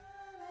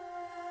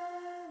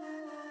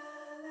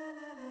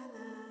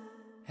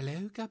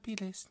Hello, Guppy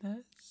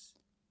listeners.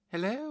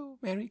 Hello,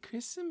 Merry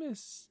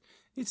Christmas.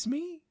 It's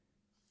me,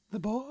 the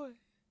boy.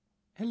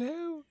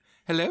 Hello.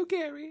 Hello,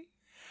 Gary.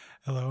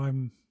 Hello,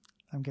 I'm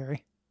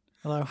Gary.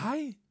 Hello.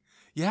 Hi.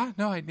 Yeah,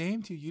 no, I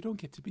named you. You don't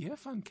get to be a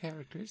fun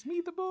character. It's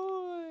me, the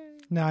boy.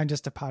 No, I'm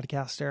just a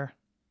podcaster.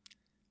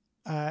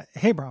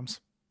 Hey, Brahms.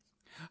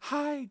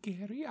 Hi,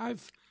 Gary.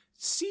 I've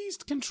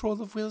seized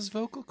control of Will's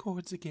vocal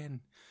cords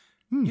again.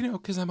 You know,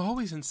 because I'm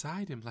always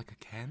inside him like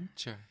a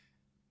cancer.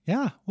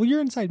 Yeah, well,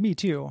 you're inside me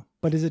too.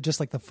 But is it just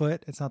like the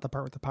foot? It's not the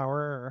part with the power?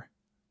 Or...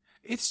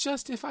 It's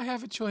just if I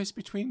have a choice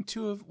between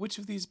which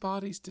of these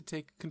bodies to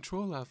take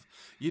control of,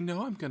 you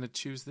know I'm going to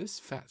choose this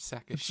fat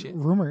sack of shit.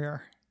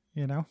 Roomier,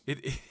 you know?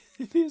 It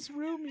is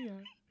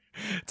roomier.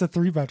 It's a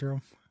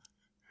 3-bedroom.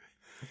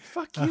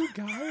 Fuck you,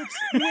 guy. It's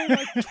way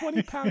like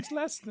 20 pounds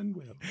less than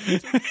Will.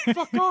 So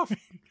fuck off,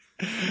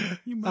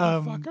 you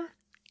motherfucker.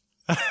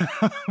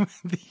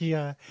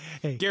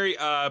 Hey. Gary,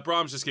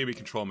 Brahms just gave me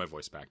control of my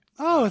voice back.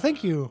 Oh,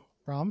 thank you,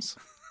 Brahms.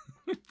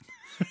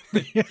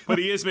 But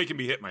he is making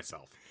me hit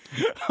myself.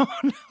 Oh,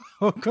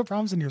 no. Quit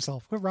Brahmsing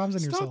yourself.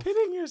 Stop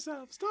hitting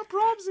yourself. Stop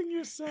Brahmsing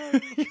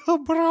yourself. You're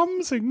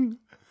Brahmsing.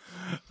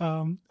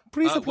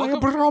 Please apply a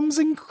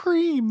Brahmsing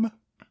cream.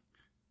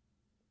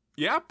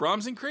 Yeah,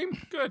 Brahms and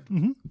cream. Good.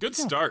 Mm-hmm. Good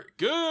start.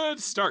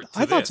 Good start to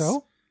I this. thought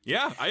so.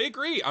 Yeah, I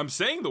agree. I'm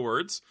saying the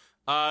words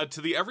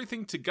to the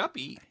Everything to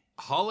Guppy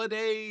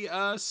holiday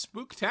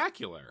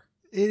spooktacular.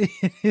 It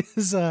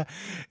is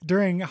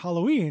during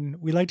Halloween,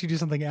 we like to do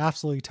something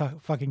absolutely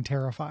fucking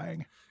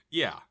terrifying.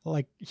 Yeah.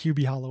 Like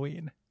Hubie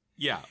Halloween.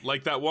 Yeah,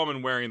 like that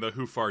woman wearing the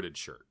Who Farted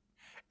shirt.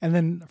 And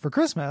then for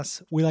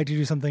Christmas, we like to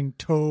do something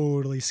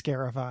totally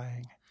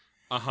scarifying.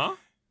 Uh-huh.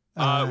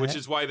 Which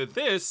is why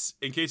this,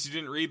 in case you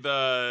didn't read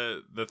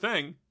the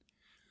thing,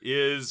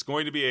 is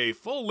going to be a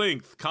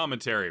full-length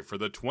commentary for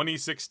the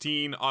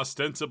 2016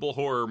 ostensible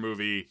horror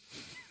movie,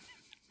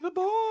 The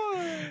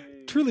Boy.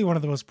 Truly one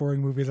of the most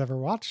boring movies I've ever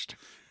watched.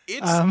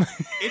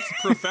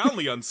 It's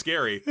profoundly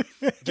unscary.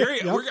 Gary,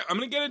 Yep. I'm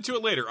going to get into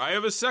it later. I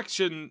have a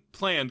section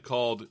planned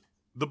called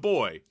The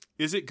Boy.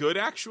 Is it good,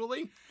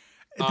 actually?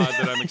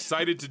 That I'm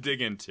excited to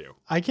dig into.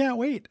 I can't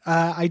wait.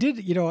 I did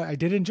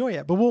enjoy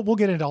it, but we'll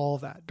get into all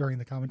of that during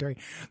the commentary.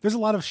 There's a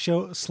lot of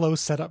slow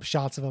setup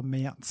shots of a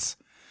manse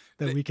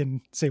that we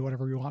can say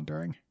whatever we want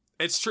during.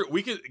 It's true.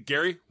 We can,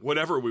 Gary,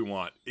 whatever we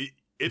want.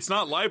 It's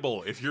not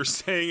libel if you're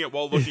saying it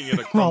while looking at a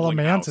While a crumbling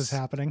manse house. is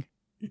happening.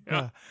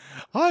 Yeah.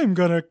 I'm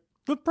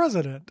the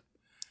president.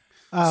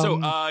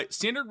 So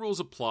standard rules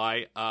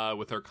apply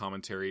with our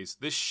commentaries.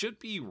 This should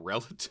be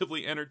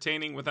relatively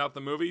entertaining without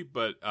the movie,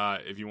 but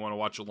if you want to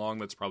watch along,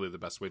 that's probably the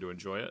best way to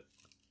enjoy it.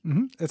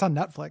 Mm-hmm. It's on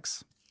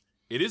Netflix.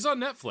 It is on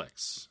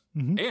Netflix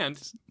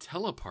and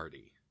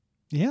Teleparty.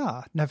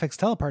 Yeah, Netflix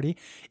Teleparty.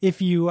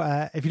 If you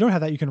don't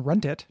have that, you can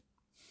rent it.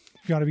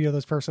 If you want to be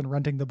those person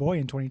renting The Boy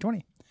in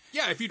 2020.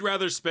 Yeah, if you'd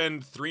rather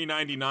spend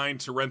 $3.99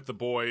 to rent The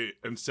Boy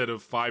instead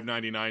of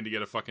 $5.99 to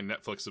get a fucking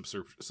Netflix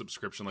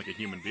subscription like a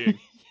human being.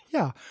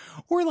 Yeah,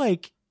 or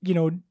like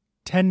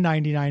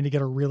 $10.99 to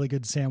get a really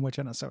good sandwich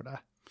and a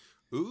soda.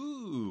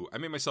 Ooh, I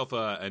made myself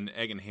an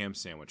egg and ham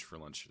sandwich for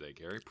lunch today,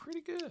 Gary.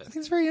 Pretty good. I think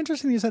it's very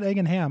interesting that you said egg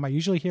and ham. I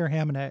usually hear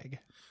ham and egg.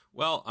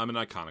 Well, I'm an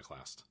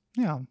iconoclast.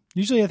 Yeah,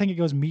 usually I think it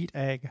goes meat,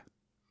 egg.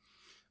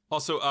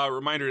 Also,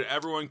 reminder to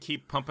everyone,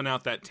 keep pumping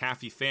out that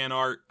Taffy fan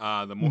art.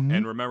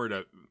 And remember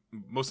to,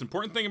 most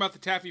important thing about the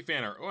Taffy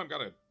fan art. Oh, I've got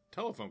a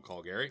telephone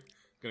call, Gary.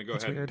 Going to go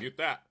That's ahead weird. and mute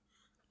that.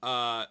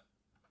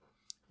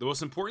 The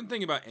most important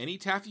thing about any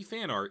Taffy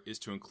fan art is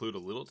to include a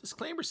little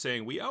disclaimer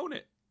saying we own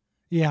it.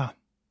 Yeah,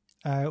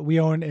 we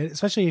own it,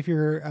 especially if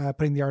you're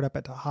putting the art up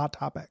at Hot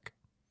Topic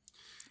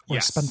or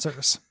Yes.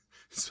 Spencer's.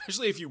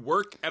 Especially if you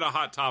work at a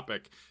Hot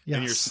Topic and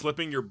you're Yes.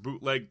 slipping your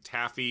bootleg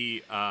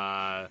Taffy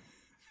Funko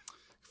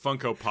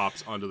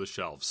Pops onto the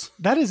shelves.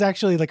 That is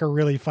actually like a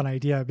really fun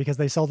idea because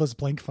they sell those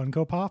blank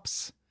Funko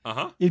Pops.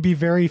 Uh-huh. It'd be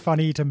very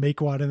funny to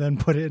make one and then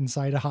put it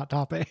inside a Hot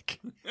Topic.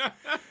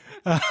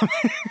 Why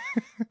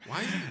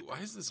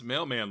does this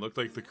mailman look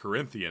like the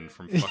Corinthian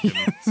from fucking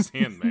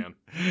Sandman?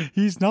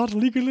 He's not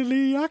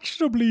legally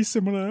actionably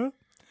similar.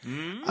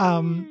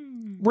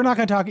 We're not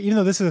going to talk, even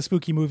though this is a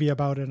spooky movie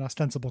about an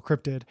ostensible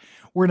cryptid,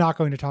 we're not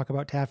going to talk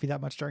about Taffy that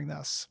much during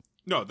this.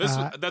 No,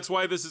 that's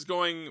why this is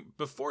going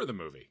before the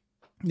movie.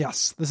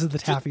 Yes, this is the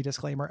Taffy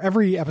disclaimer.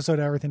 Every episode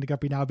of Everything to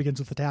Guppy now begins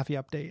with the Taffy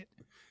update.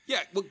 Yeah,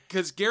 well,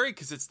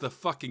 because it's the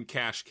fucking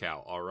cash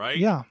cow, all right?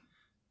 Yeah.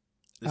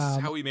 This is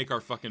how we make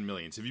our fucking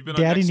millions. Have you been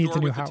Daddy on needs a Nextdoor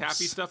new with house. the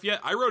Taffy stuff yet?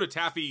 I wrote a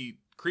Taffy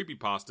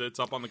creepypasta. It's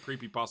up on the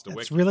creepypasta It's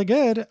wiki. really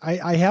good.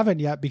 I haven't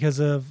yet because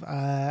of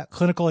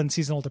clinical and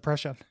seasonal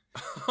depression.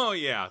 Oh,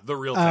 yeah, the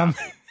real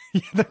Taffy.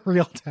 The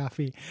real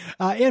Taffy.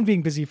 And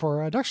being busy for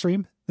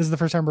Duckstream. This is the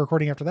first time we're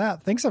recording after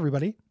that. Thanks,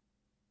 everybody.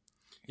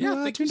 Yeah,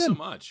 who, thank you tuned so in.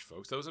 much,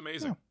 folks. That was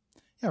amazing.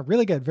 Yeah,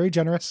 really good. Very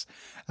generous.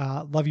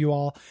 Love you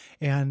all.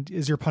 And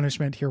is your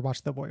punishment here,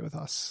 watch The Boy with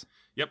us.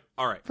 Yep.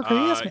 All right. For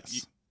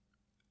Christmas.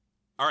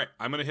 All right.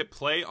 I'm going to hit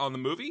play on the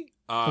movie.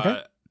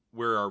 Okay.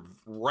 We're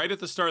right at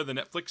the start of the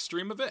Netflix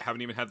stream of it.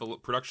 Haven't even had the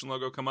production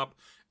logo come up.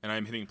 And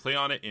I'm hitting play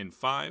on it in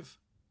 5,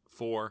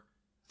 4,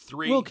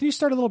 3. Well, can you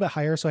start a little bit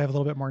higher so I have a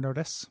little bit more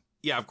notice?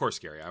 Yeah, of course,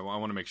 Gary. I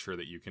want to make sure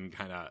that you can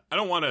kind of... I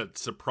don't want to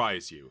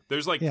surprise you.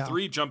 There's like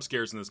 3 jump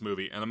scares in this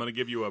movie, and I'm going to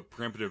give you a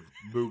preemptive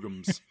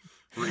boogums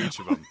for each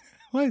of them.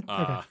 What?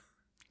 Okay.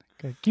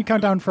 Can you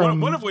count down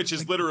from... One of which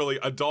is literally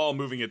a doll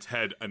moving its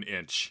head an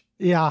inch.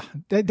 Yeah.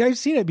 I've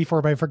seen it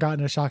before, but I've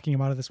forgotten a shocking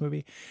amount of this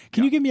movie.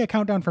 Can you give me a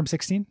countdown from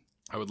 16?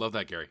 I would love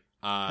that, Gary.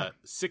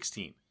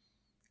 16,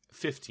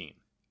 15.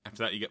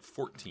 After that, you get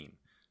 14,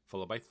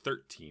 followed by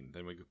 13.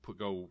 Then we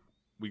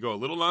go a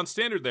little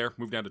non-standard there,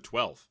 move down to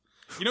 12.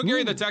 You know,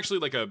 Gary, that's actually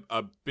like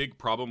a big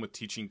problem with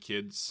teaching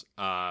kids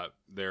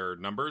their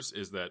numbers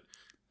is that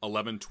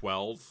 11,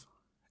 12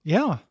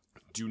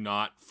 do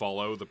not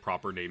follow the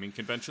proper naming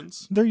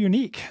conventions. They're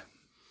unique.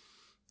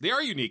 They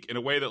are unique in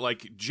a way that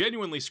like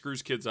genuinely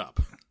screws kids up.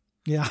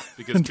 Yeah,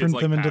 because and kids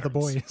turns them like into the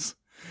patterns. boys.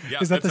 Yeah,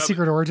 is that the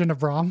secret origin of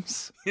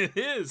Brahms? It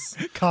is.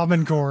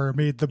 Common Core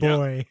made the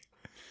boy.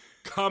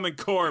 Common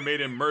Core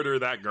made him murder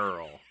that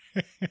girl.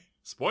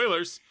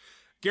 Spoilers.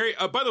 Gary,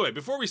 by the way,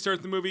 before we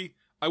start the movie,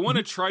 I want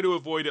to try to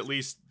avoid at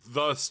least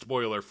the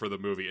spoiler for the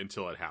movie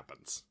until it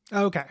happens.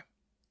 Okay.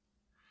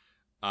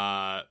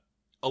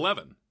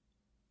 11,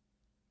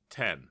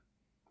 10,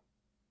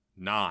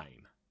 9,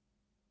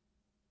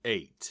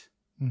 8,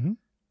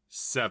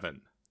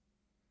 7,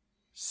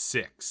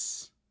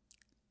 6,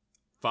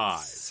 5,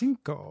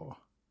 Cinco.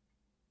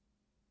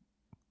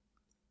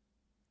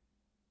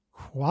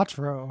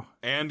 Quattro.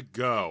 And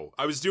go.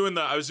 I was doing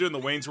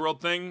the Wayne's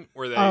World thing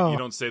where you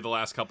don't say the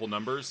last couple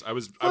numbers. I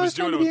was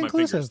doing it with my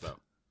fingers though.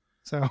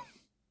 So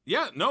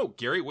yeah, no,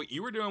 Gary, what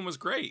you were doing was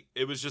great.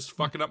 It was just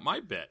fucking up my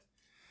bit.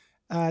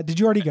 Did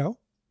you already go?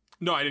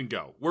 No, I didn't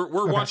go.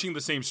 We're watching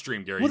the same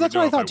stream, Gary. Well, that's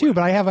what I thought too,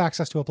 but I have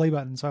access to a play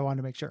button, so I wanted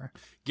to make sure.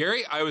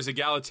 Gary, I was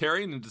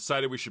egalitarian and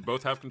decided we should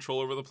both have control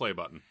over the play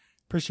button.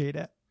 Appreciate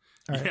it.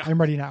 All right, Yeah. I'm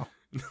ready now.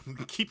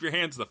 Keep your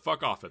hands the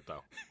fuck off it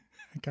though.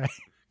 Okay.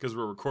 Because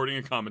we're recording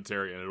a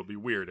commentary and it'll be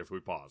weird if we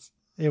pause.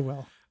 It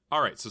will.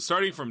 All right, so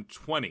starting from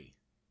 20,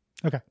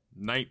 Okay.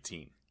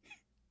 19,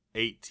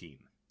 18,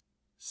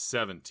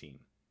 17,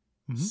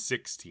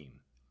 16,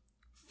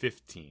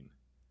 15,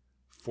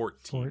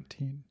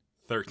 14,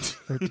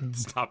 13.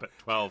 Stop it.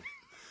 12,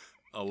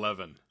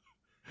 11,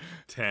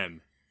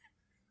 10,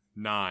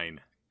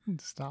 9,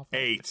 Stop.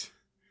 8,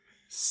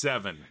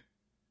 7,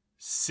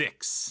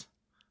 6,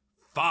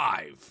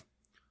 5,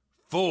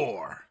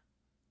 4,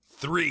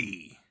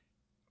 3,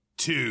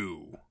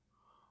 2,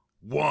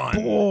 1.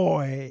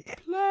 Boy.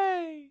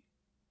 Play.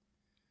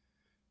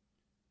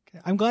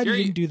 Okay. I'm glad Gary-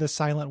 you didn't do the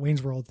silent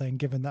Wayne's World thing,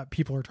 given that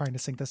people are trying to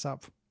sync this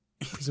up.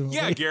 Presumably.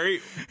 Yeah, Gary.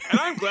 And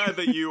I'm glad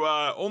that you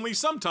only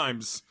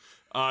sometimes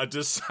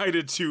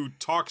decided to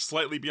talk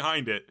slightly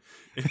behind it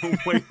in a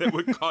way that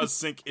would cause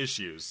sync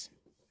issues.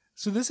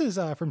 So this is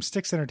from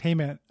Styx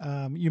Entertainment.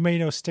 You may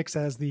know Styx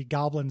as the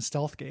Goblin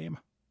stealth game.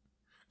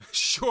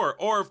 Sure.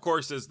 Or, of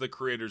course, as the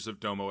creators of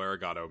Domo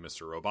Arigato,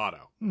 Mr.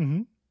 Roboto.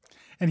 Mm-hmm.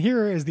 And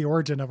here is the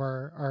origin of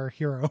our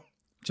hero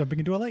jumping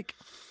into a lake.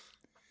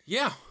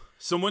 Yeah.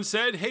 Someone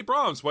said, hey,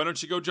 Brahms, why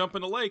don't you go jump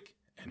in a lake?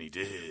 And he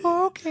did.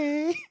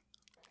 Okay.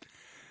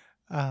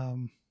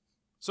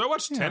 So I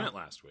watched Tenet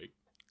last week.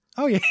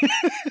 Oh, yeah.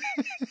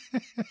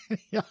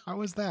 Yeah, how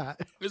was that?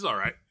 It was all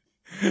right.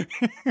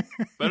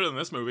 Better than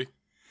this movie.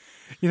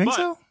 You think But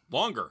so?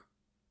 longer.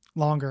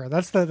 Longer.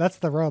 That's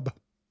the rub.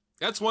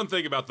 That's one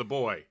thing about The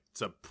Boy.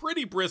 It's a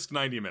pretty brisk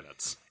 90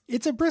 minutes.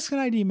 It's a brisk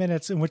 90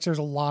 minutes in which there's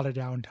a lot of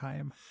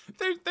downtime.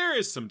 There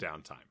is some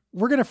downtime.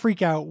 We're going to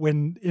freak out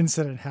when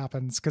incident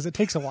happens because it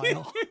takes a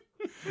while.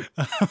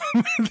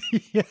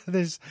 Yeah,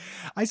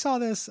 I saw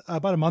this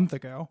about a month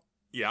ago.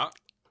 Yeah.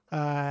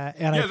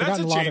 And I've that's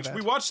forgotten a a lot change. of it.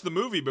 We watched the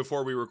movie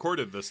before we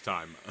recorded this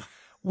time.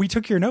 We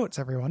took your notes,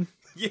 everyone.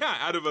 Yeah,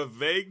 out of a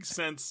vague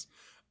sense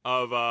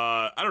of,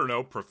 I don't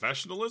know,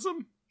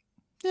 professionalism?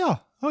 Yeah.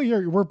 Oh,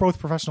 we're both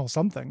professional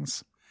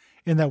somethings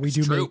in that we It's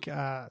do true. make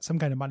some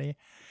kind of money.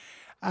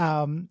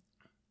 So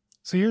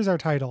here's our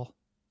title.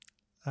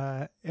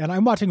 And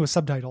I'm watching with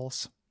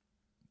subtitles.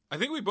 I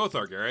think we both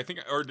are, Gary. I think,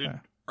 are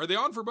they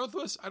on for both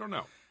of us? I don't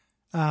know.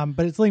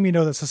 But it's letting me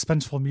know that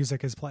suspenseful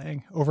music is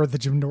playing over the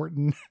Jim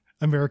Norton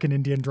American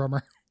Indian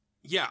drummer.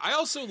 Yeah, I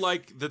also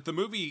like that the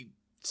movie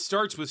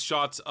starts with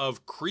shots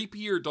of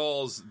creepier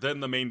dolls than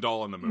the main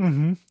doll in the movie.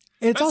 Mm-hmm.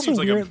 It's That also seems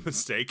like weird, a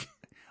mistake.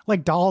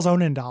 like dolls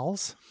owning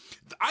dolls.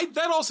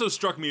 That also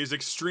struck me as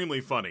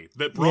extremely funny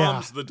that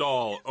Brahms the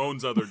doll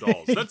owns other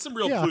dolls. That's some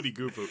real Yeah.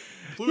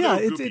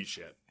 Pluto goofy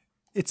shit.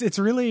 It's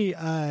really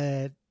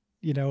it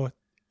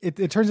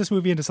turns this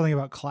movie into something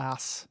about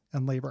class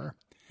and labor.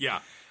 Yeah.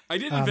 I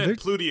did invent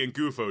Pluty and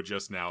Goofo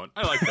just now, and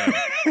I like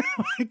that.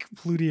 Like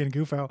Pluty and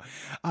Goofo.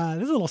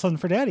 This is a little something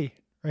for Daddy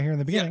right here in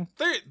the beginning.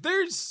 Yeah,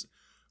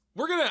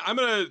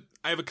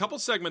 I have a couple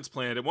segments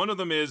planned, and one of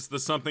them is the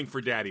something for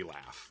Daddy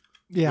laugh.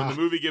 Yeah. When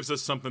the movie gives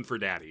us something for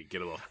Daddy,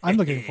 get a little. I'm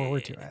looking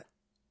forward to it.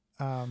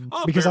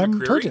 Because Bear I'm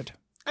McCreary. turgid.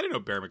 I didn't know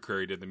Bear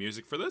McCreary did the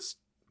music for this.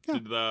 Yeah.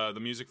 Did the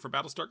music for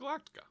Battlestar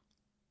Galactica.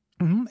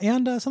 Mm-hmm.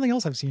 And something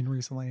else I've seen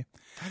recently.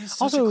 That is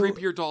such Also- a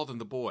creepier doll than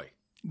the boy.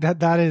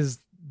 That is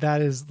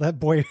that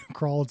boy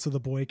crawled so the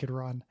boy could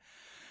run.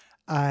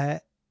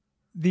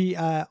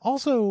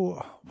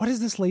 Also, what is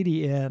this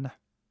lady in?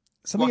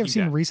 Something Walking I've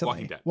seen Dead. recently.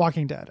 Walking Dead.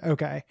 Walking Dead.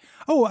 Okay.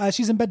 Oh,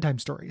 she's in Bedtime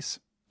Stories.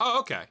 Oh,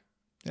 okay.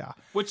 Yeah.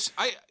 Which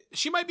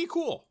she might be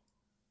cool.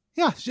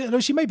 Yeah.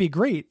 She might be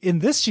great. In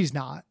this, she's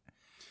not.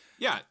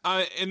 Yeah.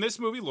 In this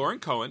movie, Lauren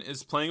Cohen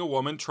is playing a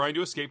woman trying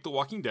to escape the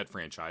Walking Dead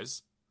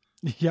franchise.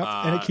 Yep.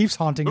 And it keeps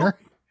haunting her.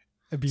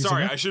 Abusing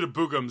Sorry, her. I should have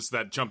boogums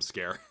that jump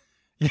scare.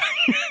 Yeah.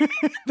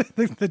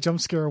 the jump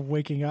scare of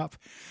waking up.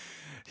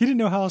 He didn't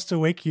know how else to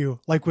wake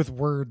you, like with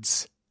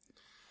words.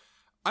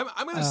 I'm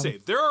going to say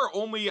there are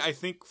only, I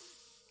think,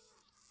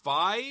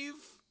 five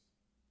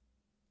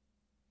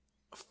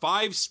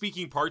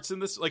speaking parts in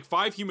this, like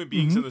 5 human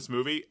beings in this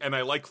movie, and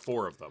I like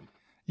 4 of them.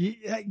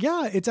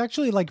 Yeah, it's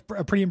actually like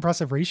a pretty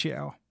impressive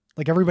ratio.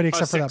 Like everybody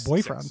except for that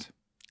boyfriend.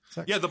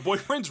 6. Yeah, the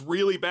boyfriend's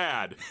really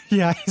bad.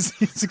 Yeah,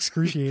 he's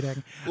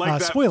excruciating. Like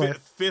that spoiler.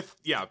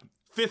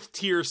 fifth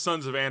tier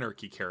Sons of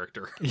Anarchy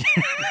character.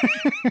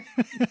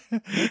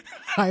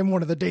 I'm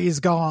one of the days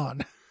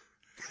gone.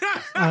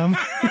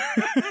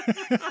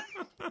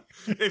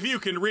 If you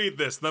can read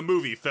this, the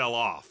movie fell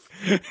off.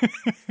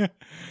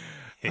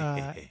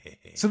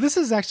 So this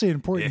is actually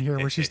important here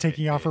where she's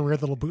taking off her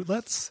weird little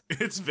bootlets.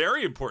 It's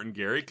very important,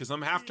 Gary, because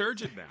I'm half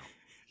turgid now.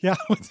 Yeah,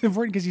 it's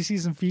important because you see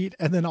some feet,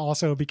 and then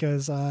also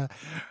because our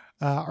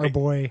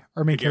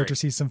main character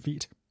sees some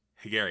feet.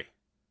 Hey, Gary.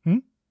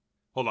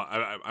 Hold on.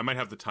 I might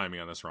have the timing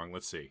on this wrong.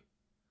 Let's see.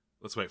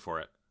 Let's wait for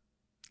it.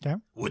 Okay.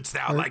 Wouldst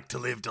thou like to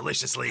live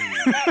deliciously?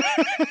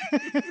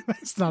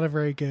 That's not a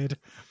very good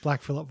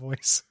Black Phillip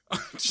voice.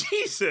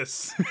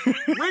 Jesus.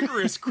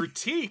 Rigorous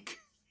critique.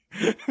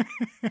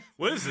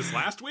 What is this,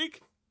 last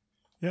week?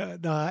 Yeah,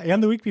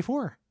 and the week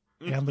before.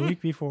 And the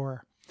week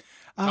before.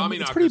 Tommy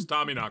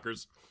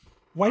knockers.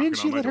 Why didn't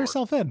she let door.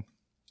 herself in?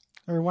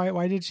 Or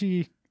why didn't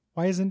she,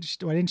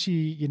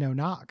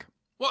 knock?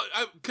 Well,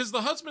 because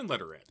the husband let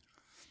her in.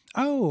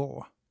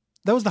 Oh,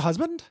 that was the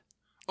husband?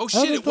 Oh,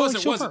 shit, it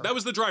wasn't. chauffeur. That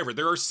was the driver.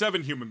 There are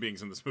 7 human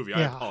beings in this movie. I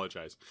Yeah.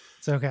 apologize.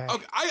 It's okay.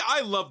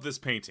 I love this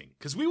painting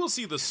because we will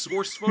see the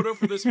source photo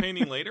for this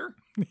painting later.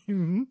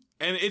 Mhm.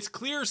 And it's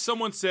clear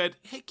someone said,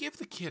 hey, give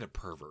the kid a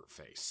pervert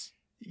face.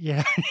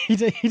 Yeah, he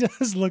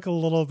does look a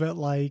little bit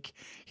like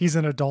he's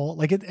an adult,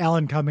 like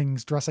Alan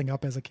Cummings dressing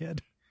up as a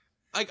kid.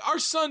 Like, our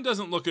son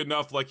doesn't look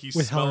enough like he's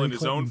With smelling Hillary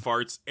his own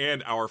Clinton. farts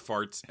and our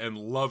farts and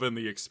loving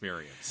the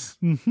experience.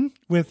 Mm-hmm.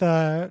 With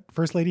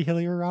First Lady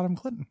Hillary Rodham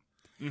Clinton.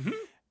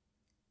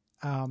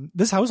 Mm-hmm.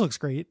 This house looks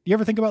great. You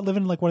ever think about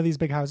living in like one of these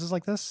big houses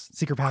like this?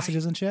 Secret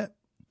passages and shit?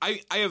 I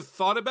have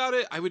thought about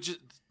it. I would just...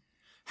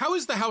 How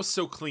is the house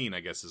so clean, I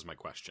guess, is my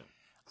question.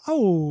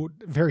 Oh,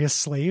 various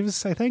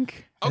slaves, I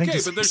think. Okay,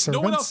 but there's no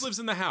one else lives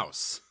in the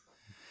house.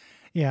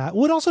 Yeah,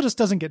 well, it also just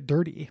doesn't get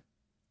dirty.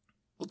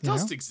 Well,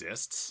 dust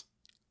exists.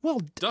 Well,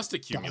 Dust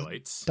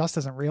accumulates. dust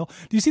isn't real.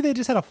 Do you see they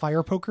just had a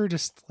fire poker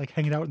just like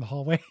hanging out in the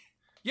hallway?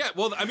 Yeah,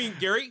 well, I mean,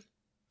 Gary,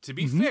 to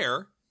be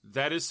fair,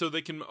 that is so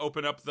they can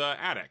open up the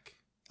attic.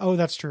 Oh,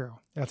 that's true.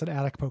 That's an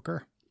attic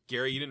poker.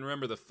 Gary, you didn't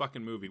remember the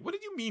fucking movie. What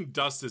did you mean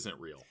dust isn't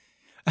real?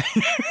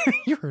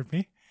 You heard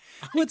me.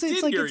 Well, I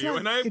did hear you,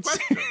 and I have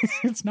questions.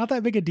 It's not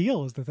that big a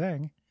deal is the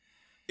thing.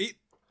 It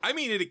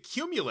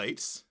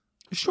accumulates.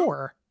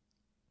 Sure.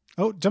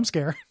 Oh, jump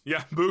scare.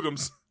 Yeah,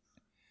 boogums.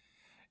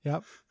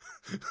 Yep.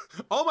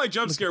 All my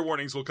jump scare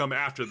warnings will come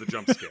after the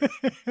jump scare.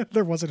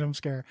 There was a jump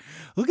scare.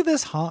 Look at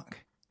this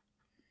hunk.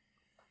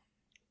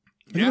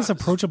 Look at Yes.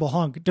 this approachable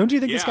hunk. Don't you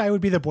think this Yeah. guy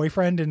would be the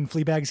boyfriend in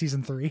Fleabag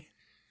season 3?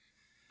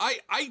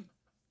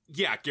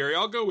 Yeah, Gary,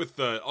 I'll go with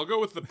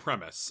the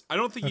premise. I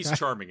don't think he's Okay.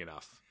 charming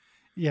enough.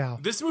 Yeah.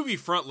 This movie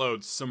front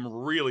loads some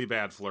really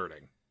bad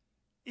flirting.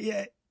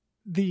 Yeah.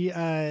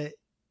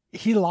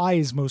 He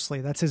lies mostly.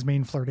 That's his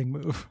main flirting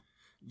move.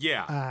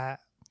 Yeah.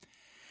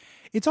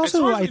 It's as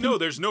also far as I we think, know,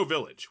 there's no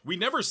village. We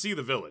never see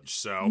the village,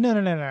 so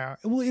No.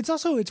 Well,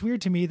 it's weird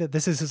to me that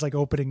this is his like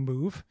opening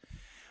move.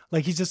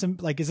 Like he's just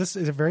like, is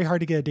it very hard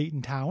to get a date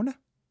in town?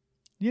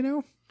 You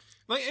know,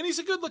 and he's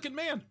a good-looking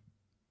man.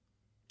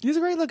 he's a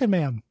great looking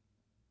man,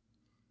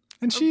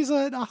 and she's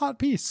a hot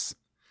piece.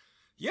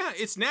 Yeah,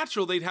 it's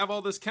natural they'd have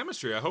all this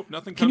chemistry. I hope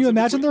nothing. Can comes you in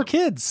imagine their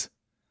between them. kids?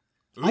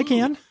 I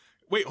can.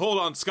 Wait, hold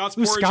on. Scott's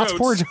Ooh, porridge Scott's oats.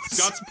 porridge oats.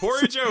 Scott's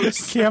porridge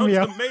oats.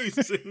 Cameo. Sounds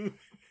amazing.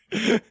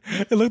 And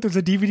look, there's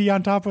a DVD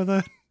on top of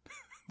the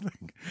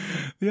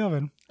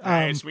oven.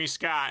 Hey, it's me,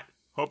 Scott.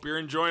 Hope you're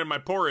enjoying my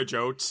porridge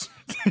oats.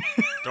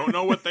 Don't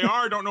know what they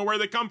are. Don't know where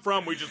they come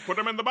from. We just put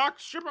them in the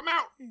box, ship them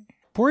out.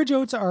 Porridge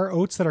oats are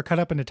oats that are cut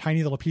up into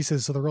tiny little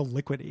pieces, so they're real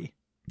liquidy.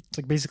 It's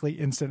like basically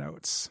instant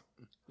oats.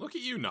 Look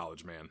at you,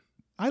 knowledge man.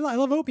 I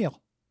love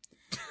oatmeal.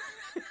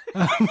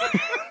 I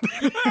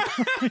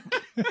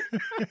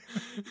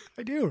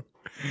do.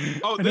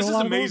 Oh, I this know a is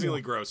lot of amazingly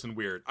oatmeal. gross and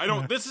weird. I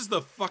don't. This is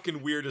the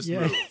fucking weirdest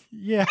Yeah, move.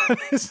 yeah.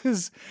 This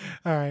is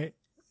all right.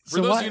 For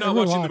those of you not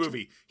watching the watch.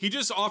 movie, he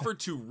just offered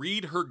to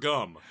read her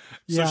gum.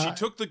 Yeah. So she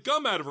took the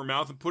gum out of her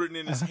mouth and put it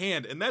in his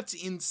hand, and that's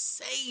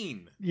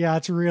insane. Yeah,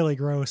 it's really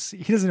gross.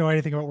 He doesn't know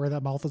anything about where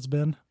that mouth has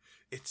been.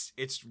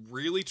 It's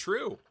really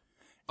true.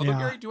 Although, Yeah.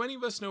 Gary, do any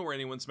of us know where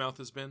anyone's mouth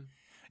has been?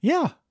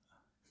 Yeah.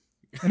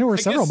 I know where I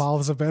several guess-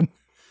 mouths have been.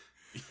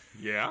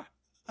 Yeah.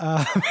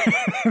 I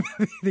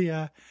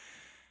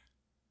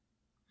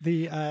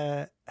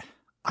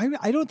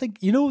don't think,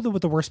 you know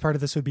what the worst part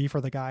of this would be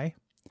for the guy?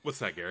 What's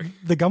that, Gary?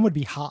 The gum would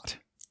be hot.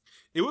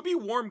 It would be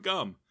warm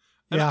gum.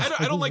 And Yeah,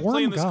 I don't like warm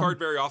playing this gum. card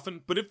very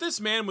often, but if this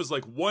man was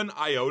like one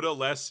iota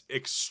less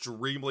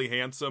extremely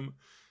handsome,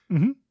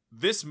 Mhm.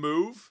 this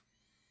move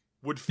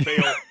would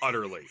fail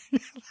utterly.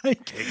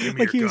 Like, Hey, give me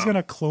like your he was gum.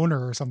 going to clone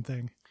her or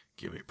something.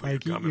 Put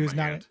Like, your gum he in was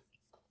my not- hand.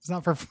 It's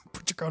not for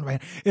put your gun away.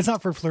 It's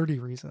not for flirty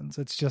reasons.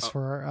 It's just Oh.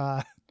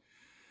 for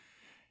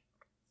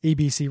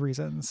ABC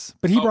reasons.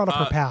 But he Oh, brought up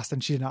her past,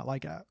 and she did not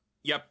like it.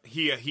 Yep,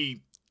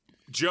 he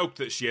joked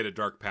that she had a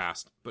dark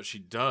past, but she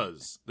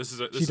does. This is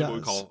what we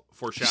does. call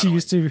foreshadowing. She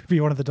used to be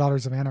one of the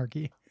Daughters of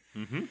Anarchy.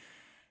 Mm-hmm.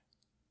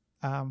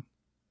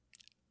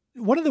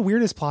 One of the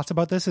weirdest plots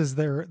about this is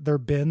their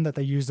bin that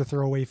they use to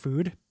throw away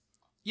food.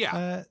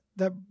 Yeah.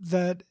 That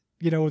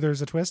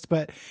there's a twist,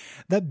 but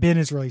that bin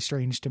is really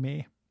strange to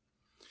me.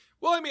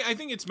 Well, I mean, I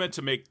think it's meant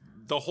to make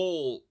the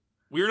whole.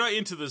 We're not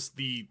into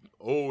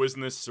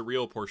isn't this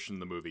surreal portion of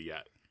the movie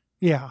yet?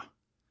 Yeah.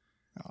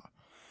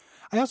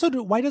 I also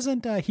do. Why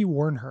doesn't he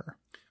warn her?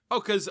 Oh,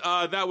 because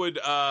that would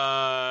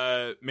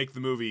make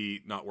the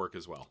movie not work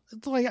as well.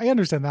 It's like, I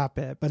understand that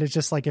bit, but it's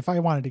just like, if I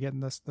wanted to get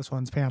in this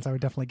one's pants, I would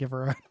definitely give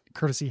her a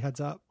courtesy heads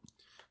up.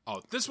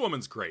 Oh, this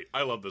woman's great.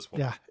 I love this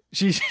woman. Yeah,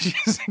 she's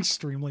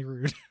extremely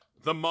rude.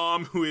 The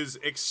mom who is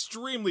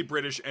extremely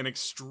British and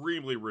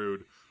extremely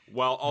rude,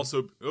 while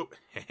also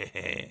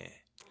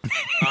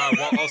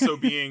while also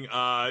being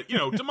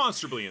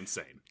demonstrably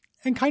insane.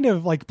 And kind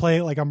of like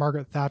play like a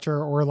Margaret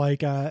Thatcher or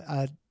like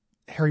a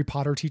Harry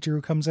Potter teacher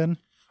who comes in.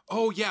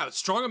 Oh yeah,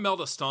 strong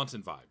Imelda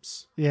Staunton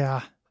vibes.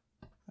 Yeah.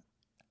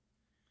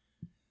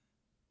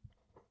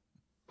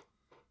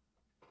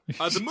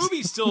 The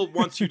movie still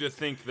wants you to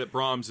think that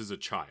Brahms is a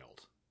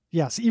child.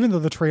 Yes, even though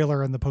the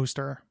trailer and the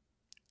poster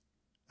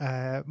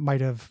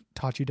might have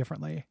taught you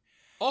differently.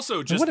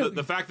 Also, just What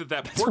the fact that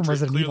that's from portrait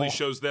Resident clearly Evil.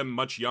 shows them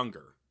much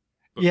younger.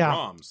 But Yeah.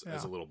 Brahms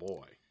as Yeah. a little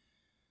boy.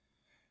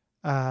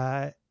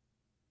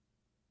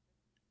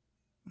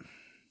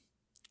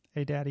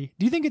 Hey, Daddy.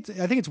 Do you think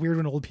I think it's weird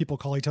when old people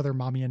call each other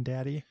mommy and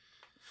daddy.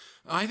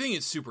 I think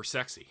it's super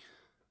sexy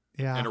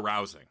Yeah. and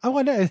arousing. I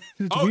wonder.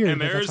 It's Oh, weird. and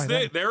but that's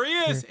there's fine. there he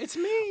is. It's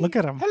me. Look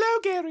at him. Hello,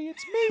 Gary.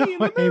 It's me in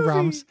the Hey, movie.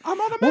 Brahms. I'm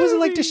on a movie. What was it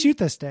like to shoot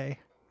this day?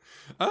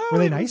 Oh, Were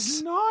they it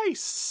was nice?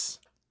 nice.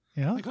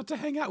 Yeah. I got to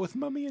hang out with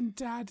Mummy and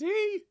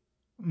Daddy.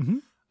 Mm-hmm.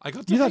 I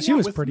got to You thought hang she out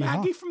was with pretty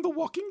Maggie hot. from The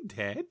Walking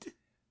Dead.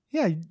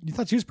 Yeah, you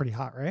thought she was pretty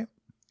hot, right?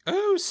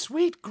 Oh,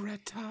 sweet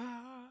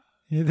Greta.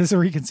 Yeah, this is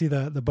where you can see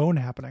the bone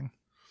happening.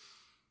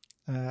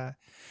 And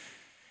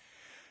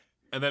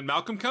then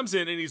Malcolm comes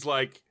in and he's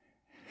like,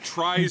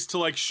 tries to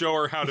like show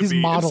her how to He's be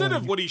instead modeling.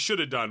 of what he should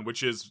have done,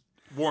 which is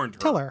warned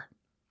her. Tell her.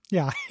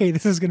 Yeah, hey,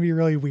 this is going to be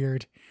really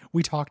weird.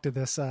 We talked to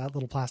this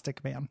little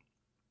plastic man.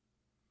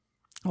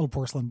 Little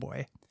porcelain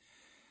boy.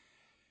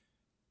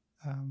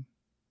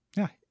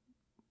 Yeah.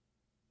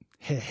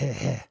 Heh heh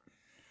heh.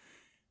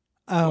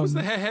 What was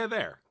the heh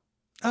there?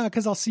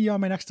 Because I'll see you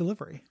on my next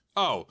delivery.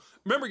 Oh,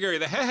 remember, Gary,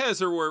 the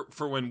heh-hehs are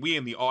for when we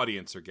in the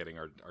audience are getting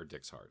our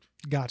dicks hard.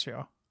 Got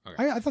you.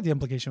 Okay. I thought the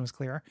implication was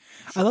clear.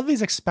 I love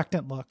these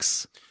expectant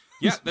looks.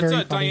 Yeah, It's that's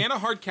very funny. Diana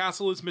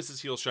Hardcastle is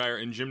Mrs. Heelshire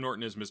and Jim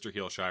Norton is Mr.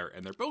 Heelshire,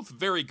 and they're both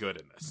very good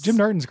in this. Jim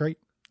Norton's great.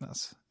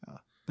 Yes.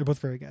 They're both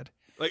very good.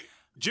 Like,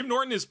 Jim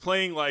Norton is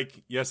playing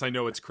like, yes, I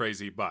know it's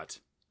crazy, but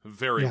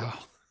very Yeah.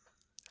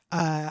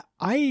 well.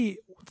 I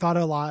thought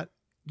a lot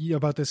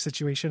about this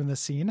situation and this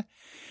scene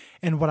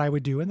and what I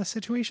would do in this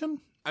situation.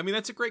 I mean,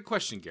 that's a great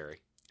question,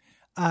 Gary.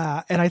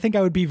 And I think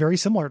I would be very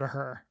similar to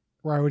her,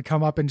 where I would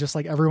come up and just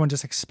like everyone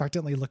just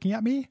expectantly looking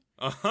at me.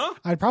 Uh-huh.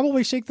 I'd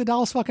probably shake the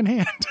doll's fucking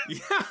hand.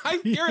 Yeah,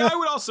 Gary, I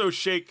would also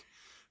shake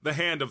the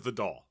hand of the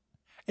doll.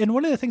 And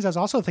one of the things I was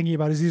also thinking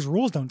about is these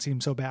rules don't seem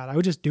so bad. I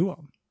would just do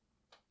them.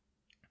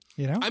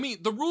 You know? I mean,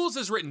 the rules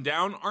as written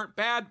down aren't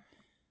bad.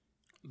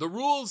 The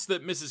rules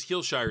that Mrs.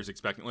 Heelshire is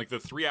expecting, like the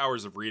 3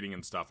 hours of reading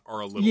and stuff, are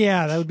a little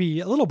Yeah, much. that would be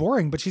a little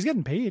boring, but she's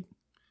getting paid.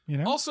 You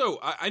know? Also,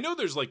 I know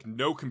there's like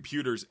no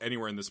computers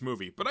anywhere in this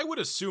movie, but I would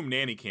assume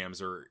nanny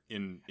cams are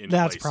in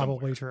That's place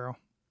probably somewhere. true.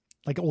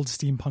 Like old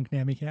steampunk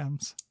nanny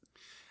cams.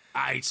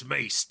 It's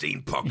me,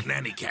 Steampunk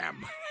Nanny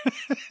Cam.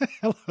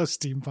 Hello,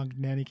 steampunk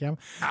nanny cam.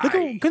 Aye. Look,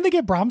 couldn't they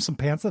get Brahms some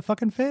pants that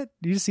fucking fit?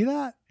 Do you see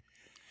that?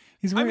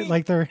 He's wearing mean-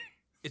 like they're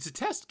It's a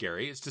test,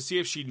 Gary. It's to see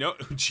if she know.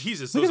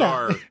 Jesus, Look those at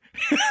are.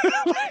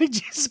 that. Like,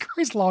 Jesus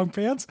Christ, long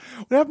pants.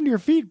 What happened to your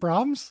feet,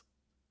 Brahms?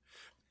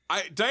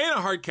 Diana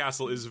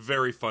Hardcastle is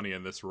very funny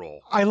in this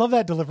role. I love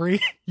that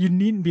delivery. You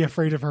needn't be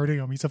afraid of hurting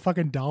him. He's a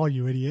fucking doll,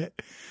 you idiot.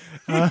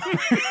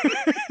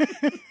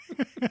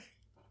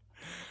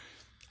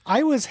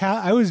 I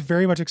was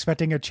very much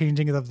expecting a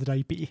changing of the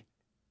diaper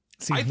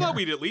scene I thought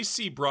here. we'd at least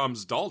see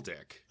Brahms' doll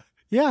dick.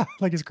 Yeah,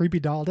 like his creepy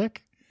doll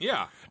dick.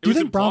 Yeah. Do you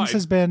was think Brahms implied.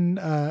 has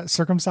been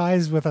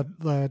circumcised with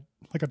a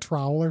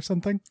trowel or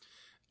something?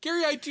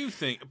 Gary, I do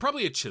think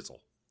probably a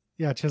chisel.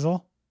 Yeah,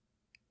 chisel.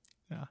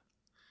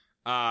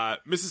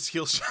 Mrs.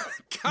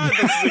 Heelshot. God,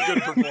 this is a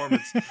good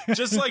performance.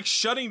 Just like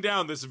shutting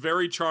down this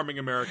very charming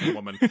American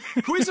woman,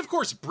 who is, of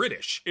course,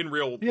 British in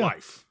real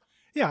life.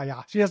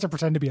 Yeah. She has to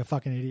pretend to be a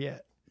fucking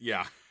idiot.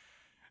 Yeah.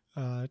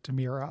 To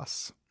mirror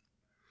us.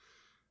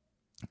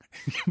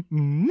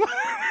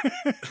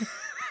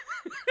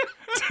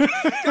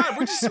 God,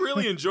 we're just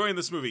really enjoying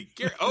this movie.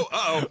 Gary,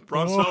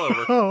 Brahms fell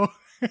over. Oh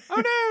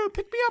no,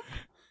 pick me up.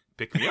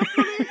 Pick me up,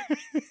 honey.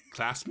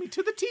 Clasp me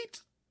to the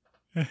teat.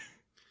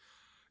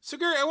 So,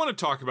 Gary, I want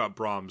to talk about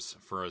Brahms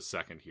for a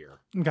second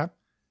here. Okay.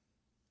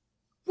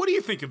 What do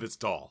you think of this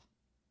doll?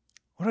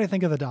 What do I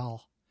think of the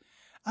doll?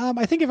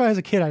 I think if I was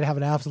a kid, I'd have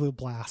an absolute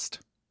blast.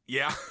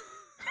 Yeah.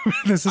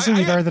 This is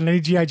even better than any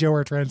G.I. Joe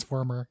or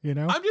Transformer, you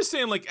know? I'm just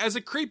saying, like, as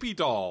a creepy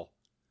doll,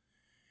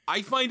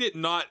 I find it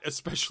not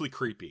especially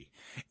creepy.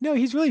 No,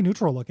 he's really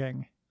neutral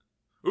looking.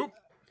 Oop.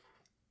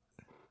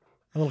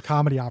 A little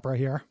comedy opera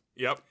here.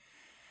 Yep.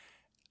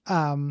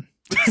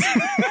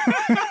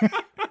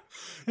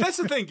 That's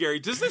the thing, Gary.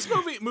 Does this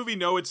movie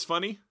know it's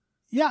funny?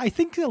 Yeah, I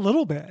think a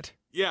little bit.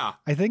 Yeah.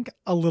 I think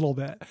a little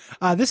bit.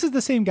 This is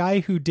the same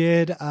guy who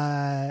did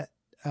that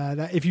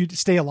If You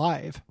Stay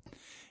Alive.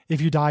 If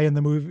you die in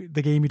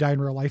the game, you die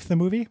in real life, the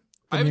movie.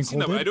 I haven't seen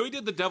that one. I know he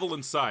did The Devil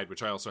Inside,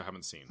 which I also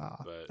haven't seen.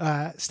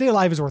 But... Stay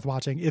Alive is worth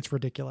watching. It's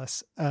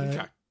ridiculous.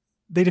 Okay.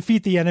 They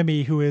defeat the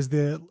enemy, who is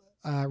the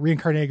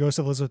reincarnated ghost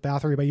of Elizabeth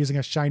Bathory, by using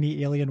a shiny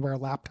Alienware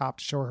laptop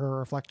to show her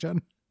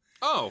reflection.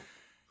 Oh,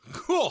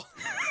 cool.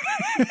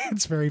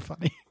 It's very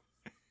funny.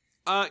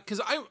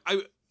 Because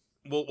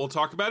we'll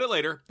talk about it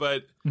later,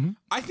 but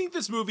I think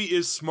this movie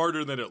is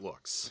smarter than it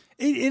looks.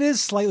 It is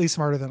slightly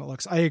smarter than it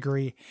looks. I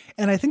agree.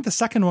 And I think the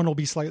second one will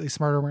be slightly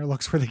smarter when it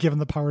looks, where they give him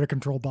the power to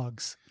control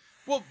bugs.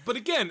 Well, but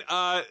again,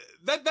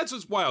 that's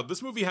what's wild.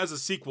 This movie has a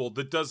sequel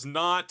that does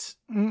not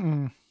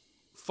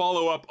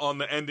follow up on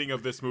the ending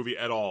of this movie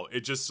at all.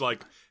 It's just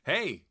like,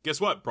 hey,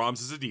 guess what? Brahms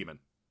is a demon.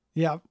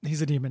 Yeah,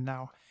 he's a demon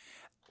now.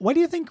 Why do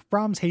you think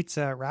Brahms hates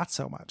rats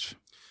so much?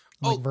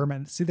 Like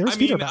vermin. See, there's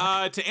feet are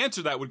back. To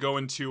answer that would go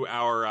into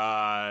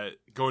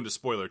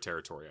spoiler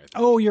territory, I think.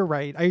 Oh, you're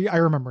right. I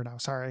remember now.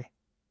 Sorry.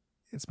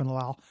 It's been a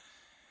while.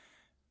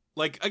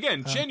 Like,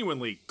 again,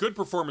 genuinely good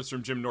performance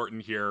from Jim Norton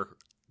here,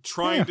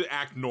 trying to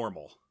act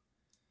normal.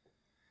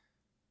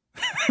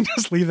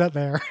 Just leave that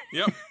there.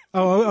 Yep.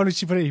 Oh, did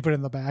he put it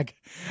in the bag?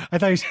 I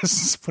thought he was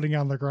just putting it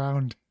on the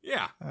ground.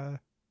 Yeah.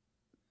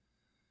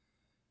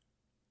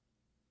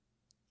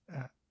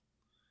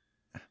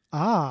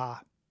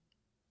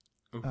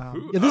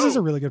 This is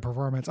a really good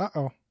performance.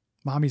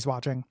 Mommy's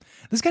watching.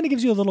 This kind of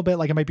gives you a little bit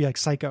like it might be like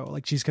Psycho,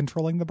 like she's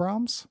controlling the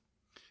Brahms.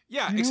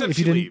 Yeah, except if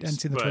you hadn't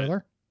seen the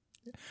trailer.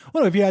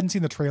 Well, if you hadn't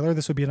seen the trailer,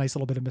 this would be a nice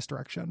little bit of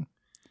misdirection.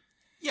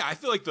 Yeah, I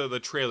feel like the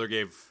trailer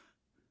gave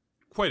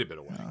quite a bit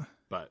away.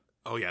 But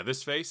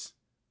this face.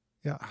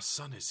 Yeah, our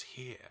son is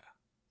here.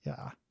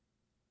 Yeah,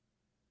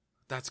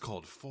 that's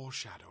called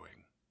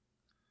foreshadowing.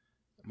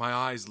 My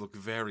eyes look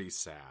very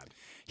sad.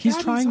 He's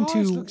trying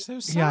to.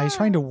 Yeah, he's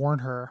trying to warn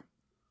her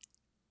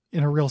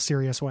in a real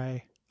serious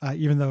way.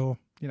 Even though,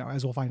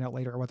 as we'll find out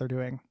later, what they're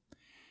doing.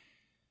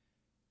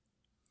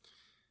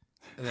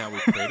 And now we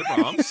pray to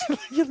Brahms.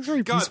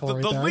 Very God, peaceful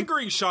the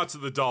lingering shots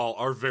of the doll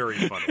are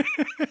very funny.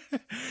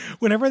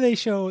 Whenever they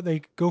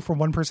go from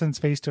one person's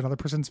face to another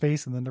person's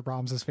face and then to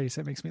Brahms's face,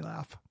 it makes me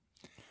laugh.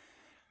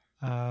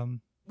 What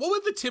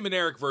would the Tim and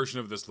Eric version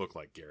of this look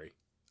like, Gary?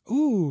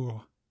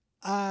 Ooh.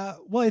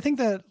 Well, I think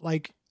that,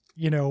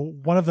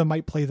 one of them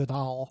might play the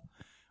doll,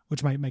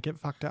 which might make it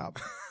fucked up.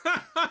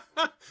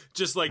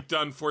 Just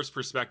done forced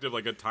perspective,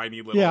 like a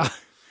tiny little... Yeah,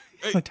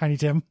 like Tiny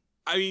Tim.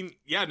 I mean,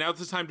 yeah, now's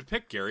the time to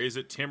pick, Gary. Is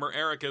it Tim or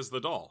Eric as the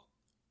doll?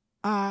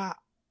 I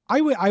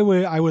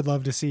would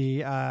love to see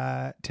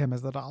Tim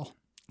as the doll.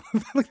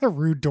 Like the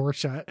rude door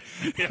shut.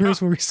 Yeah.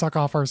 Here's where we suck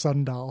off our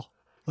son doll.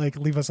 Like,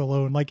 leave us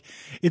alone. Like,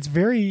 it's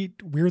very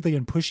weirdly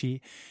and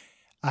pushy.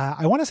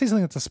 I want to say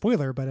something that's a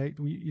spoiler, but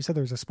you said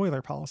there's a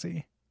spoiler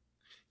policy.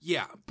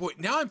 Yeah, boy,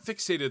 now I'm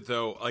fixated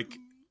though. Like,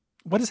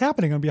 what is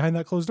happening behind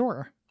that closed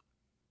door?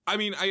 I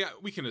mean,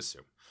 we can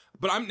assume,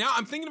 but I'm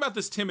thinking about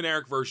this Tim and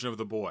Eric version of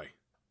the boy.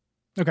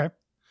 Okay.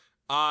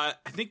 I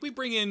think we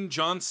bring in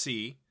John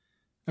C.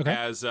 Okay.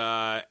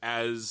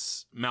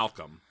 as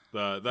Malcolm,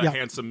 the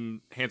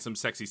handsome,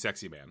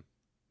 sexy man.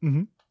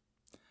 Mm-hmm.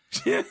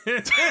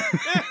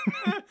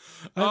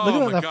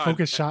 Look at that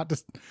focus shot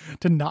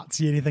to not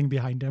see anything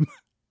behind him.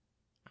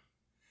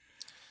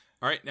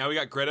 All right, now we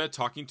got Greta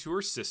talking to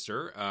her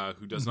sister,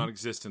 who does not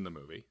exist in the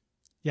movie.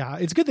 Yeah,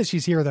 it's good that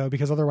she's here, though,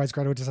 because otherwise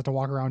Greta would just have to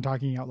walk around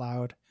talking out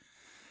loud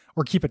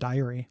or keep a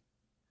diary.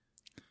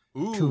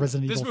 Ooh, this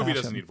movie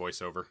doesn't need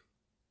voiceover.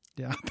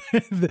 Yeah,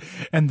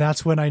 and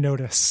that's when I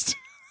noticed.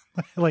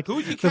 Like, who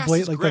would you cast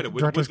as Greta?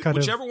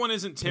 Whichever one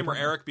isn't Tim or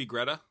Eric be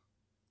Greta?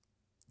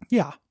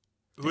 Yeah.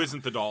 Who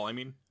isn't the doll, I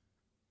mean?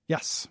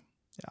 Yes.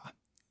 Yeah.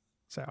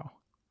 So,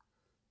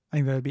 I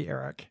think that would be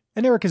Eric.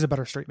 And Eric is a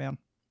better straight man.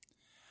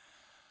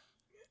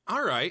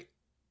 All right.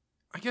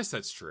 I guess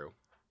that's true.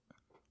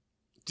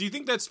 Do you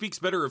think that speaks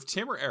better of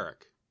Tim or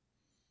Eric?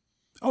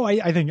 Oh,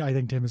 I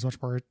think Tim is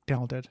much more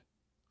talented.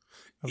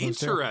 of those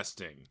two.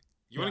 Interesting.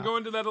 You want Yeah. to go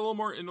into that a little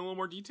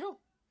more detail?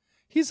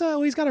 He's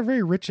got a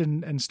very rich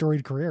and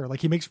storied career.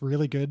 Like, he makes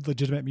really good,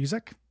 legitimate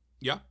music.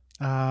 Yeah.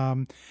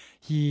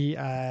 He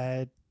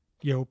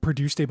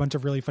produced a bunch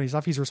of really funny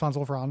stuff. He's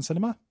responsible for On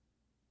Cinema.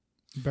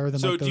 Better than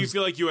So like, do you those...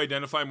 feel like you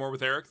identify more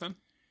with Eric then?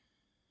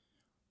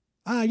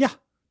 Yeah.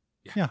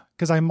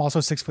 Because I'm also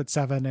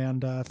 6'7"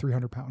 and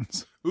 300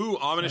 pounds. Ooh,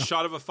 ominous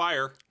shot of a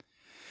fire.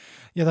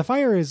 Yeah, the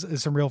fire is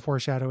some real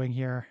foreshadowing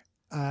here.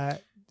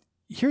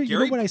 Here, you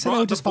know when I said I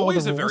would just follow the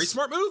rules? The Boy is a very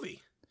smart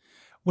movie.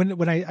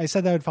 When I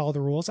said that I would follow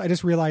the rules, I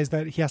just realized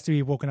that he has to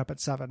be woken up at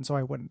 7, so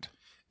I wouldn't.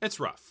 It's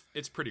rough.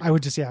 It's pretty rough.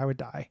 I would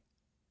die.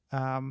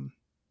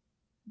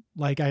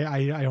 Like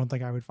I don't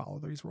think I would follow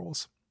these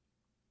rules.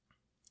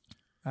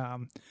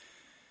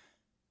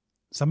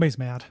 Somebody's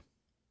mad.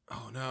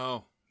 Oh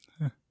no.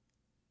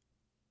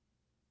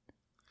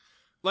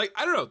 Like,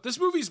 I don't know. This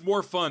movie's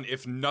more fun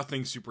if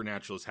nothing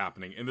supernatural is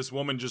happening and this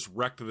woman just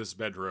wrecked this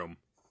bedroom.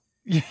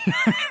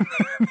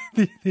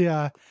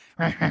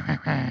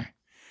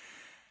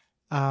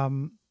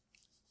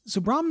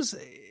 So Brahms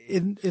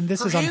in this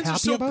Her is hands unhappy are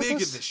so about big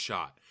this. in this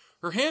shot.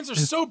 Her hands are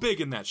so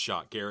big in that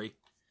shot, Gary.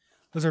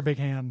 Those are big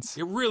hands.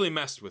 It really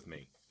messed with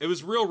me. It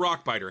was real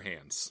rock biter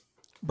hands.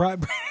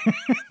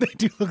 They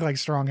do look like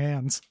strong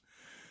hands.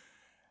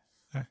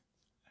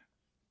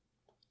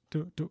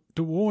 To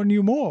warn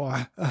you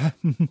more.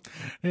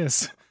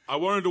 Yes. I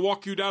wanted to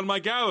walk you down my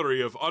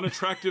gallery of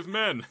unattractive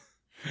men.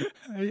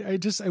 I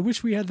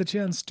wish we had the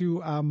chance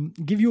to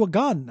give you a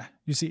gun,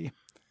 you see.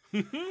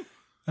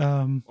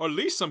 Or at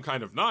least some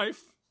kind of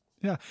knife.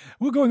 Yeah.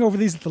 We're going over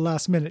these at the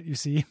last minute, you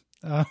see.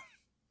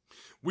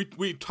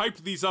 We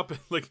typed these up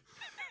like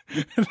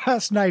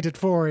last night at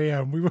 4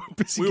 a.m. we were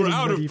busy. We were getting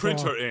out of ready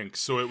printer ink,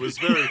 so it was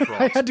very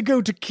fraught. I had to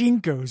go to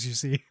Kinko's, you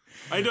see.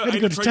 I had to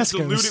go to tried to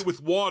dilute Tesco's. it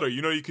with water.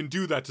 You know, you can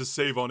do that to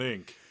save on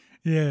ink.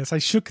 Yes, I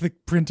shook the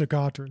printer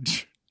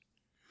cartridge.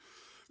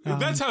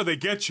 That's how they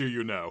get you,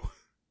 you know.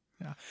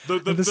 Yeah.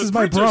 The is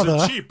my printers brother.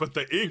 are cheap, but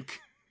the ink.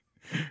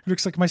 It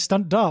looks like my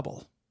stunt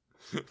double.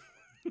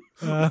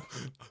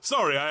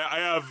 Sorry, I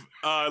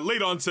have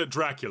late onset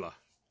Dracula.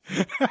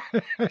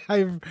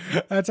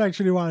 That's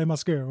actually why I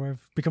must go.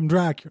 I've become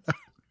Dracula.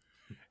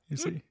 You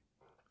see.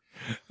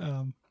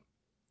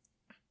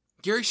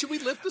 Gary, should we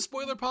lift the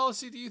spoiler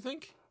policy, do you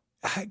think?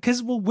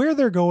 Because, where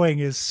they're going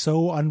is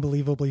so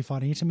unbelievably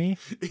funny to me.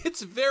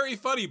 It's very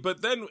funny,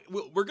 but then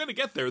we're going to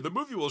get there. The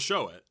movie will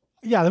show it.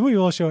 Yeah, the movie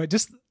will show it.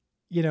 Just,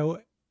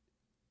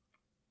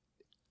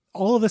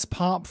 all of this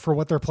pomp for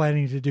what they're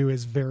planning to do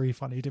is very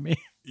funny to me.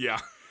 Yeah.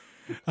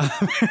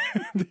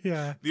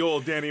 Yeah. The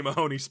old Danny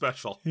Mahoney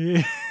special.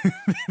 And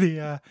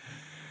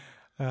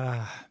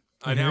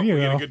now we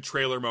get a good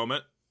trailer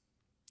moment.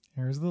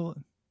 Here's the...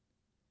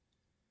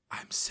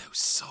 I'm so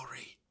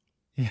sorry.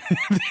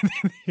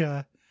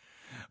 Yeah.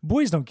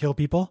 Boys don't kill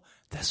people.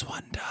 This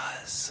one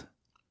does.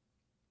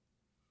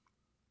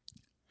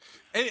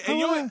 And you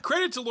know what?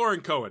 Credit to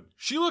Lauren Cohen.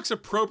 She looks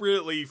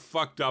appropriately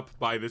fucked up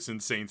by this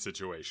insane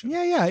situation.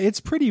 Yeah.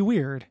 It's pretty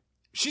weird.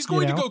 She's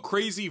going to go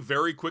crazy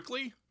very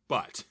quickly,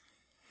 but...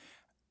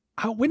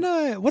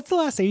 what's the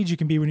last age you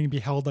can be when you can be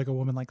held like a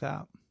woman like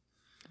that?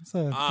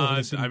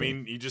 I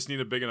mean, you just need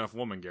a big enough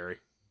woman, Gary.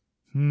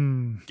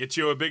 Get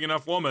you a big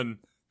enough woman,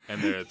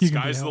 and the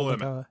sky's the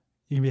limit.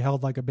 You can be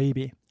held like a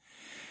baby.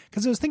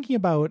 Because I was thinking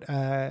about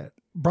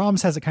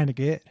Brahms has it kind of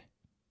good.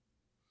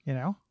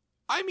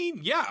 I mean,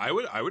 yeah, I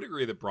would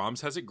agree that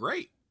Brahms has it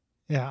great.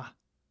 Yeah.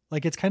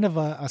 Like, it's kind of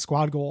a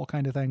squad goal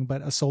kind of thing,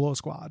 but a solo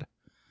squad.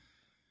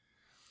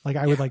 Like,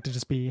 I would like to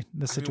just be in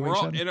this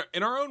situation. We're all,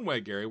 in our own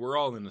way, Gary, we're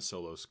all in a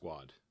solo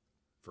squad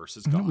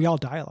versus God. We all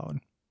die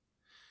alone.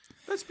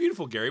 That's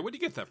beautiful, Gary. Where do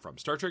you get that from?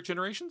 Star Trek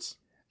Generations?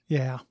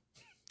 Yeah.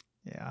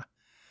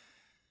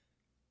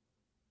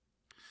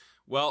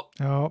 Well,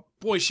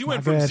 boy, she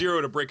went from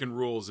 0 to breaking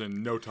rules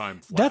in no time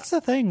flat. That's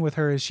the thing with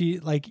her is she,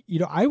 like,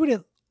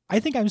 I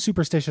think I'm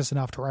superstitious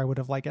enough to where I would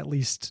have, like, at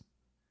least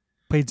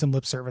paid some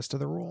lip service to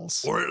the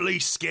rules. Or at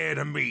least scared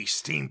of me,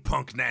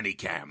 steampunk nanny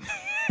cam.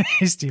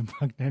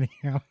 Steampunk nanny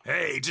cam.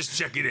 Hey, just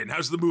check it in.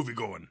 How's the movie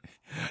going?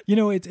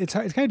 It's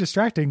kind of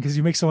distracting because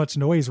you make so much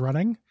noise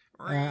running.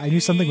 I knew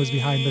something was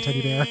behind the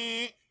teddy bear.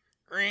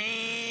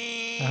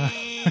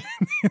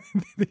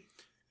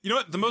 You know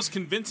what? The most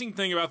convincing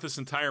thing about this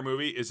entire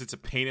movie is it's a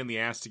pain in the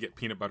ass to get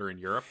peanut butter in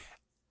Europe.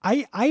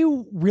 I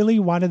really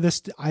wanted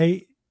this.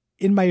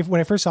 When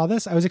I first saw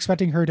this, I was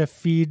expecting her to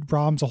feed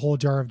Brahms a whole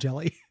jar of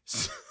jelly.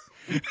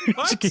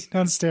 What? She came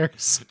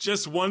downstairs.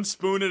 Just one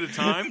spoon at a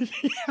time?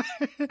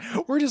 Yeah.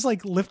 Or just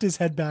like lift his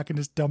head back and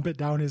just dump it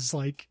down his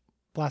like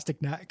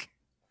plastic neck.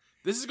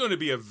 This is going to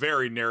be a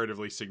very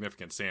narratively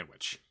significant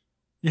sandwich.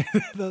 Yeah,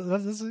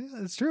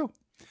 that's true.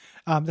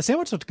 The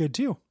sandwich looked good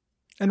too.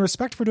 And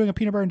respect for doing a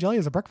peanut butter and jelly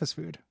as a breakfast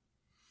food.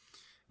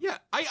 Yeah,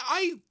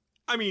 I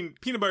mean,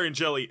 peanut butter and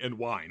jelly and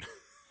wine.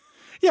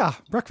 Yeah,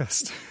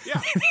 breakfast.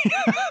 Yeah.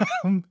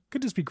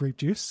 Could just be grape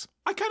juice.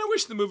 I kind of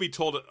wish the movie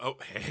told it. Oh,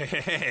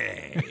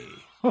 hey.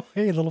 Oh,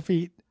 hey, little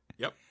feet.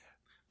 Yep.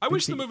 I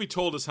wish the movie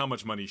told us how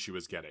much money she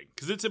was getting,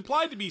 because it's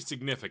implied to be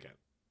significant.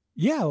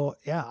 Yeah, well,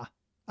 yeah.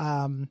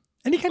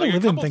 Any kind Like of a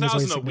live-in couple thing is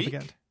always thousand a week?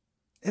 significant.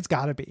 It's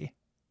got to be.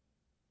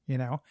 You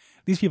know,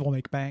 these people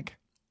make bank.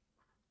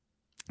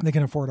 They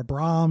can afford a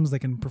Brahms. They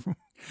can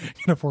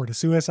afford a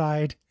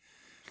suicide.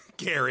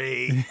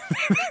 Gary.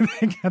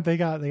 they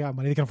got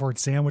money. They can afford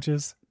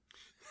sandwiches.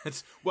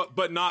 That's what,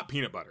 but not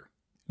peanut butter.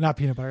 Not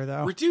peanut butter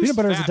though. Reduced Peanut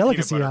butter is a fat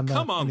delicacy peanut on butter. the,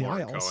 Come on, in the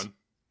Lauren aisles.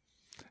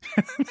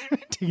 Cohen.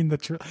 Taking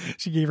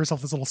she gave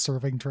herself this little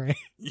serving tray.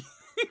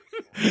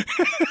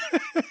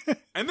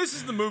 And this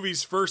is the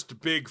movie's first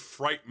big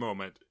fright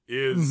moment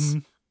is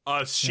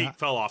a sheet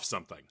fell off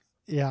something.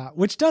 Yeah,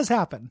 which does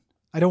happen.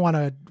 I don't want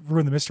to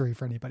ruin the mystery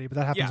for anybody, but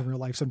that happens Yeah. in real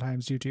life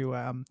sometimes due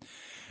to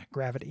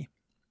gravity.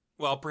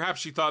 Well, perhaps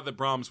she thought that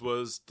Brahms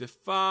was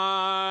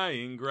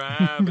defying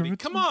gravity.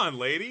 Come on,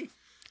 lady.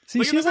 See,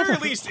 Like, at the she's like very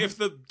least, if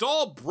the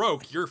doll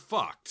broke, you're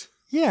fucked.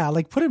 yeah,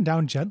 like put him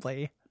down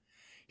gently.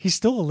 He's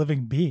still a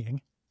living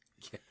being.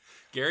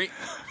 Gary,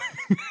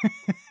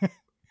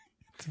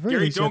 It's very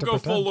Gary, easy to don't go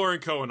pretend. full Lauren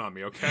Cohen on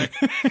me, okay?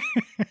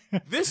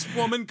 This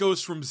woman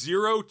goes from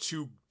 0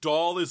 to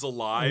doll is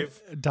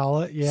alive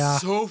Doll, yeah.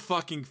 so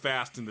fucking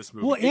fast in this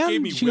movie. Well, It gave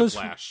and me she goes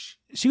whiplash.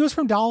 She goes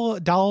from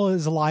doll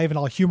is alive and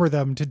I'll humor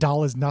them to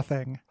doll is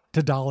nothing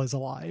to doll is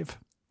alive.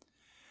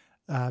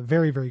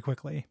 Very, very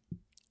quickly.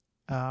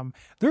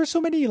 There are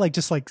so many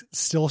just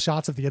still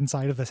shots of the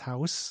inside of this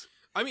house.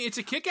 I mean, it's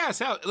a kick-ass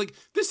house. Like,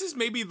 this is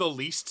maybe the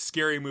least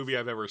scary movie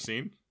I've ever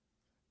seen.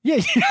 Yeah,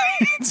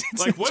 it's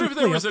Like, what if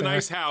there really was a up there.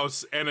 nice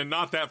house and a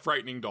not that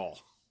frightening doll?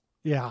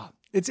 Yeah,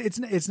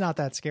 it's not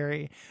that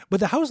scary, but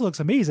the house looks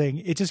amazing.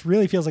 It just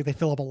really feels like they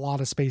fill up a lot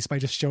of space by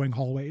just showing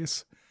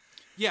hallways.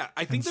 Yeah,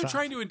 I think they're stuff.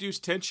 trying to induce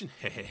tension.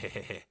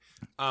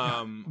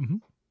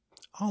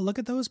 Oh, look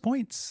at those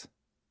points.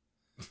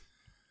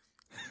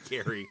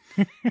 Gary,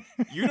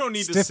 you don't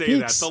need to Stiff say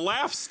peaks. that. The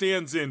laugh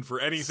stands in for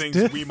anything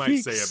Stiff we might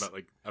peaks. say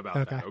about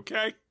Okay. that.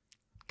 Okay.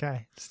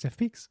 Okay, stiff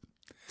peaks.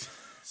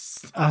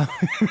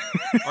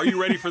 Are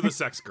you ready for the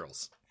sex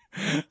girls?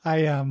 I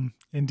am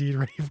indeed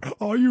ready.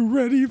 Are you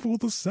ready for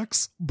the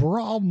sex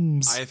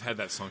Brahms? I have had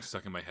that song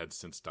stuck in my head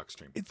since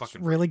Duckstream. It's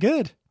Fucking really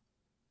good.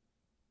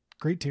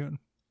 Great tune.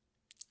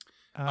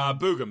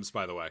 Boogums,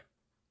 by the way.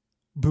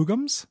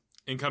 Boogums?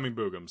 Incoming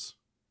Boogums.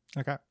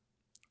 Okay.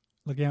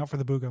 Looking out for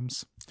the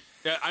Boogums.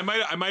 Yeah, I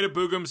might have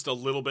Boogumsed a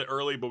little bit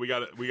early, but we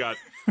got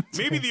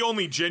maybe the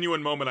only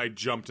genuine moment I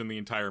jumped in the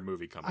entire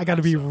movie coming. I got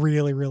to up, be so.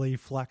 really, really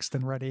flexed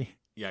and ready.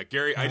 Yeah,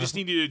 Gary, I just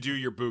need you to do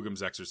your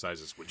Boogums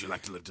exercises. Would you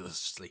like to live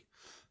deliciously?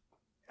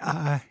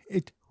 Would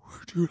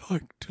you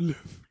like to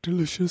live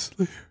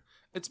deliciously?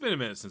 It's been a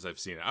minute since I've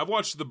seen it. I've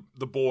watched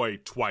the Boy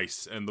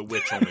twice and The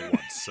Witch only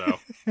once. So,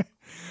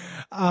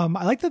 I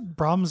like that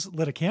Brahms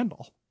lit a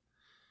candle.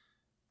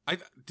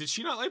 did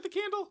she not light the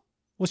candle?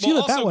 Well, she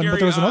lit that also, one, Gary, but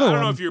there was another one. I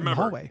don't know if you in the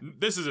remember. hallway.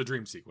 This is a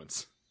dream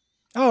sequence.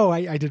 Oh,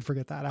 I did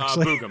forget that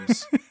actually.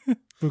 Boogums.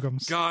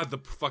 Boogums. God, the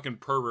fucking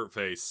pervert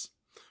face.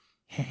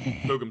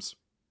 Boogums.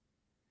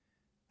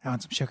 I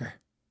want some sugar.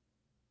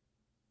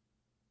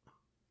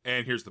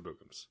 And here's the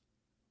Boogums.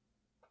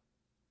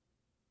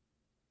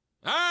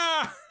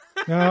 Ah!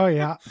 Oh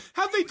yeah.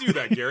 How'd they do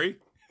that, Gary?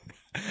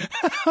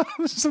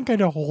 Some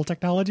kind of hole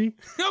technology.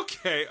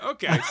 Okay.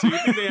 So you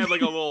think they had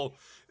like a little...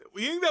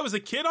 You think that was a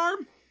kid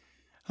arm?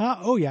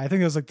 Oh yeah, I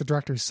think it was like the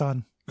director's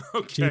son,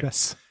 Okay.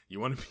 Jabus. You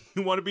want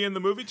to be in the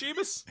movie,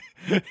 Jeebus?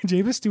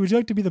 Jabus, would you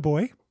like to be the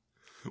boy?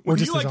 Would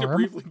just you like his to arm?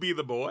 briefly be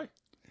the boy?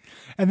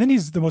 And then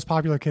he's the most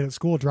popular kid at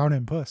school, drowning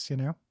in puss, you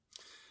know?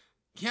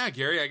 Yeah,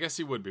 Gary, I guess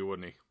he would be,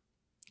 wouldn't he?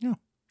 Yeah.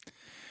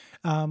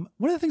 One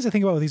of the things I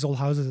think about with these old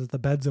houses is the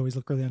beds always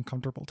look really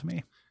uncomfortable to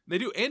me. They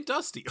do, and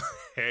dusty.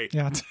 Hey,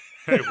 Yeah.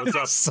 hey, what's up?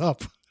 What's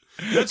up?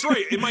 That's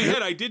right. In my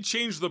head, I did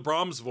change the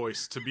Brahms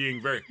voice to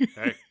being very,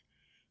 hey,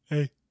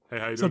 Hey, how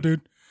you what's up, doing?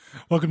 dude?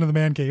 Welcome to the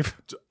man cave.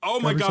 Oh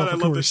my Grab God, I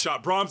yourself a love this Coors.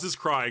 shot. Brahms is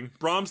crying.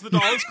 Brahms the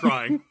doll is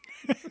crying.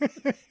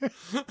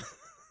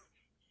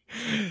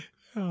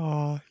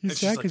 Oh, he's And sad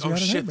she's like, because oh you're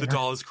shit, the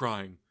doll is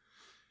crying.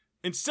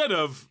 Instead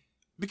of,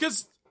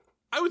 because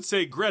I would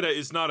say Greta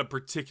is not a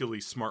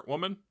particularly smart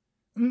woman.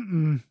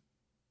 Mm-mm.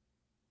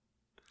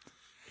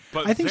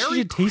 But I think she very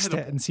should taste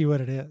credible. it and see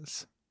what it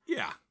is.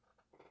 Yeah.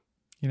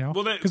 You know?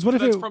 Well, Because what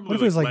if that's it probably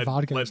was like lead-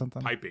 vodka or lead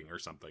something? piping or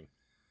something.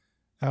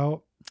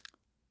 Oh,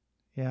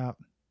 yeah.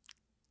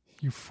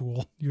 You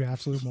fool. You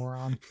absolute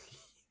moron.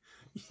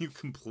 You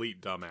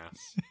complete dumbass.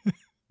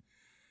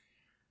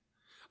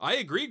 I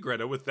agree,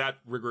 Greta, with that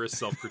rigorous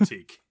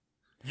self-critique.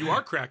 You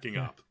are cracking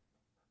up.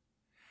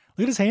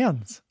 Look at his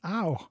hands.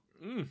 Ow.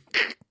 Mm.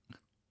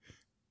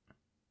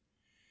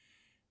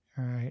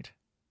 All right.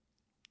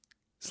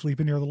 Sleep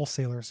in your little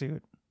sailor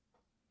suit.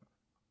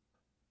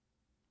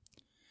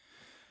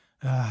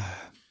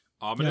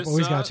 Ominous.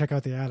 Always got to check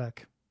out the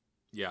attic.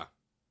 Yeah.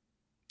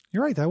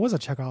 You're right. That was a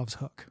Chekhov's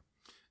hook.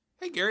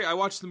 Hey, Gary, I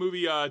watched the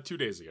movie 2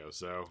 days ago,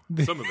 so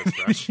some of it's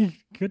fresh.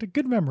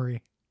 Good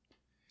memory.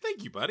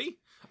 Thank you, buddy.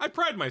 I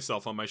pride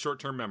myself on my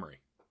short-term memory.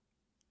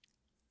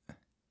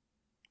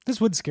 This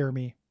would scare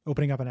me,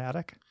 opening up an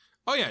attic.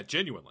 Oh, yeah,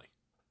 genuinely.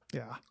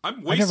 Yeah.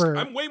 I'm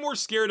way more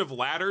scared of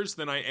ladders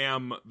than I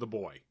am the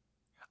boy.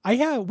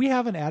 We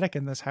have an attic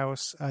in this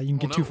house. You can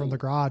get to from the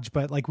garage,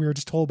 but like we were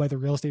just told by the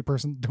real estate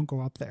person, don't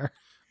go up there.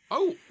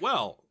 Oh,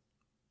 well.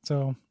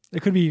 So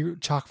it could be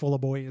chock full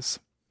of boys.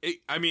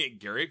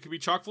 Gary, it could be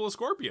chock full of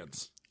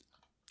scorpions.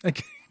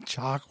 Like,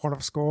 chock full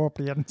of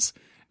scorpions.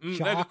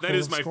 That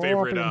is my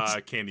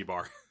favorite candy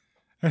bar.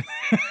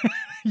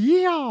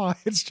 Yeah,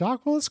 it's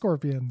chock full of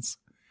scorpions.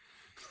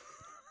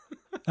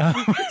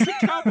 It's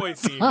a cowboy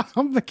theme.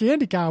 I'm the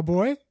candy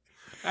cowboy.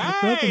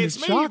 Hey,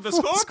 it's me, the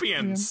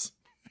Scorpions.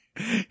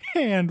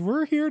 And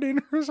we're here to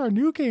introduce our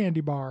new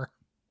candy bar.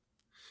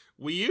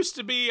 We used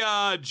to be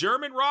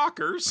German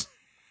rockers,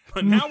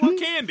 but now we're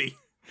candy.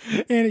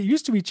 And it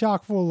used to be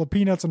chock full of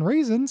peanuts and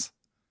raisins,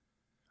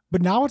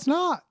 but now it's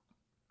not.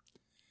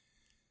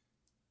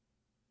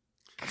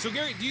 So,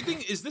 Gary, do you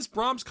think, is this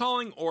Brahms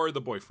calling or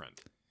the boyfriend?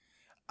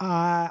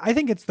 I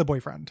think it's the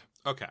boyfriend.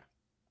 Okay.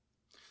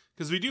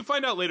 Because we do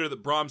find out later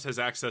that Brahms has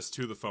access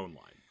to the phone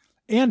line.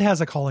 And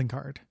has a calling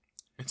card.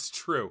 It's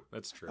true.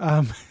 That's true.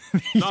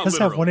 He does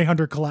have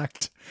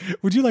 1-800-COLLECT.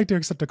 Would you like to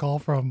accept a call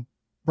from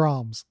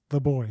Brahms,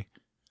 the boy?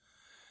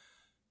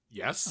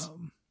 Yes.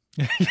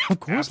 Yeah, of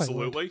course.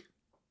 Absolutely. I would.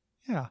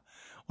 Yeah.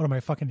 What am I,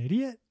 a fucking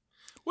idiot?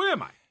 What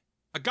am I?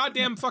 A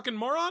goddamn fucking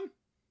moron?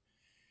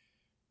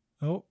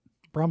 Oh,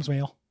 Brahms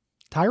mail.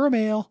 Tyra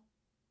mail.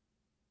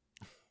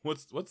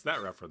 What's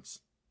that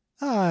reference?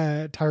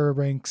 Tyra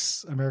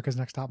Banks, America's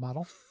Next Top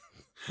Model.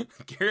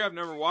 Gary, I've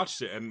never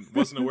watched it and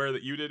wasn't aware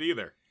that you did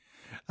either.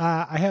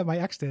 I have, my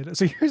ex did.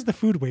 So here's the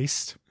food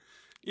waste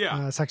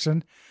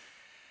section.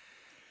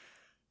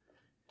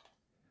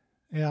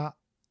 Yeah.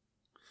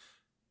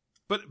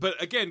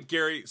 But again,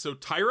 Gary, so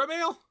Tyra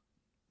mail?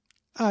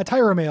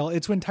 Tyra mail.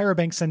 It's when Tyra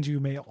Banks sends you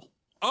mail.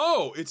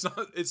 Oh, it's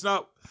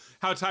not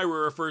how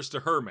Tyra refers to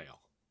her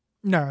mail.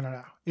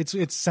 No.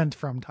 It's sent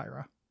from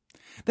Tyra.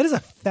 That is a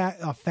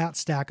fat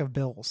stack of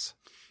bills.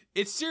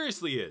 It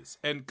seriously is.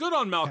 And good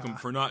on Malcolm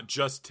for not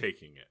just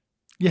taking it.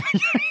 Yeah,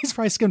 he's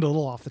probably skimmed a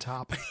little off the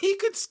top. He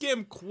could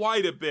skim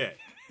quite a bit.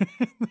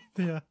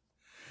 Yeah.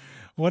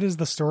 What is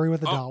the story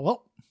with the doll?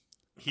 Well,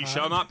 he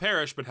shall not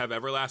perish, but have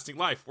everlasting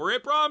life. We're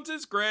at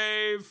Brahms'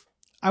 grave.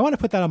 I want to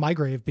put that on my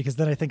grave because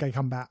then I think I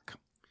come back.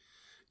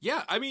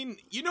 Yeah, I mean,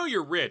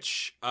 you're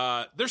rich.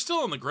 They're still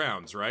on the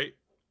grounds, right?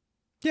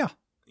 Yeah.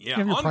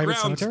 Yeah, on grounds,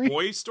 cemetery?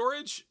 Boy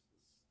storage,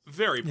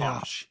 very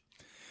posh.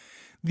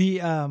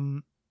 Yeah.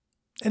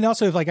 And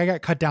also, if like I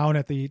got cut down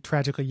at the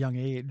tragically young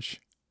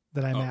age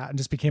that I'm at and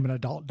just became an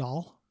adult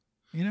doll,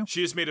 you know?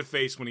 She just made a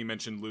face when he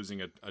mentioned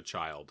losing a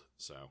child,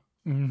 so.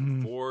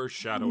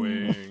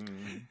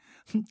 Foreshadowing.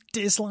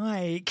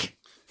 Dislike.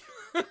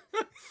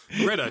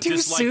 Greta, too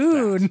dislike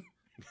soon. That.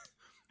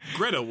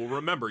 Greta will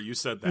remember you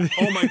said that.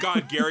 Oh my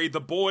God, Gary,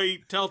 the boy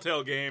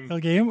Telltale game. Telltale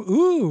game?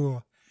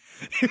 Ooh.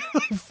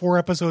 Like 4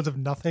 episodes of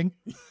nothing.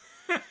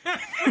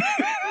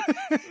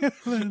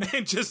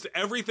 And just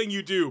everything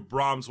you do,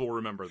 Brahms will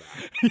remember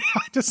that. Yeah,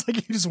 just like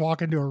you just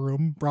walk into a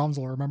room, Brahms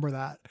will remember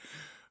that.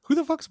 Who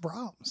the fuck's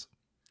Brahms?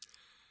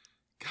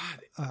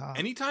 God,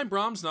 anytime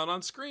Brahms not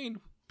on screen,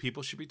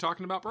 people should be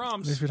talking about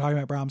Brahms. They should be talking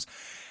about Brahms.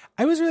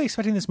 I was really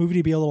expecting this movie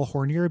to be a little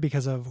hornier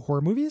because of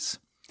horror movies.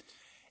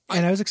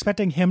 And I was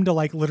expecting him to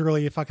like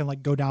literally fucking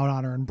like go down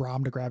on her and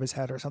Brahm to grab his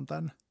head or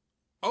something.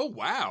 Oh,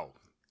 wow.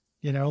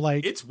 You know,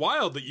 like it's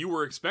wild that you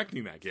were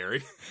expecting that,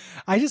 Gary.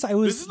 This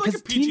is like a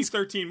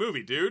PG-13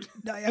 movie, dude.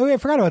 I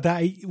forgot about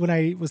that when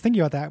I was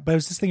thinking about that, but I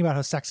was just thinking about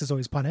how sex is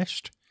always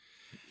punished.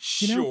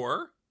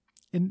 Sure.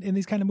 In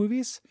these kind of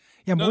movies,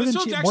 yeah, more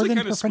than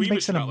her friend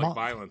makes in a month. Like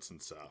violence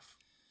and stuff.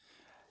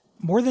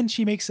 More than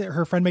she makes it,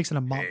 her friend makes in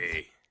a month.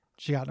 Hey.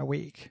 She got in a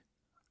week,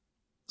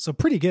 so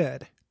pretty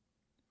good.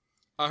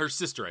 Her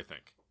sister, I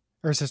think.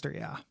 Her sister,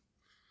 yeah.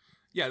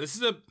 Yeah, this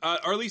is or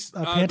at least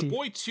The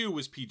Boy 2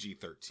 was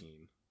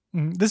PG-13.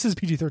 This is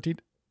PG-13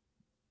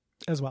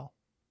 as well.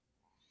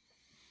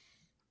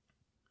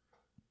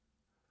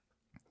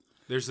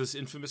 There's this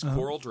infamous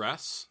coral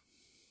dress.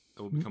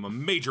 It will become a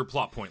major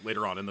plot point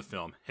later on in the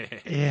film.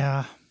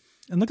 Yeah.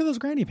 And look at those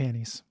granny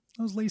panties.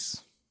 Those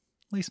lace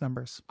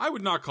numbers. I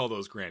would not call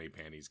those granny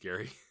panties,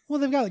 Gary. Well,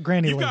 they've got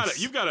granny lace.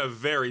 You've got a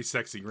very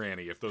sexy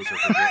granny if those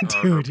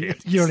are Dude,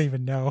 you don't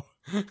even know.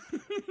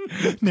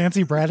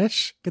 Nancy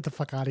Bradish, get the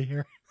fuck out of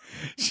here.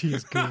 She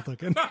is good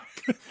looking.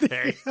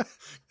 Hey,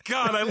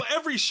 God,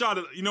 every shot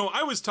of,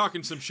 I was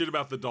talking some shit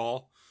about the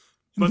doll,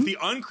 but the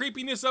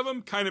uncreepiness of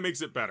him kind of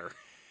makes it better.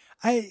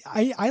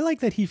 I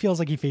like that he feels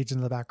like he fades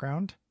into the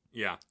background.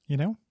 Yeah. You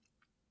know?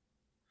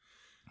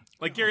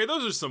 Like, Gary,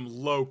 those are some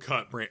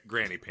low-cut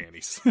granny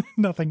panties.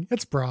 Nothing.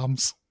 It's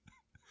Brahms.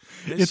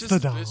 It's the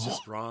doll. It's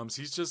just Brahms.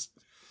 He's just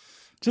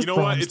you know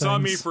what? It's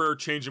on me for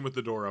changing with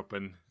the door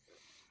open.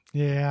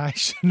 Yeah, I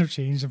shouldn't have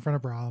changed in front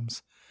of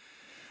Brahms.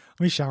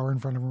 Let me shower in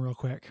front of him real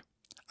quick.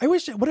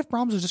 What if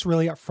Brahms was just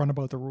really upfront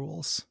about the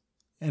rules?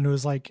 And it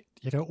was like,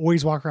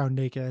 always walk around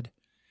naked.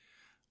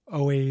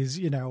 Always,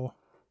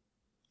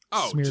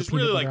 Oh, just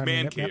really like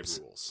man cave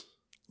rules.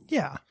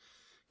 Yeah.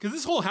 Because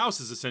this whole house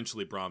is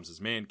essentially Brahms'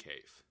 man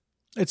cave.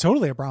 It's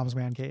totally a Brahms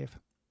man cave.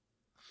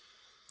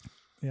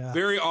 Yeah.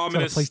 Very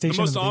ominous. The PlayStation in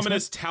most the basement?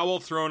 ominous towel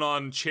thrown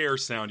on chair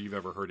sound you've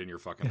ever heard in your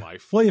fucking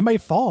life. Well, it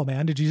might fall,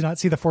 man. Did you not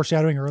see the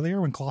foreshadowing earlier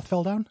when cloth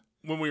fell down?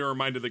 When we were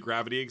reminded that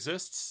gravity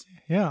exists.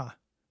 Yeah.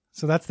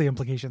 So that's the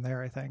implication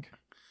there, I think.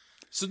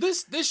 So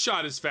this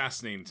shot is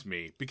fascinating to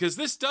me because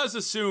this does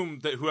assume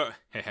that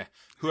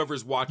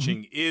whoever's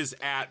watching is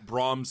at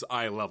Brahms'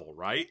 eye level,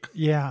 right?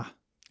 Yeah.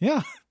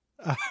 Yeah.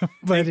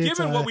 But and it's,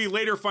 given what we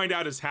later find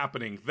out is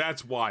happening,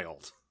 that's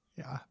wild.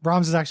 Yeah.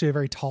 Brahms is actually a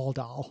very tall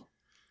doll.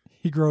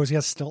 He grows, he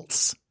has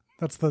stilts.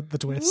 That's the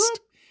twist. Whoop.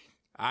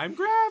 I'm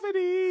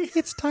gravity.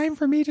 It's time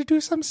for me to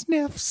do some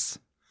sniffs.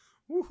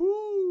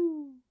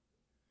 Woohoo.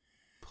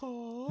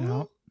 Paul.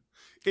 Yeah.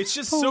 It's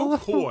just so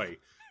coy.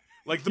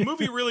 Like, the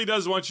movie really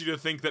does want you to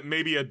think that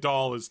maybe a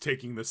doll is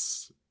taking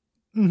this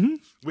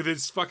with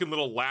his fucking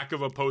little lack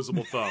of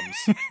opposable thumbs.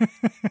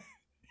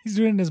 He's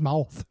doing it in his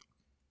mouth.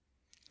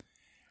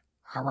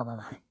 All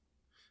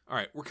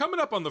right, we're coming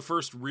up on the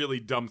first really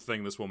dumb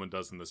thing this woman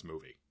does in this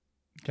movie.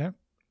 Okay.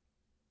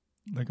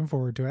 Looking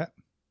forward to it.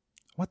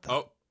 What the?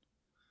 Oh.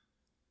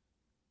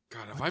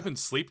 God, have I been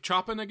sleep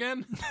chopping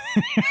again?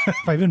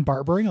 Have I been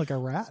barbering like a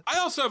rat? I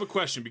also have a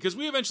question, because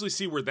we eventually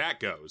see where that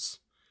goes.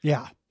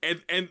 Yeah.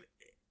 And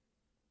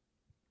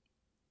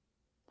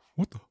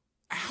What the?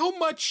 how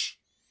much...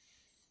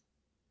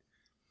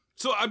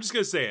 So I'm just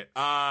going to say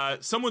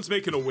it. Someone's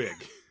making a wig.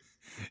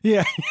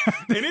 Yeah.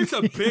 And it's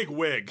a big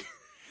wig.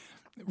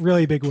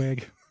 Really big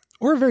wig.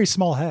 Or a very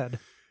small head.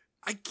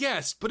 I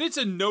guess, but it's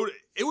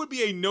it would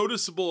be a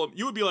noticeable...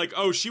 You would be like,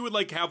 oh, she would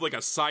like have like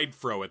a side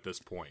fro at this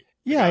point.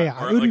 Yeah, Like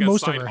yeah. or It would like be a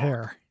most of side her hawk.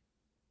 hair.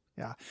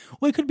 Yeah.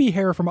 Well, it could be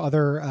hair from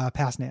other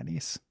past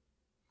nannies.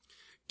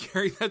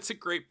 Gary, that's a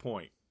great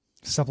point.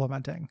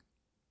 Supplementing.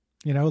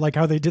 You know, like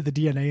how they did the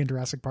DNA in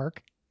Jurassic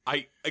Park.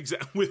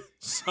 With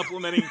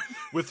supplementing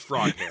with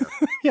frog hair.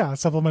 Yeah,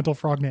 supplemental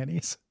frog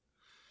nannies.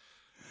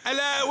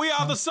 Hello, we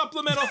are the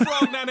supplemental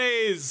frog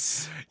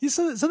nannies.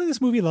 Something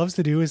this movie loves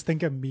to do is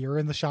think a mirror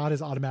in the shot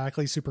is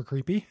automatically super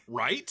creepy.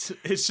 Right?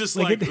 It's just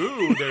Like like,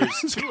 ooh, there's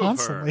two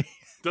constantly. of her.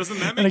 Doesn't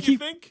that And make you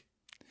think?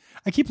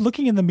 I keep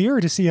looking in the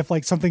mirror to see if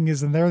like something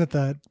is in there that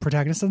the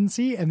protagonist doesn't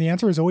see, and the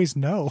answer is always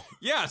no.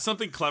 Yeah,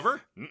 something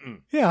clever?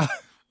 Mm-mm. Yeah.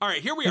 All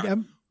right, here we Like, are.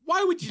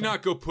 Why would you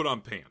not go put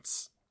on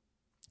pants?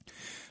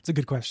 It's a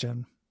good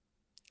question.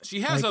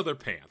 She has Like- other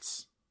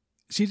pants.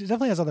 She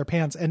definitely has other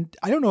pants, and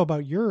I don't know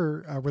about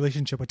your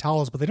relationship with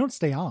towels, but they don't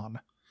stay on.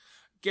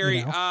 Gary,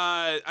 You know?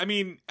 I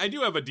mean, I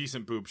do have a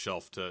decent boob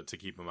shelf to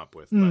keep them up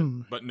with,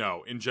 but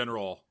no, in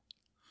general.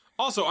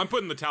 Also, I'm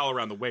putting the towel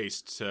around the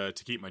waist to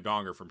keep my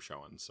donger from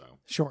showing, so.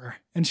 Sure.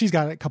 And she's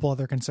got a couple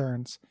other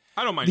concerns.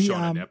 I don't mind The,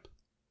 showing a nip.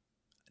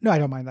 No, I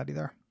don't mind that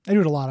either. I do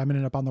it a lot. I'm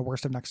ending up on the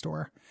worst of next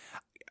door.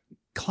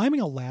 Climbing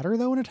a ladder,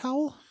 though, in a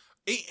towel?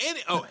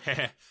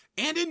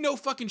 And in no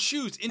fucking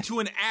shoes into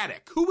an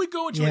attic. Who would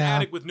go into an Yeah.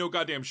 attic with no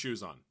goddamn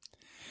shoes on?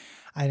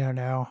 I don't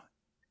know.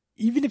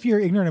 Even if you're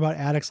ignorant about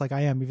attics like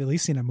I am, you've at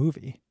least seen a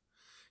movie.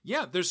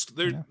 Yeah,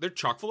 they're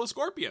chock full of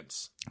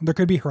scorpions. There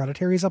could be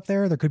Hereditaries up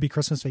there. There could be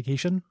Christmas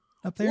Vacation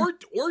up there.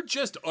 Or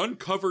just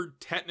uncovered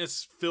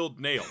tetanus-filled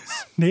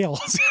nails.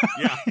 Nails.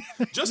 Yeah,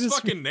 just Just-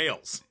 fucking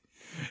nails.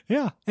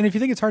 Yeah. And if you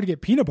think it's hard to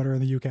get peanut butter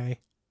in the UK,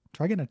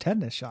 try getting a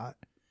tetanus shot.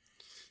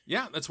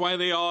 Yeah, that's why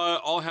they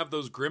all have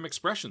those grim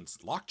expressions.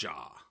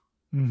 Lockjaw.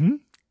 Mm-hmm.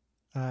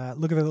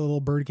 Look at the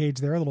little bird cage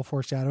there, a little Oh,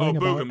 foreshadowing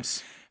about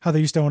boogums. how they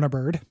used to own a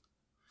bird.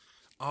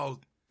 Oh,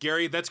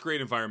 Gary, that's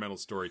great environmental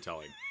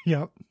storytelling.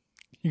 Yep.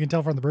 You can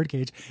tell from the bird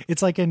cage.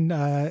 It's like in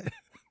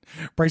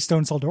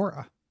Brightstone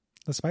Seldora,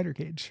 the spider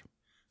cage.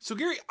 So,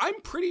 Gary,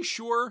 I'm pretty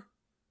sure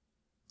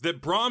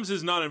that Brahms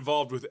is not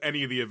involved with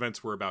any of the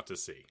events we're about to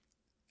see.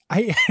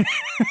 I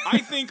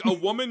think a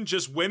woman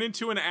just went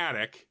into an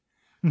attic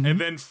Mm-hmm.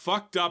 and then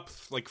fucked up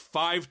like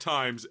 5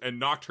 times and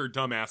knocked her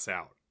dumb ass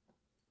out.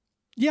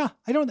 Yeah,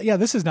 I don't. Yeah,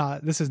 this is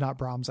not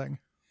Brahmsing.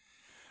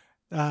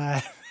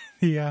 I'm up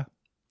here.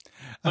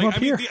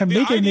 I'm the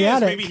naked in the idea is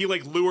attic. maybe he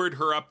like lured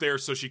her up there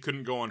so she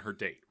couldn't go on her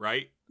date,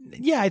 right?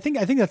 Yeah, I think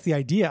that's the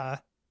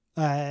idea.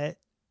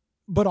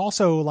 But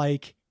also,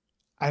 like,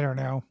 I don't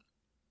know.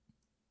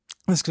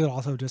 This could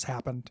also just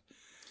happened.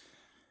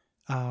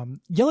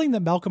 Yelling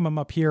that Malcolm, I'm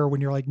up here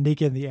when you're like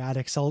naked in the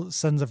attic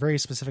sends a very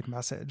specific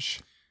message.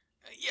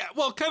 Yeah,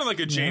 well, kind of like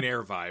a Jane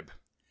Eyre vibe.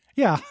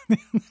 Yeah.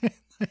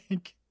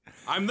 Like,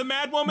 I'm the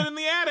mad woman in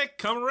the attic.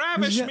 Come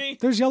ravish me.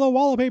 There's yellow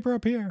wallpaper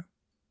up here.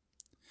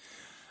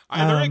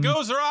 Either it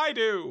goes or I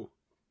do.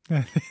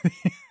 This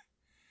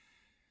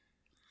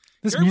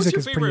Gary, music what's is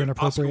your pretty favorite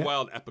inappropriate. Oscar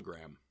Wilde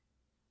epigram?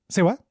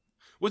 Say what?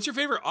 What's your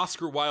favorite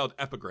Oscar Wilde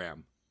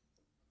epigram?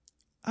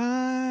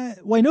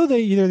 Well, I know that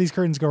either of these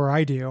curtains go or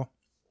I do.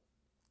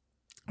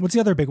 What's the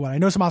other big one? I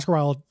know some Oscar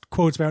Wilde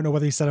quotes, but I don't know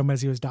whether he said them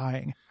as he was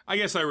dying. I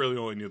guess I really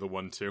only knew the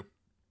one, too.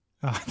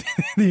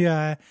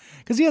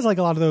 Because he has like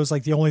a lot of those,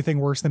 like the only thing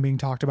worse than being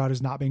talked about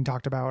is not being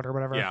talked about or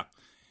whatever. Yeah.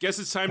 Guess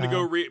it's time to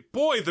go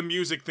Boy, the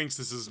music thinks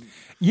this is...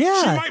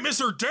 Yeah. She might miss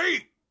her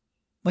date!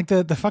 Like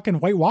the fucking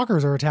White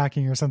Walkers are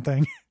attacking or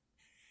something.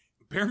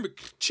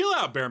 Chill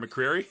out, Bear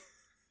McCreary.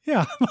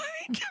 Yeah.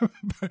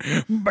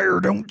 Bear,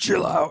 don't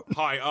chill out.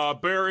 Hi,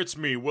 Bear, it's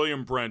me,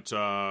 William Brent,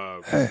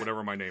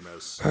 whatever my name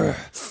is. Oh,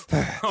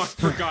 I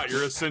forgot,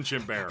 you're a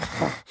sentient bear.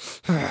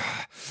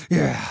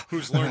 Yeah.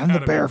 Who's learned I'm how the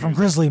to bear make from music.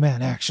 Grizzly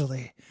Man,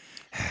 actually.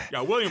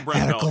 Yeah, William Brent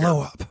Had a Bell here.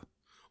 glow up.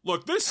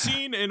 Look, this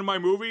scene in my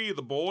movie,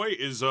 The Boy,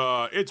 is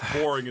it's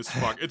boring as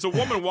fuck. It's a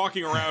woman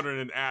walking around in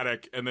an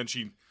attic, and then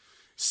she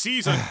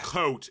sees a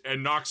coat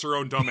and knocks her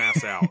own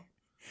dumbass out.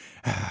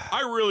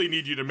 I really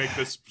need you to make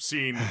this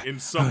scene in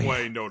some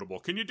way notable.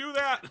 Can you do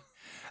that?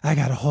 I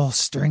got a whole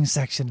string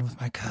section with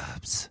my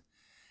cubs.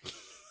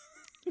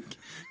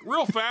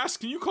 Real fast,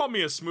 can you call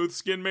me a smooth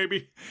skin,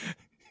 maybe?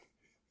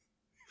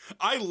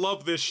 I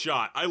love this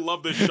shot. I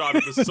love this shot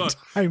of the sun.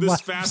 Time This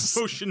lapse. fast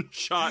motion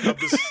shot of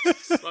the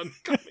sun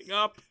coming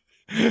up.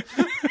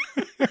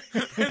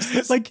 It's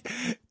this- Like,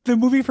 the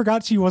movie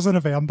forgot she wasn't a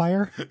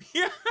vampire.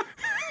 Yeah.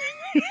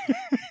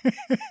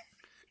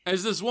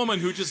 As this woman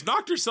who just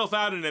knocked herself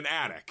out in an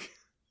attic.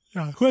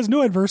 Who has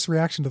no adverse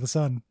reaction to the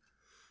sun.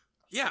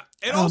 Yeah.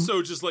 And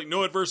also just like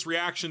no adverse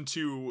reaction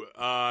to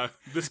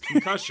this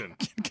concussion.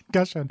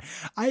 Concussion.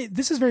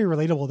 This is very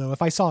relatable, though.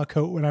 If I saw a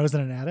coat when I was in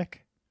an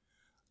attic,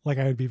 like,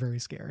 I would be very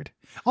scared.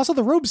 Also,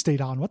 the robe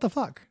stayed on. What the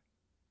fuck?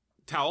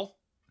 Towel.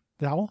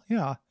 Towel?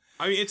 Yeah.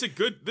 I mean,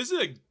 this is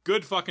a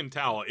good fucking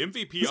towel.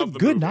 MVP It's of a the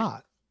good movie.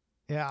 knot.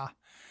 Yeah.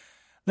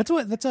 That's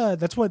what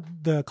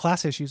the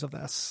class issues of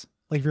this.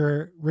 Like, if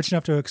you're rich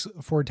enough to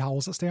afford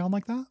towels that stay on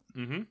like that.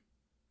 Mm-hmm.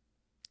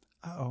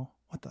 Uh-oh.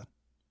 What the?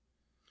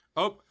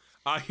 Oh,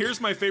 here's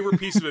my favorite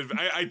piece of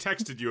I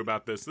texted you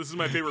about this. This is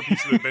my favorite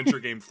piece of adventure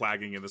game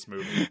flagging in this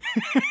movie.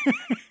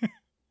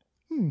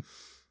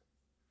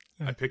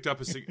 I picked up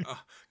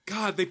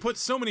God, they put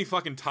so many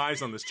fucking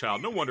ties on this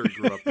child. No wonder he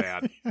grew up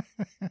bad.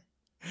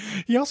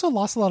 He also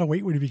lost a lot of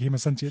weight when he became a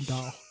sentient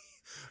doll.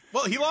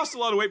 Well, he lost a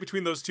lot of weight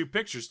between those two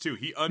pictures, too.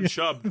 He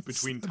unchubbed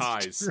between That's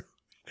ties. true.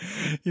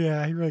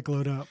 Yeah, he really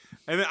glowed up.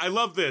 And then I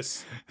love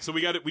this. So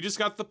we just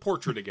got the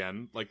portrait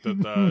again, like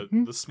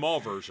the small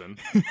version.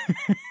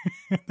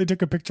 They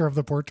took a picture of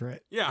the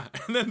portrait. Yeah,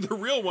 and then the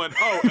real one.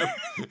 Oh,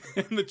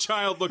 and the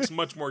child looks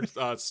much more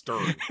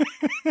stern.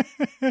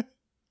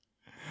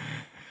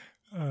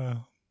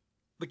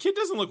 The kid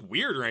doesn't look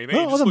weird or anything.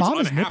 Well, He just the looks mom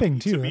is unhappy nipping,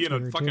 too. to be That's in a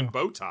weird, fucking too.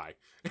 bow tie.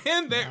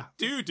 And there,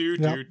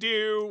 Yeah.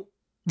 do.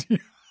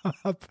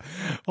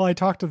 Well, I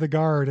talked to the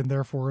guard, and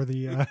therefore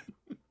the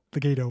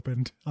gate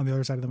opened on the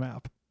other side of the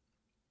map.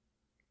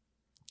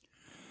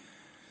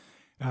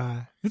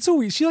 It's so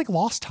weird. She like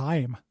lost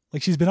time.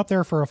 Like, she's been up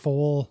there for a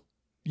full,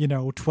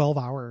 12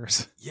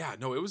 hours. Yeah,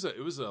 no, it was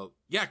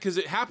yeah, because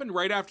it happened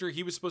right after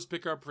he was supposed to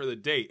pick her up for the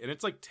date, and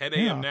it's like 10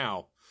 a.m. Yeah.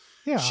 now.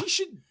 Yeah. She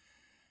should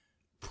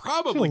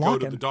probably go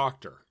to the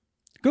doctor.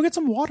 Go get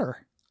some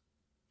water.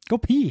 Go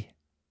pee.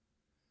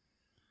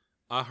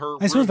 Her I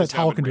suppose room that has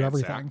towel been can do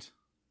ransacked. everything.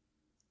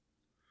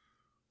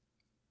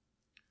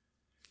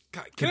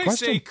 God, Good can I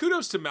question. say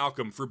kudos to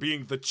Malcolm for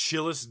being the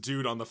chillest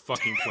dude on the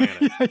fucking planet?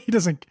 Yeah, he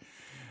doesn't.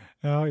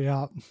 Oh,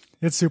 yeah.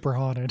 It's super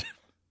haunted.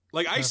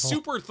 Like, I Careful.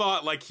 super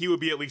thought, like, he would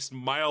be at least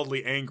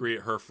mildly angry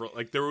at her for,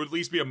 like, there would at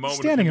least be a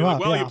moment Standing of him him being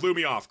like, up, well, yeah. he blew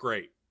me off,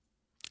 great.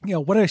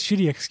 What a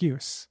shitty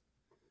excuse.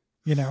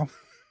 All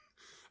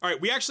right,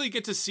 we actually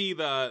get to see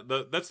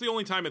that's the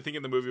only time I think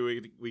in the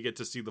movie we get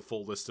to see the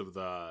full list of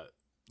the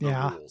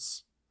Yeah.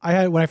 rules.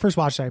 When I first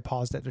watched it, I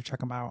paused it to check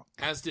them out.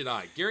 As did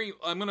I. Gary,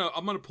 I'm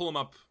gonna pull them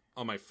up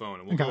on my phone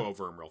and we'll Okay. go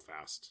over them real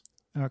fast.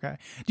 Okay.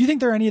 Do you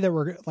think there are any that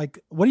were like,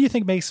 what do you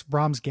think makes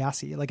Brahms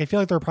gassy? Like, I feel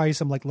like there are probably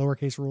some like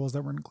lowercase rules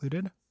that were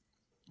included.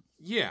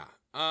 Yeah.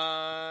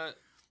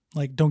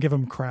 Like, don't give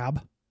him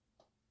crab.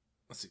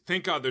 Let's see.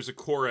 Thank God there's a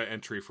Quora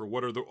entry for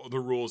what are the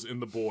rules in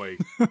the Boy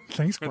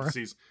Thanks, Cora.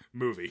 parentheses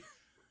movie.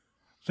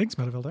 Thanks,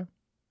 Metavilder.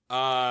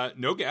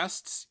 No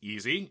guests,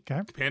 easy.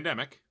 Okay.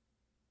 Pandemic.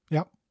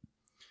 Yep.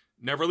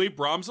 Never leave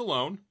Brahms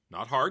alone.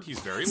 Not hard. He's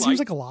very light. Seems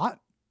like a lot.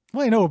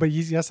 Well, I know, but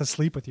he has to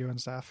sleep with you and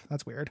stuff.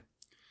 That's weird.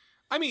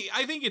 I mean,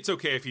 I think it's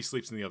okay if he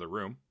sleeps in the other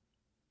room.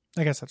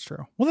 I guess that's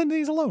true. Well, then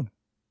he's alone.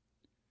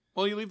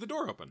 Well, you leave the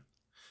door open.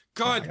 I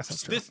God, guess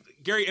that's true. this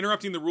Gary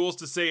interrupting the rules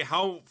to say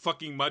how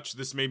fucking much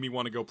this made me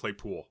want to go play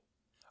pool.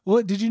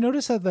 Well, did you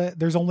notice that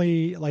there's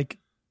only like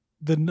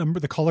the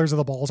colors of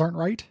the balls aren't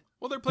right?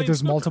 Well, they're Like, playing there's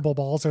snooker. multiple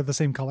balls that are the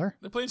same color.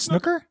 They're playing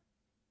snooker. Snooker?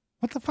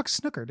 What the fuck's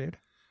snooker, dude?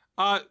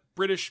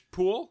 British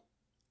pool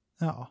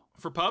Oh,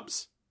 for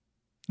pubs.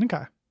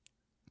 okay.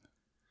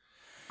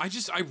 I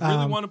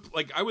really want to,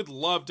 like, I would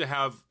love to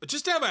have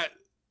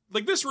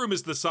this room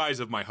is the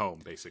size of my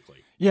home, basically.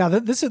 Yeah,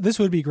 this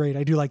would be great.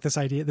 I do like this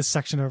idea, this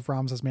section of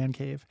Brahms's man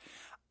cave.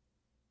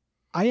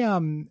 I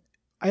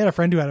had a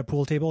friend who had a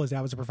pool table. His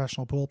dad was a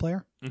professional pool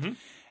player. Mhm.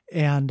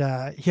 And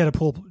he had a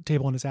pool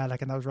table in his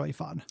attic, and that was really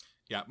fun.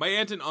 Yeah, my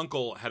aunt and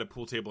uncle had a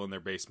pool table in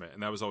their basement,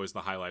 and that was always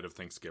the highlight of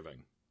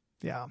Thanksgiving.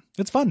 Yeah,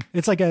 it's fun.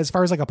 It's like, as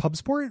far as like a pub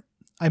sport,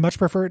 I much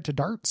prefer it to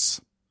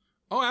darts.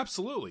 Oh,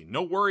 absolutely.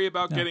 No worry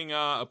about Yeah. getting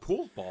a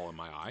pool ball in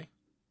my eye.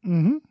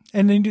 Mm-hmm.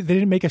 And then they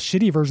didn't make a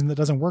shitty version that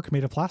doesn't work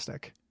made of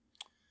plastic.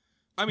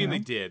 I mean, Yeah.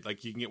 they did.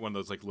 Like, you can get one of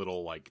those, like,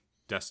 little, like,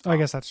 desktop Oh, I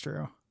guess that's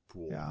true.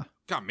 pool. Yeah.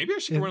 God, maybe I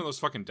should get one of those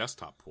fucking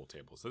desktop pool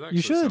tables. That actually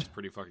You should. sounds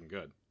pretty fucking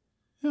good.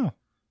 Yeah.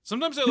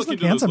 Sometimes I He's look look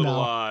into those handsome little.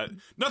 now.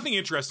 Nothing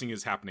interesting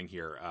is happening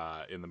here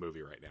in the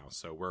movie right now,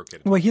 so we're okay.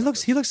 Well, he looks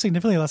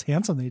significantly less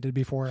handsome than he did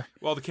before.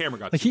 Well, the camera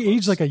got Like too he close.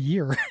 aged like a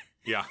year.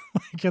 Yeah.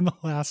 Like in the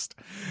last,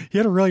 he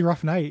had a really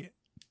rough night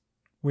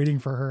waiting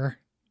for her.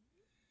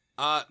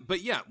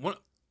 But yeah,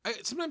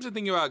 sometimes I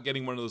think about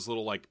getting one of those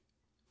little like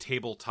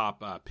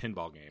tabletop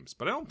pinball games,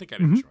 but I don't think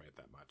I'd enjoy it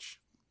that much.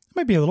 It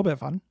might be a little bit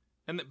fun.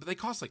 But they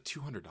cost like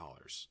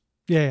 $200.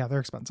 Yeah, they're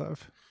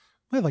expensive.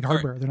 They have like All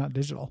hardware. right. They're not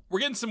digital. We're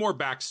getting some more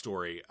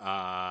backstory,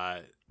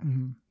 where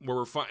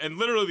we're and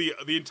literally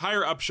the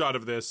entire upshot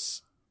of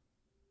this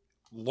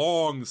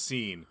long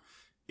scene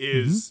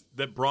is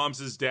that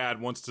Brahms's dad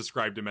once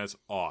described him as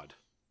odd,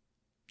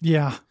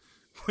 Yeah.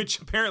 which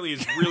apparently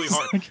is really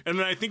hard. And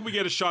then I think we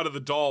get a shot of the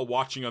doll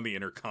watching on the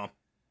intercom.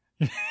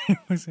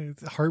 It's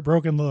a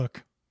heartbroken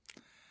look.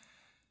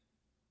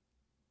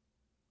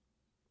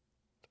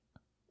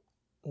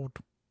 Old.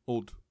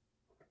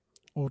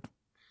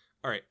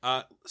 All right,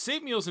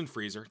 save meals in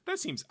freezer. That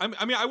seems. I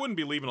mean, I wouldn't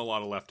be leaving a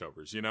lot of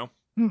leftovers, you know,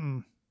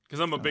 because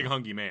I'm a big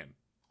hungry man.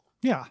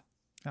 Yeah.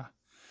 Yeah.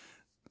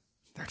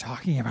 They're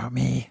talking about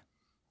me.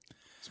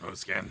 Smooth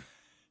skin.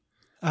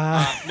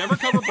 Never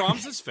cover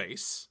Brahms's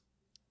face.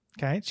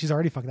 Okay. She's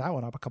already fucked that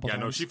one up a couple Yeah,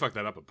 times. no, she fucked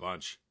that up a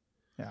bunch.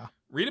 Yeah.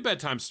 Read a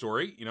bedtime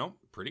story. You know,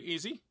 pretty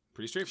easy,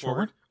 pretty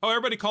straightforward. Sure. Oh,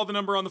 everybody called the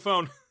number on the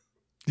phone.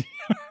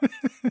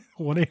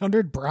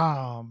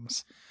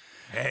 1-800-BRAHMS.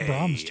 Hey,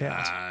 Brahms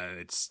chat.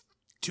 It's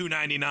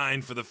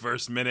 $2.99 for the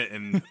first minute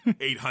and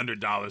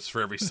 $800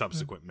 for every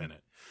subsequent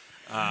minute.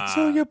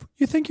 So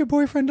you think your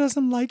boyfriend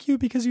doesn't like you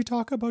because you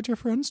talk about your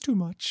friends too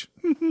much?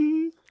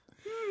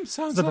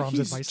 Sounds The like Brahms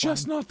he's advice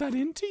just line. not that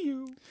into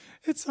you.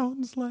 It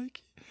sounds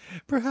like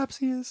perhaps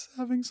he is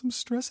having some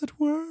stress at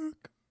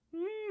work.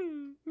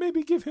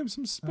 Maybe give him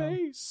some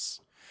space.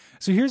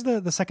 So here's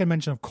the second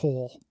mention of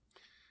Cole.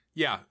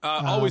 Yeah,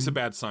 always a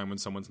bad sign when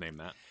someone's named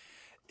that.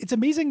 It's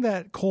amazing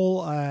that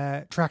Cole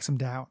tracks him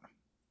down.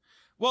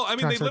 Well, I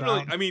mean, they Tracks her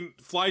literally, down.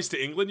 flies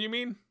to England, you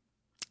mean?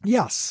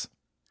 Yes.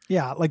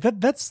 Yeah, like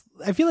that's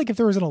I feel like if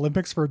there was an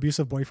Olympics for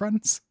abusive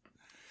boyfriends,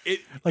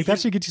 that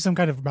should get you some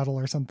kind of medal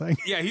or something.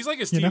 Yeah, he's like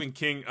a Stephen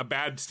King, a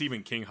bad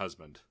Stephen King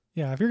husband.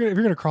 Yeah, if you're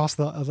gonna cross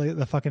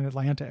the fucking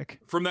Atlantic.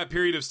 From that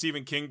period of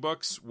Stephen King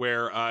books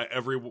where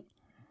every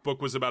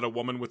book was about a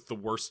woman with the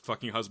worst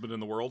fucking husband in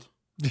the world.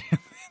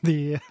 But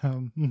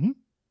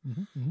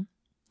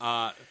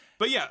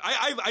yeah,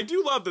 I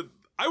do love that.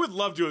 I would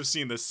love to have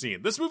seen this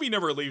scene. This movie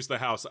never leaves the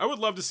house. I would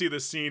love to see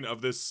this scene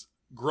of this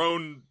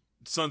grown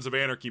Sons of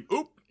Anarchy.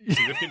 Oop,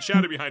 significant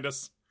shadow behind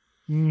us.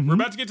 We're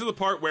about to get to the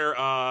part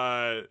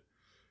where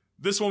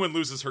this woman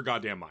loses her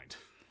goddamn mind.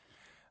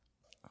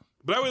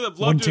 But I would have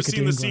loved to have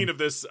seen the scene of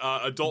this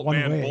adult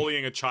man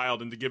bullying a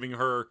child into giving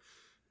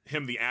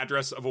him the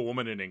address of a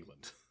woman in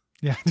England.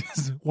 Yeah,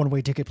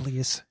 one-way ticket,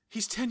 please.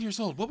 He's 10 years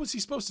old. What was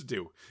he supposed to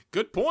do?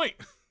 Good point.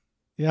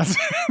 Yes.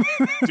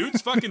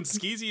 Dude's fucking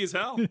skeezy as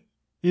hell.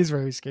 He's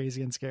very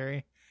skeezy and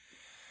scary.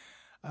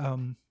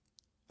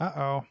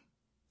 Uh-oh.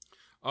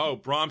 Oh,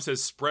 Brahms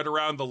has spread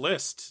around the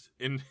list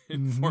as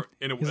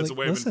a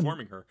way of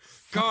informing her.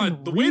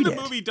 God, the way the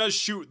movie does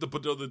shoot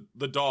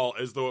the doll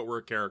as though it were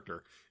a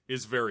character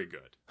is very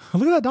good.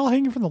 Look at that doll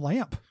hanging from the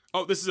lamp.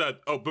 Oh, this is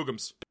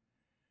Boogums.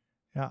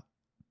 Yeah.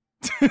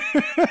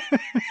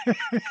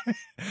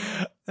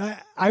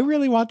 I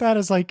really want that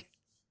as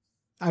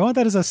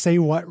a say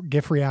what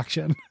GIF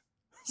reaction.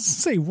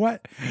 Say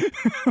what?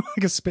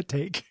 Like a spit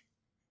take.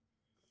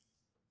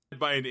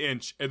 By an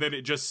inch, and then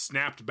it just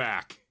snapped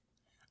back.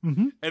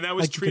 Mm-hmm. And that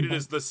was like treated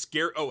as the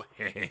scare. Oh,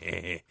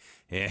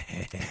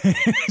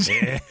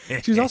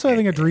 she was also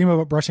having a dream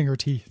about brushing her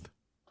teeth.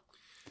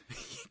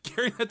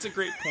 Gary, that's a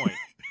great point.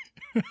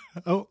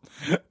 Oh,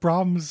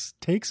 Brahms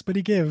takes, but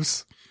he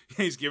gives.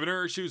 He's giving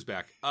her shoes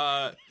back.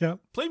 Yep.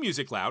 Play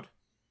music loud.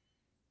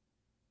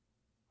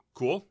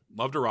 Cool.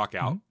 Love to rock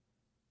out.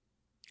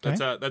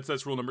 Okay.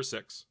 That's rule number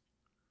 6.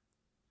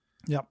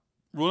 Yep.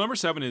 Rule number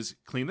 7 is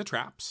clean the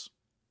traps.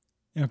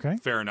 Okay.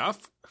 Fair enough.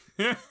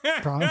 Brahms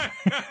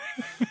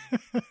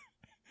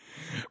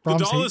The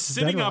doll is hates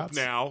sitting dead up rats.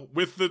 now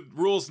with the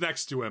rules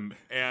next to him.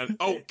 And,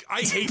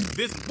 I hate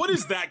this. What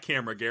is that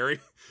camera, Gary?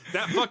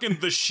 That fucking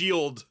The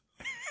Shield.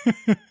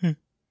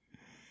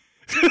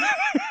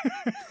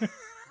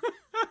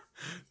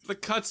 The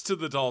cuts to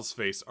the doll's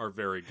face are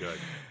very good.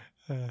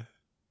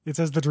 It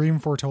says the dream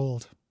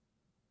foretold.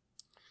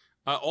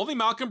 Only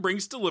Malcolm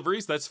brings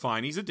deliveries. That's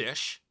fine. He's a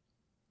dish.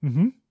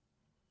 Mm-hmm.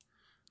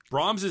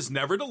 Brahms is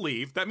never to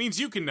leave. That means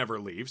you can never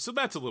leave. So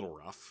that's a little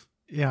rough.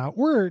 Yeah,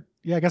 I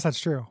guess that's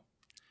true.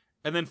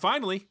 And then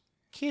finally,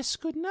 Kiss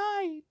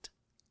goodnight.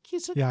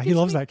 He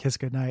loves that kiss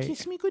goodnight.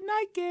 Kiss me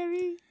goodnight,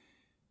 Gary.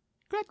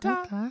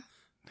 Greta.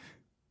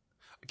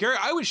 Gary,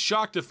 I was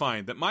shocked to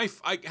find that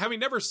having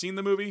never seen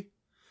the movie,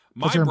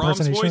 my But your Brahms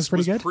impersonation voice is pretty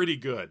was good? pretty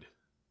good.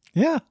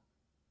 Yeah.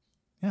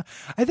 Yeah.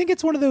 I think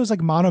it's one of those like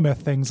monomyth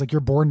things, like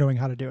you're born knowing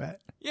how to do it.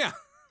 Yeah.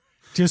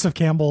 Joseph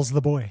Campbell's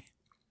the boy.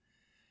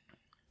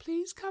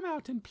 Please come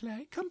out and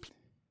play. Come play.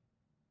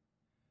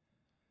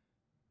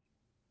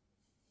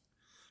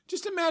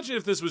 Just imagine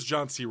if this was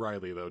John C.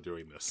 Reilly, though,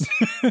 doing this.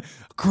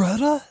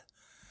 Greta,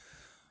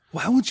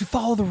 why won't you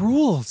follow the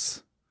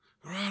rules?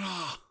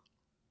 Greta.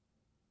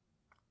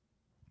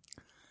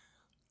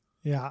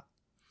 Yeah.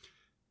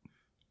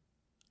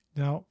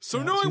 No. So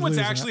yeah, knowing she's what's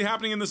losing actually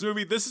happening in this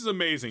movie, this is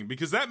amazing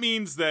because that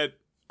means that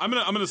I'm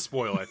gonna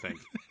spoil, I think.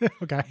 it.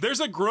 Okay. There's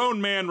a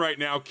grown man right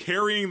now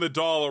carrying the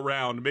doll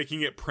around,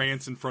 making it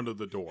prance in front of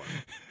the door.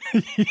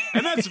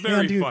 And that's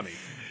very dude, funny.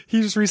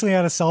 He just recently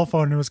had a cell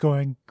phone and was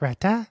going,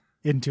 Greta,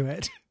 into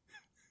it.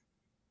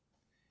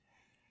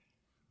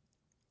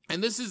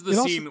 And this is the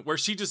scene where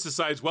she just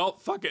decides, well,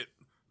 fuck it.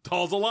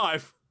 Doll's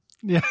alive.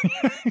 Yeah.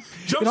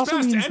 Jumps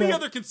past any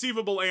other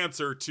conceivable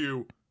answer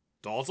to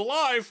doll's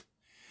alive.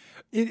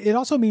 It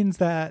also means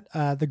that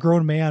the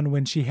grown man,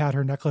 when she had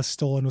her necklace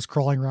stolen, was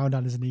crawling around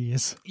on his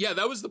knees. Yeah,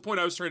 that was the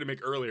point I was trying to make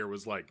earlier,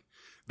 was like,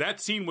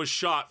 that scene was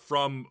shot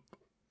from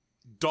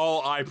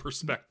doll eye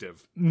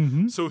perspective.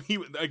 Mm-hmm. So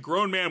a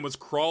grown man was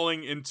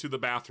crawling into the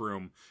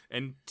bathroom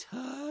and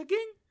tugging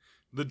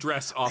the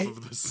dress off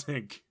of the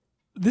sink.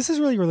 This is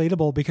really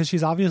relatable because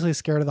she's obviously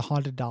scared of the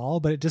haunted doll,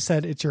 but it just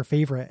said it's your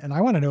favorite. And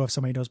I want to know if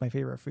somebody knows my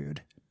favorite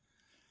food.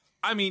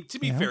 I mean, to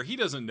be fair, he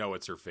doesn't know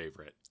it's her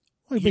favorite.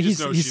 Well, but he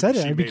said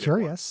it. I'd be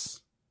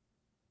curious.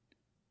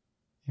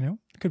 You know,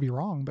 it could be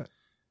wrong, but.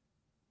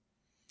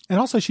 And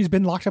also, she's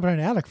been locked up in an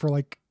attic for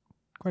like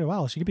quite a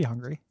while. She could be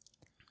hungry.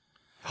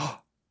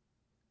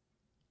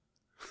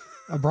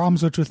 A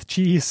Brahmswich with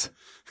cheese.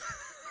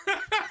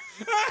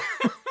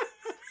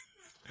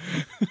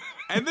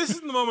 And this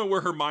is the moment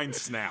where her mind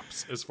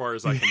snaps, as far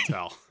as I can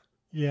tell.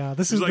 Yeah,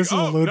 this She's is like,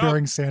 a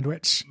load-bearing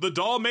sandwich. The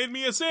doll made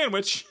me a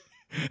sandwich.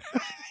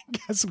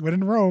 Guess when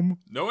in Rome.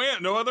 No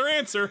other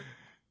answer.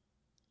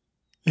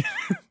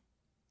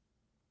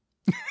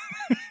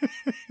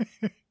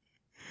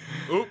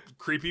 Oop,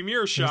 creepy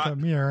mirror shot. There's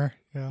that mirror.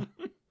 Yeah.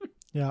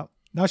 Yeah.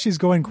 Now she's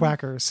going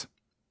quackers.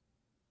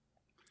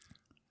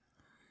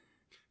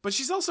 But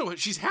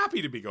she's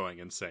happy to be going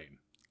insane.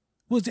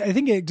 Well, I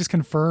think it just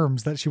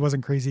confirms that she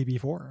wasn't crazy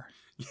before.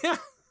 Yeah.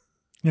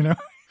 You know?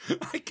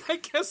 I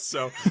guess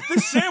so.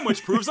 This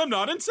sandwich proves I'm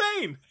not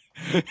insane.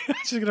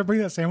 She's going to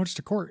bring that sandwich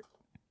to court.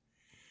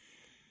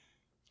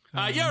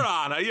 Your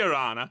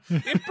Honor,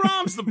 if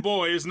Brahms the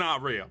boy is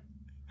not real,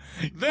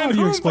 then How do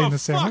you who explain the the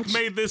sandwich? fuck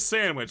made this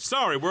sandwich?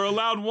 Sorry, we're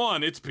allowed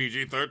one. It's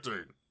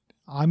PG-13.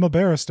 I'm a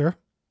barrister.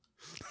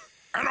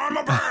 And I'm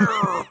a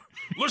bear.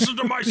 Listen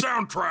to my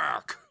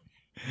soundtrack.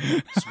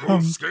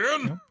 Smooth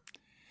skin. Yep.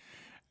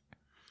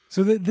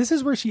 So this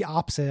is where she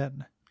opts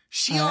in.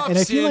 She opts and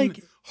I feel in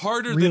like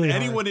harder really than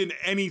anyone hard. in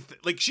anything.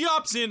 Like, she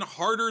opts in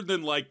harder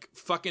than, like,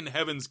 fucking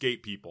Heaven's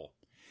Gate people.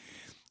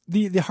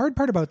 The hard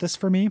part about this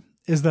for me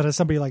is that as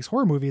somebody who likes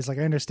horror movies, like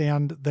I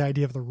understand the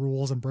idea of the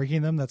rules and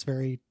breaking them. That's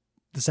very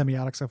the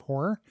semiotics of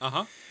horror.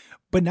 Uh-huh.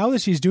 But now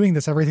that she's doing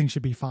this, everything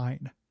should be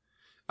fine.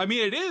 I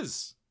mean, it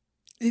is.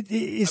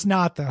 It's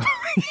not though.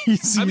 Well,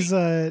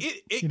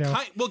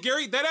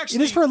 Gary, that actually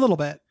it is for a little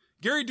bit.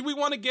 Gary, do we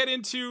want to get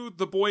into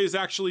the boy is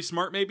actually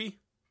smart? Maybe.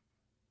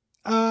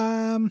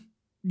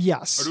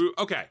 Yes.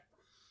 Okay.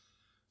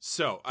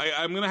 So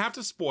I'm gonna have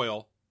to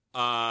spoil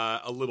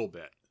a little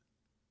bit.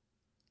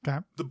 Okay.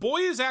 The boy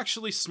is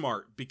actually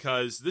smart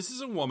because this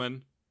is a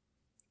woman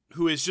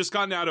who has just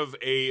gotten out of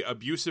a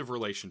abusive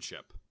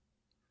relationship.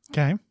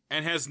 Okay.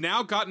 And has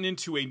now gotten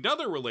into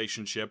another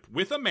relationship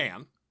with a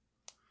man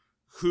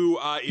who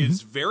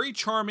is very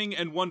charming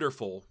and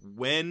wonderful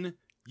when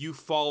you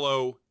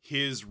follow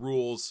his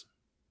rules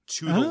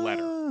to the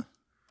letter.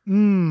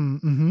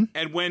 Mm-hmm.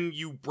 And when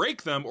you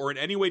break them or in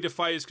any way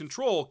defy his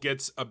control,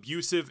 gets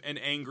abusive and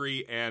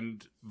angry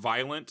and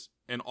violent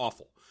and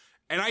awful.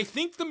 And I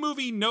think the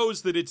movie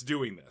knows that it's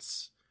doing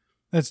this.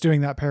 That's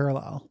doing that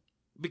parallel.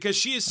 Because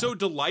she is so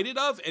delighted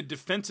of and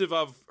defensive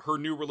of her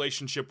new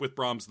relationship with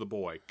Brahms the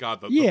boy.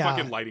 God, the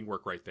fucking lighting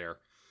work right there.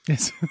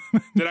 Yes.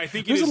 That I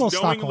think it is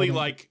knowingly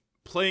like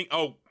playing...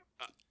 Oh,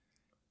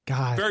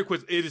 God. Very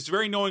quick. It is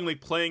very knowingly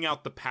playing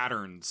out the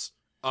patterns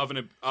of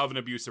an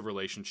abusive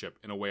relationship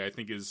in a way I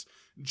think is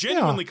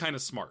genuinely kind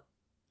of smart.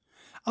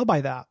 I'll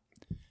buy that.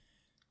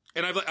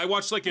 And I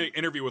watched like an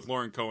interview with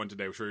Lauren Cohen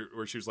today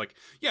where she was like,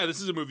 yeah,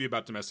 this is a movie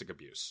about domestic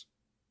abuse.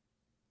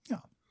 Yeah.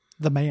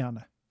 The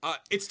Man.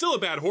 It's still a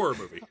bad horror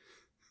movie.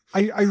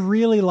 I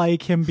really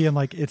like him being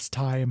like, it's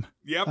time.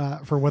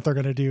 Yep. For what they're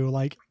going to do.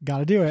 Like,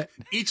 gotta do it.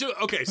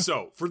 Okay,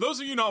 so for those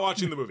of you not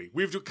watching the movie,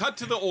 we've cut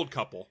to the old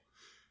couple.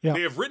 Yeah.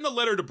 They have written a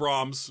letter to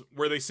Brahms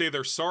where they say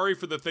they're sorry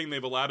for the thing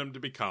they've allowed him to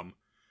become.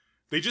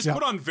 They just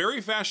put on very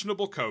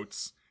fashionable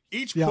coats.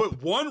 Each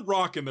put one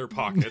rock in their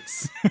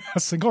pockets. A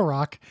single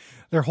rock.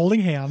 They're holding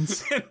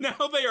hands. And now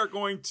they are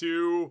going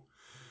to...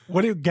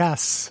 What do you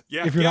guess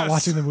if you're not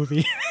watching the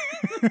movie?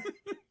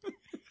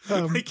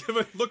 They give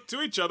a look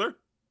to each other.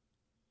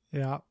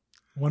 Yeah.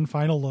 One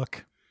final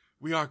look.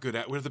 We're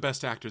the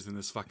best actors in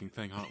this fucking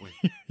thing, aren't we?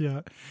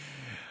 Yeah.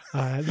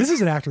 This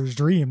is an actor's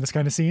dream, this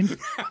kind of scene.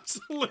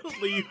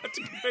 Absolutely. You have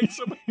to convey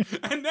so much.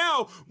 And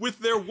now, with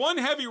their one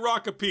heavy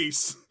rock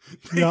apiece,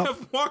 they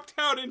have walked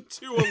out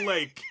into a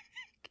lake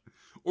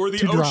or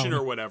the ocean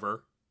or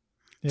whatever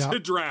to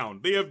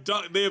drown. They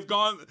have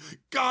gone.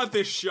 God,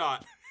 this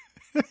shot.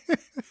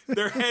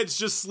 Their heads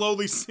just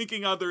slowly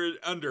sinking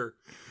under.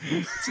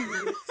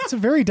 It's a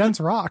very dense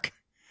rock.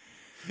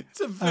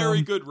 It's a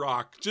very good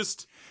rock.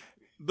 Just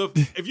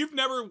if you've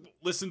never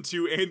listened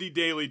to Andy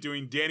Daly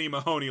doing Danny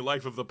Mahoney,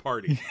 Life of the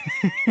Party,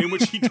 in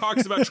which he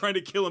talks about trying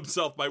to kill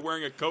himself by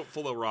wearing a coat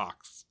full of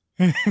rocks,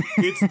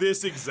 it's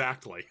this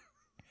exactly.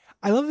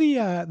 I love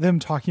them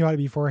talking about it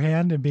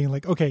beforehand and being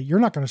like, okay, you're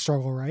not going to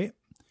struggle, right?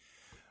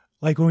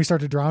 Like when we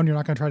start to drown, you're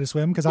not going to try to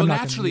swim? Because I'm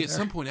not naturally, at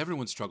some point,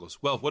 everyone struggles.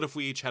 Well, what if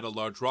we each had a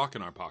large rock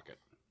in our pocket?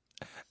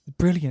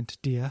 Brilliant,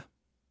 dear.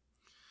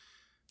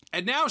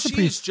 And now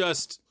she's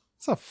just...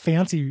 It's a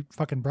fancy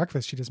fucking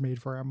breakfast she just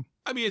made for him.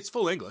 I mean, it's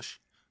full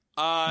English.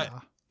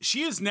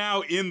 She is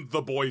now in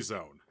the boy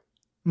zone.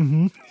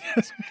 Mm-hmm.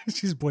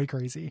 She's boy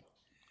crazy.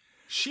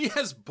 She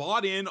has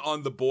bought in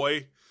on the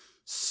boy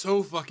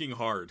so fucking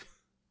hard.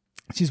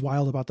 She's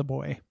wild about the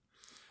boy.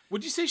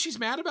 Would you say she's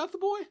mad about the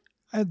boy?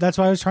 That's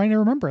why I was trying to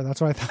remember.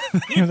 That's what I thought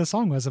the name of the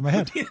song was in my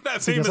head. Yeah,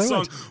 that famous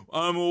song,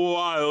 I'm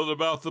wild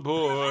about the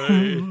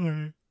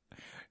boy.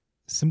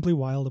 Simply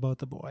wild about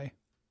the boy.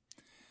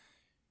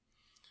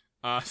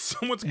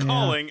 Someone's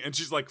calling, and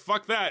she's like,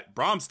 fuck that,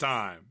 Brahms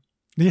time.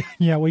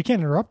 Yeah, we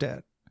can't interrupt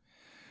it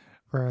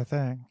for a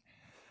thing.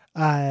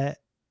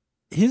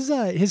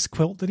 His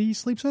quilt that he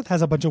sleeps with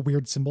has a bunch of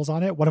weird symbols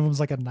on it. One of them's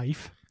like a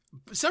knife.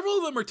 Several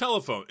of them are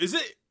telephone. Is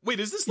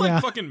this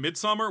like fucking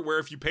Midsommar, where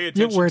if you pay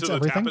attention to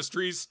the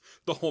tapestries,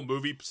 the whole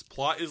movie's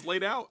plot is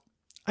laid out?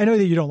 I know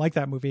that you don't like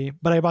that movie,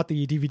 but I bought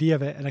the DVD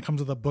of it, and it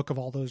comes with a book of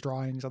all those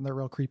drawings, and they're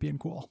real creepy and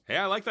cool. Hey,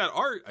 I like that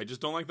art. I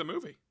just don't like the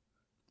movie.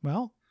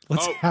 Well,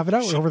 let's have it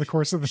out over the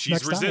course of the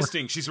next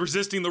hour. She's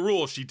resisting the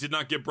rule. She did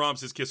not give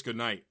Brahms his kiss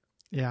goodnight.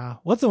 Yeah.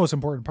 What's the most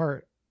important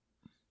part?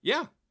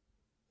 Yeah.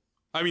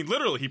 I mean,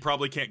 literally, he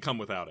probably can't come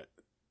without it.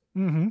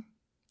 Mm-hmm.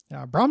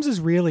 Yeah, Brahms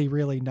is really,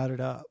 really nutted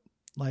up.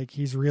 Like,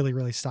 he's really,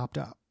 really stopped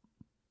up.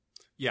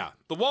 Yeah.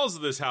 The walls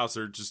of this house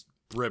are just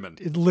brimming.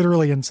 It's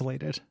literally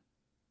insulated.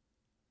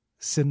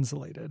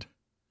 Sinsulated.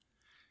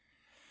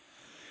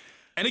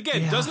 And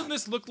again, doesn't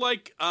this look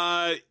like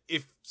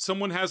if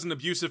someone has an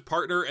abusive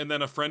partner and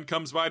then a friend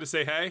comes by to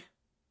say hey?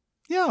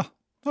 Yeah.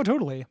 Oh,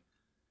 totally.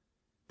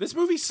 This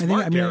movie's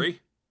smart,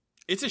 Gary.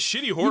 It's a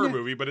shitty horror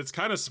movie, but it's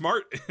kind of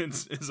smart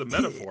as a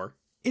metaphor.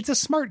 It's a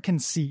smart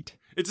conceit.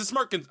 It's a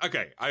smart...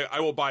 okay, I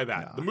will buy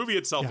that. Yeah. The movie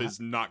itself is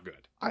not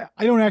good.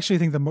 I don't actually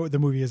think the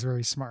movie is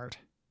very smart.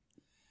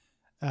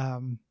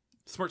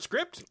 Smart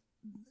script?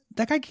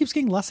 That guy keeps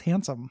getting less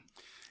handsome.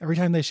 Every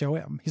time they show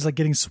him, he's like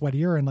getting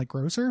sweatier and like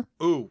grosser.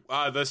 Ooh,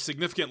 the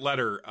significant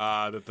letter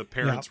that the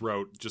parents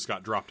wrote just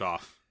got dropped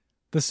off.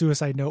 The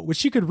suicide note, which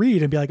she could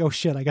read and be like, "Oh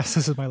shit, I guess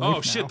this is my life."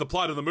 Oh shit, the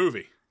plot of the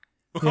movie.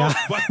 Yeah,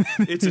 but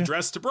it's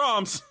addressed to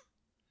Brahms.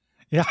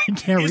 Yeah, I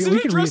can't read. We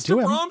can read it to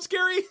him. Brahms,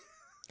 Gary?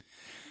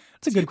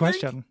 That's a good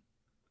question.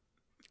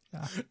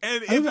 Yeah.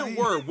 And if it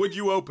were, would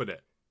you open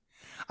it?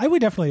 I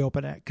would definitely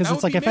open it because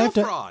it's like if I have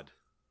to. Fraud.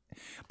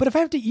 But if I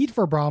have to eat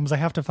for Brahms, I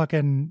have to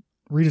fucking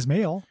read his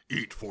mail.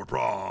 Eat for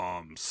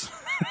Brahms.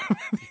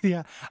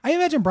 Yeah. I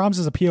imagine Brahms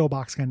is a P.O.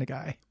 box kind of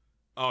guy.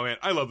 Oh, man.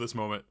 I love this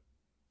moment.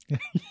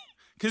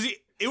 Because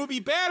it would be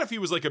bad if he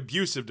was like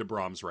abusive to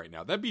Brahms right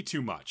now. That'd be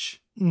too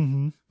much.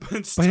 Mm-hmm. But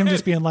instead, him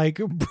just being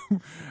like,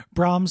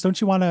 Brahms, don't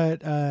you want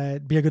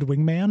to be a good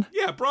wingman?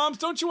 Yeah, Brahms,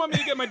 don't you want me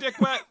to get my dick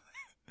wet?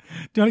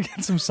 Do you want to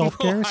get some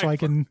self-care so I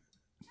can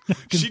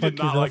She did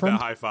not like that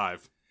high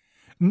five.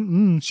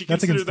 Mm-mm. She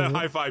considered that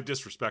high five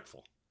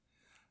disrespectful.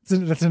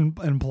 That's an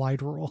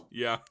implied rule.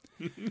 Yeah.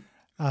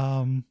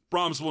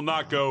 Brahms will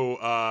not go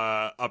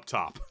up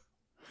top.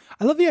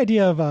 I love the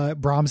idea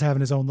of Brahms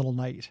having his own little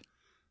night.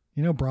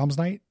 You know, Brahms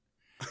night?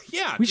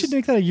 Yeah. We should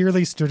make that a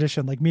yearly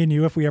tradition. Like me and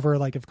you, if we ever,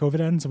 like, if COVID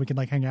ends and we can,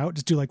 like, hang out,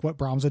 just do, like, what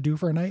Brahms would do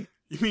for a night.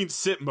 You mean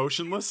sit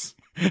motionless?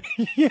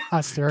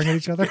 Yeah, staring at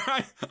each other.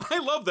 I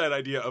love that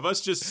idea of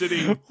us just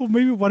sitting. Well,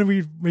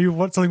 maybe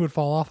something would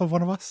fall off of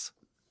one of us.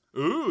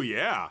 Ooh,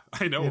 yeah.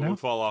 I know what would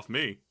fall off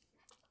me.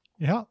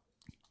 Yeah.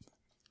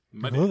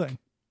 My clothing.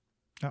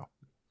 No.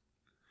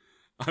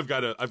 I've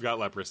got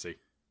leprosy.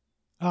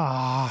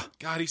 Ah.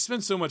 God, he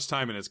spends so much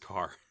time in his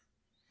car.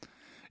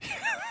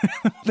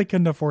 They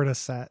couldn't afford a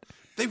set.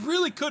 They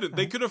really couldn't.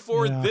 They could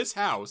afford this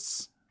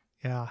house.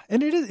 Yeah.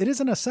 And it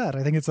isn't a set.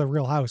 I think it's a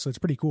real house, so it's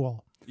pretty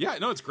cool. Yeah,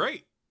 no, it's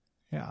great.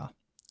 Yeah.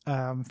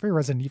 Very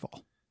Resident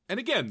Evil. And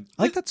again,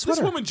 I like that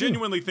sweater, this woman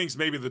genuinely thinks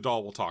maybe the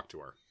doll will talk to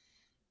her.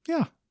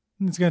 Yeah.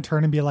 And it's going to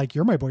turn and be like,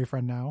 you're my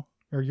boyfriend now.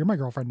 Or you're my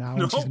girlfriend now.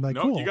 No, and she's gonna be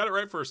like, cool. You got it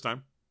right first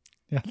time.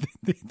 Yeah.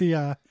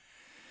 The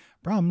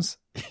Brahms.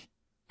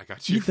 I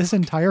got you. Eat this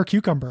entire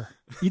cucumber.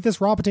 Eat this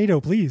raw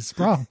potato, please,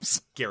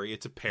 Brahms. Gary,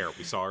 it's a pear.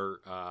 We saw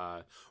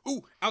her.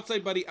 Ooh,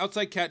 outside buddy.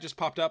 Outside cat just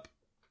popped up.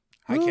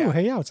 Hi, Ooh, cat.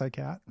 Hey, outside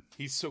cat.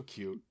 He's so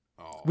cute.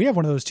 Oh. We have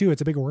one of those too.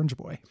 It's a big orange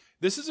boy.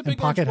 This is a big and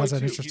Pocket orange boy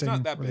has an too.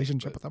 interesting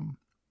relationship with him.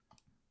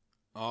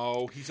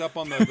 Oh, he's up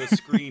on the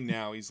screen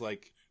now. He's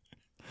like,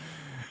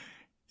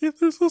 if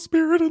there's a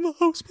spirit in the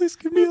house, please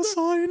give me a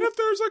sign. If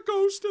there's a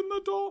ghost in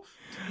the doll.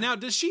 Now,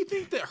 does she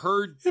think that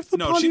her...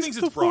 she thinks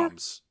it's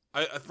Brahms.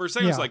 For a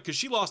second, I was Yeah. like, because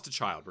she lost a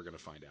child, we're going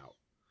to find out.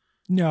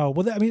 No,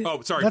 well, I mean, Oh,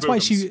 sorry. that's Boogums. why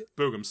she.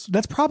 Boogums.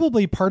 That's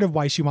probably part of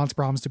why she wants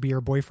Brahms to be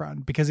her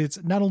boyfriend, because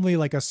it's not only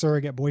like a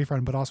surrogate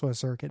boyfriend, but also a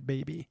surrogate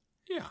baby.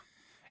 Yeah.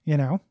 You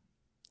know,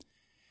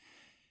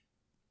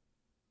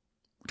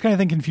 which kind of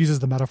thing confuses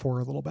the metaphor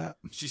a little bit.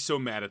 She's so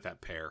mad at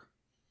that pair.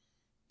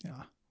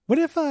 Yeah. What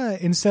if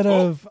instead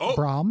of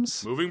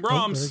Brahms, Moving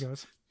Brahms. there he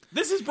goes.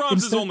 This is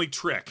Brahms' Instead- only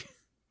trick.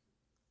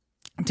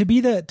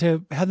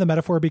 To have the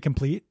metaphor be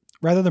complete,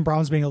 rather than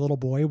Brahms being a little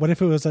boy, what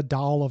if it was a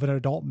doll of an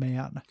adult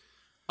man?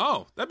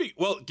 Oh, that'd be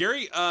well,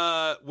 Gary.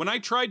 When I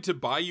tried to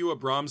buy you a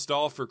Brahms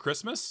doll for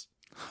Christmas,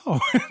 Oh,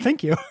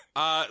 thank you.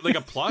 like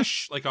a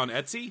plush, like on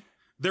Etsy,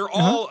 they're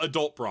all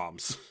adult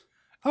Brahms.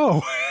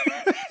 Oh,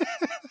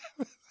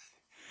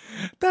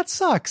 that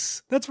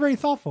sucks. That's very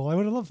thoughtful. I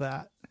would have loved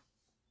that.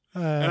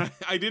 And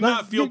I did but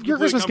not feel your completely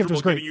Christmas gift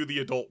was comfortable great. getting you the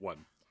adult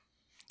one.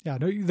 Yeah,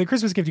 no, the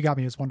Christmas gift you got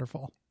me is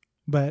wonderful,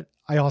 but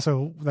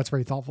that's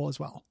very thoughtful as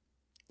well.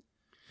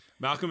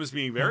 Malcolm is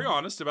being very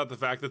honest about the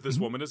fact that this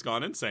woman has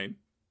gone insane.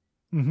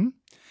 Mm-hmm.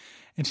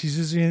 And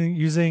she's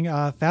using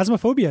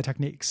phasmophobia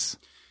techniques.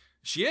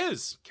 She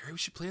is. Gary, we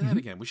should play that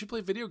again. We should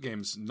play video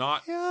games,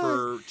 not Yeah,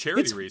 for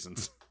charity it's-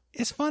 reasons.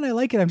 It's fun. I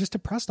like it. I'm just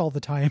depressed all the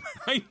time.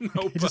 I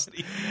know,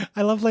 buddy.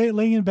 I love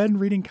laying in bed and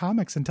reading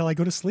comics until I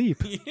go to sleep.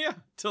 Yeah,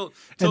 till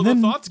And the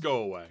then- thoughts go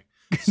away.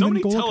 So then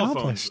many goal telephones.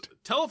 accomplished.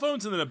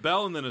 Telephones and then a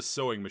bell and then a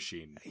sewing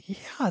machine.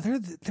 Yeah,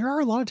 there are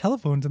a lot of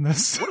telephones in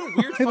this. What a weird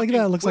I like fucking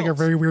that. It looks like a quilt.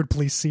 very weird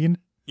police scene.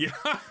 Yeah.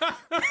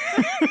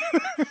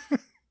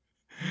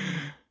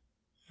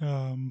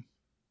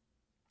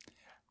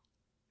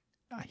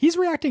 He's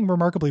reacting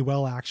remarkably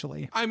well,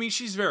 actually. I mean,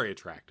 she's very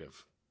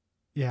attractive.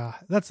 Yeah,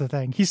 that's the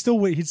thing. He'd still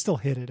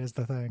hit it is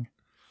the thing.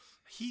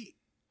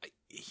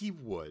 He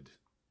would.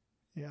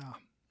 Yeah.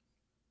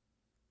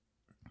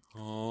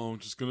 Oh, I'm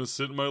just gonna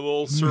sit in my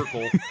little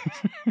circle.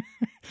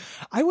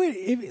 I would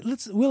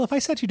if I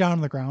set you down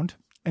on the ground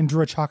and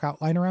drew a chalk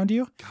outline around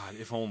you. God,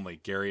 if only,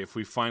 Gary, if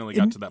we finally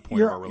got to that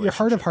point of our relationship. Your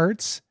heart of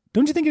hearts.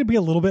 Don't you think it'd be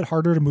a little bit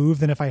harder to move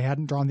than if I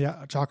hadn't drawn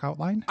the chalk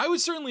outline? I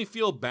would certainly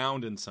feel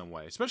bound in some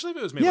way, especially if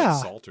it was made Yeah.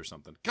 like salt or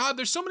something. God,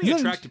 there's so many Isn't-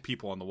 attractive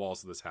people on the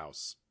walls of this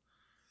house.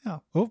 Yeah.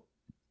 Oh,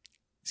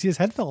 see, his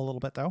head fell a little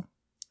bit though.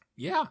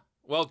 Yeah.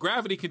 Well,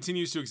 gravity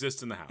continues to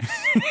exist in the house.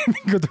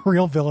 You're the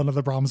real villain of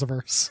the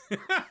Brahmsverse.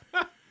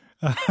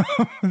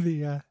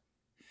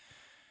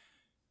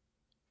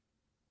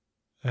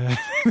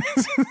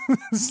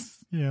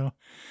 You know,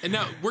 And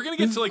now we're going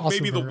to get This to like is also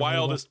maybe the very relatable.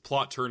 wildest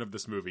plot turn of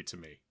this movie to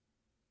me.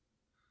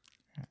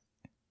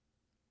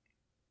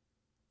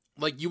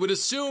 Like you would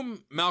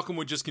assume Malcolm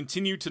would just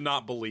continue to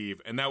not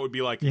believe, and that would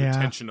be like Yeah. the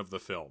tension of the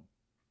film.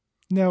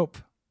 nope.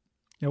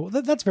 No,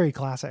 that's very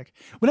classic.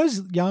 When I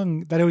was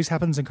young, that always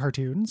happens in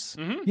cartoons.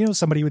 Mhm. You know,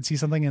 somebody would see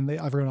something and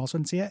everyone else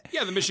wouldn't see it.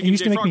 Yeah, the It Michigan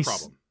used to J. make Frog me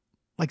problem.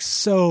 like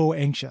so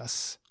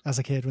anxious as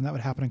a kid when that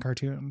would happen in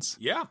cartoons.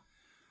 Yeah.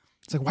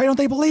 It's like, why don't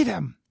they believe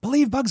him?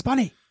 Believe Bugs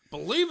Bunny.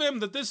 Believe him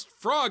that this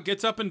frog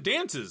gets up and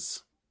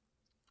dances.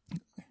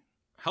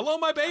 Hello,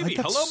 my baby. Like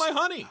that's- Hello, my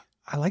honey.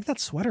 I like that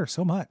sweater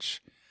so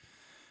much.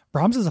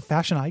 Brahms is a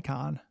fashion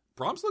icon.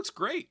 Brahms looks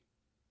great.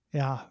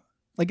 Yeah.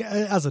 Like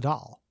as a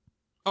doll.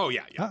 Oh,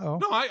 yeah, yeah. Uh-oh.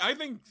 No, I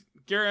think,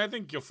 Gary, I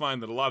think you'll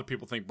find that a lot of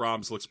people think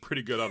Brahms looks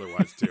pretty good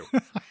otherwise, too.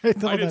 I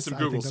thought I did that's- some I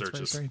Google think that's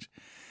very searches. strange.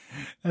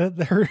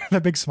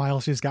 The big smile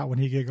she's got when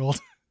he giggled.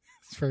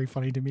 It's very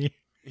funny to me.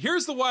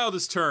 Here's the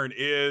wildest turn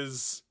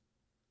is,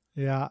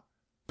 Yeah.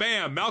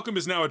 bam, Malcolm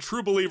is now a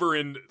true believer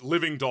in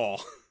living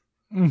doll.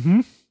 Mm-hmm.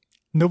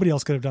 Nobody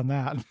else could have done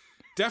that.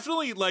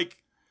 Definitely, like,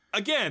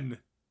 again,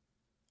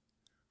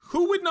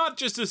 who would not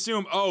just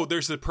assume, oh,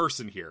 there's a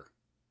person here?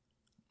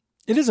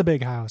 It is a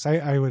big house.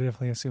 I would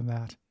definitely assume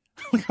that.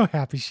 Look how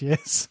happy she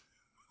is.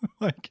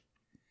 Like,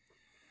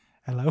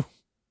 hello.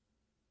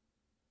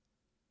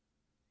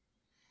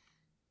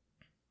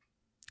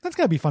 That's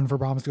gotta be fun for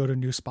Brahms to go to a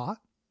new spot.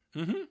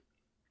 Mm-hmm.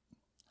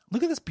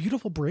 Look at this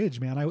beautiful bridge,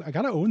 man. I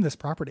gotta own this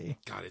property.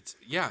 God,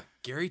 yeah,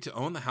 Gary to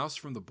own the house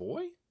from the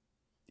boy?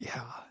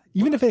 Yeah.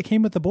 Even if it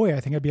came with the boy, I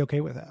think I'd be okay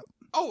with it.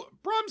 Oh,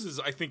 Brahms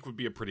I think, would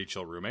be a pretty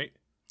chill roommate.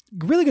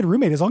 Really good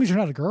roommate, as long as you're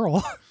not a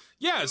girl.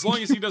 Yeah, as long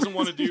as he doesn't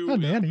want to do Not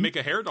a nanny. make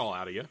a hair doll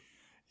out of you.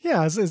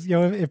 Yeah, you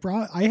know, if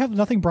I have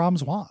nothing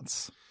Brahms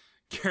wants.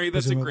 Gary,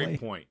 that's a Presumably. great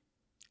point.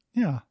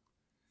 Yeah.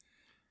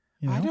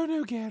 You know? I don't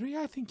know, Gary.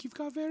 I think you've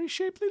got very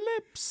shapely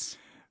lips.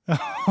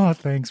 Oh,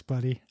 thanks,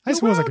 buddy. I You're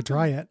suppose I welcome. could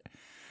try it.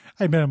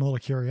 I admit I'm a little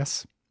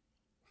curious.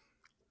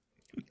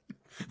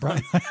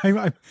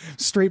 I'm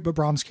straight, but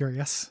Brahms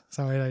curious. That's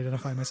how I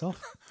identify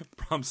myself.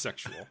 Brahms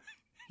sexual.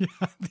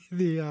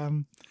 Yeah.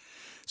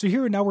 So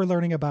here now we're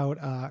learning about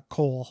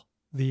Cole,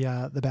 the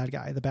bad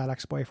guy, the bad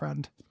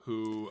ex-boyfriend.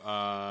 Who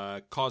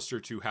caused her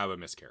to have a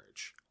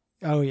miscarriage.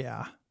 Oh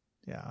yeah,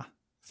 yeah.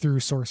 Through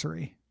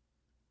sorcery.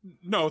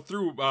 No,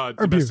 through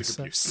Abuse. domestic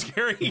abuse.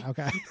 Gary. Yeah,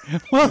 okay.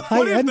 Well, I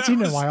What if hadn't that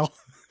seen it in a was- while.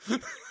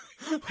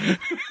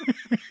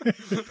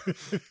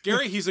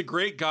 Gary, he's a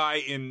great guy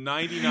in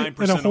 99%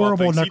 And a of all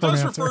horrible things. He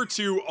does necromancer. refer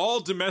to all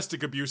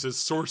domestic abuse as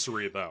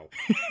sorcery, though.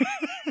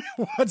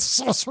 What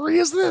sorcery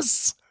is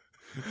this?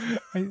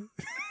 I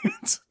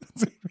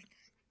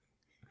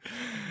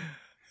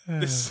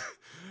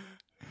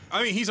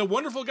mean, he's a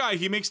wonderful guy.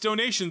 He makes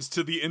donations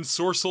to the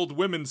Ensorcelled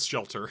Women's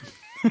Shelter.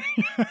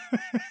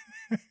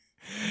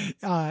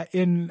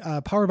 In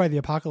Powered by the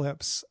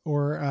Apocalypse,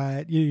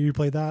 or you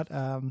played that,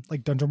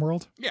 like Dungeon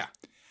World? Yeah.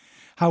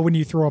 How when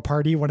you throw a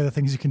party, one of the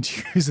things you can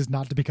choose is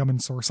not to become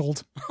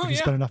ensorcelled if you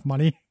spend enough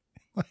money.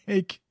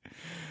 Like,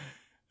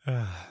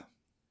 yeah.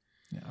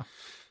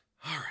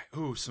 All right.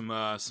 Ooh,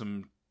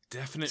 some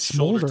definite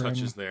shoulder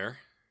touches there.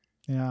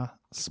 Yeah,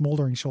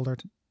 smoldering shoulder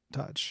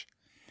touch.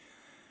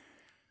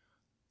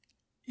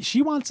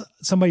 She wants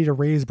somebody to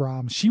raise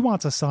Brahms. She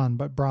wants a son,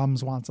 but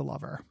Brahms wants a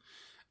lover.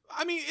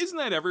 I mean, isn't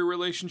that every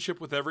relationship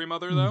with every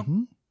mother, though?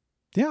 Mm-hmm.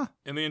 Yeah.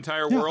 In the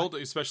entire world,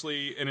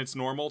 especially, and it's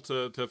normal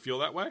to feel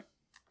that way?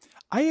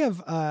 I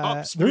have,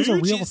 there's a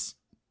real...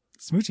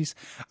 Smoochies.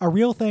 A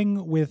real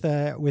thing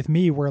with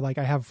me where like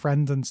I have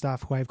friends and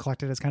stuff who I've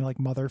collected as kind of like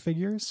mother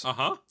figures.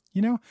 Uh-huh.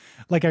 You know?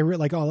 Like a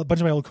bunch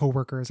of my old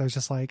coworkers, I was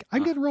just like,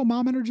 I'm getting real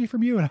mom energy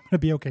from you and I'm going to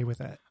be okay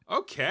with it.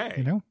 Okay.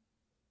 You know?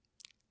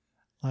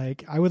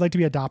 Like, I would like to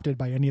be adopted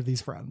by any of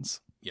these friends.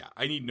 Yeah,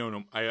 I need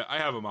no. I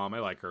have a mom. I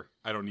like her.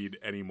 I don't need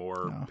any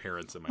more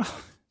parents in my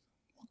life.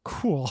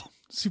 Cool,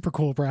 super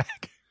cool brag.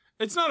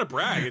 It's not a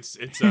brag. It's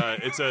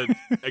a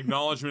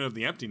acknowledgement of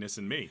the emptiness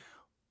in me.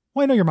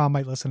 Well, I know your mom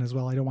might listen as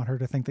well. I don't want her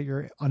to think that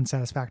you're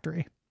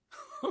unsatisfactory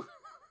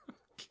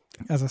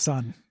as a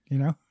son. You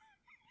know.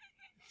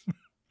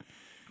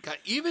 God,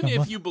 even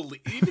if you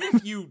believed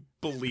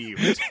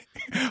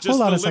just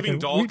Hold on the a second. living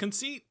doll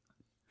conceit,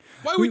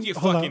 why would you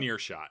fucking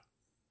earshot?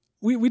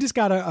 We just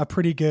got a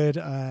pretty good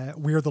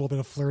weird little bit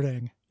of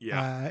flirting.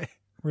 Yeah.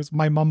 Whereas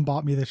my mom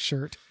bought me this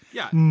shirt.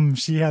 Yeah.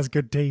 She has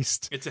good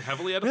taste. It's a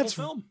heavily edible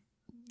film.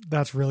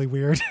 That's really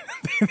weird.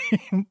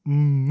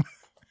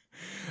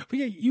 But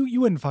yeah,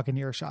 you wouldn't fucking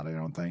earshot, I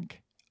don't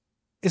think.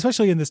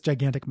 Especially in this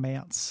gigantic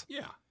manse.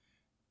 Yeah.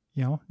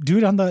 You know, do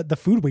it on the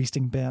food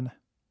wasting bin.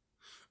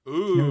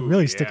 Ooh. You know,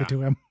 really stick it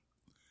to him.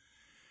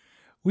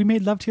 We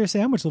made love to your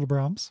sandwich, little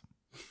Brahms.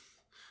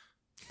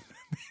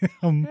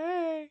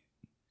 Hey,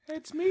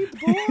 it's me, the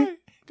boy.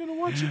 Gonna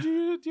watch you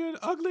do your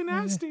ugly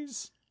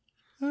nasties.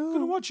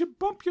 Gonna watch you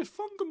bump your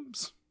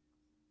fungums.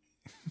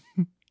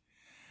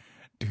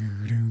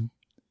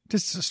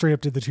 Just straight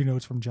up to the two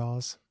notes from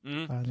Jaws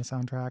in the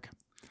soundtrack.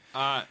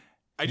 I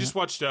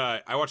watched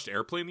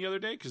Airplane the other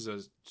day because I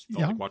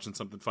felt like watching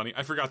something funny.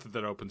 I forgot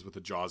that opens with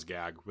a Jaws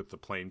gag with the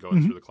plane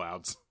going through the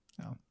clouds.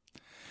 Oh.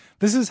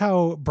 This is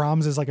how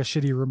Brahms is like a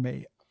shitty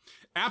roommate.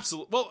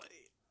 Absolutely. Well,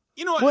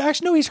 you know what? Well,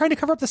 actually, no, he's trying to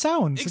cover up the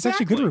sounds. Exactly.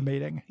 It's actually good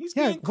roommating. He's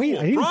being cool. Wait,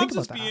 I didn't Brahms think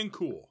about is that. being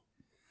cool.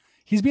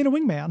 He's being a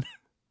wingman.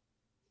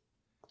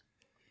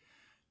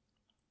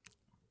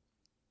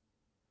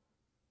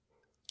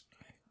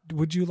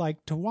 Would you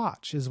like to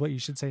watch is what you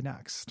should say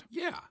next.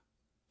 Yeah.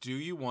 Do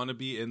you want to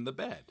be in the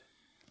bed?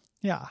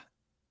 Yeah.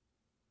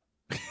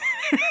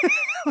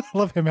 I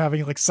love him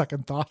having like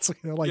second thoughts.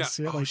 You know, like,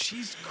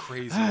 she's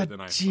crazier than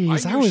I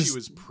thought. I knew she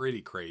was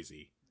pretty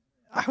crazy.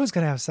 I was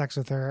going to have sex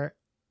with her.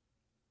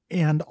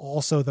 And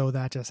also, though,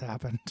 that just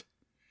happened.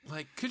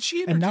 Like, could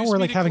she And now we're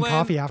like having Glenn?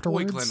 coffee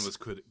afterwards. Boy, Glenn was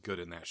good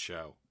in that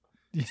show.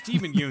 Yeah.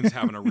 Stephen Yeun's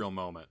having a real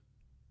moment.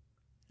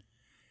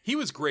 He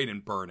was great in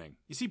Burning.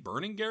 You see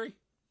Burning, Gary?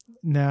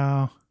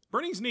 No.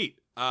 Burning's neat.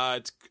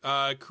 It's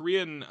a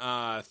Korean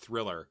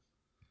thriller.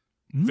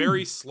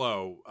 Very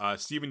slow.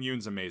 Stephen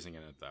Yeun's amazing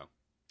in it, though.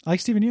 I like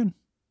Stephen Yeun.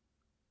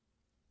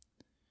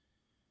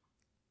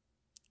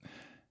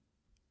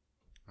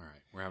 All right,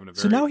 we're having a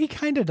very... So now he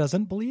kind of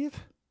doesn't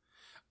believe?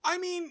 I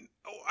mean,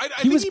 I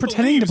he think was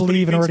pretending to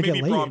believe in order to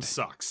get laid. Brahms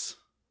sucks.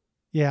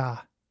 Yeah.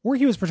 Or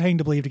he was pretending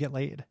to believe to get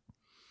laid.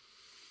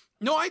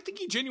 No, I think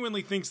he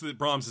genuinely thinks that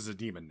Brahms is a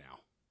demon now.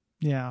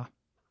 Yeah.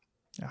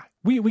 Yeah.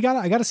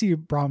 I gotta see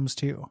Brahms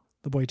too.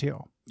 The boy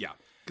too. Yeah.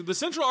 The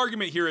central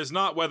argument here is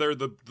not whether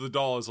the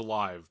doll is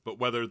alive, but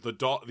whether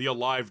the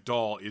alive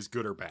doll is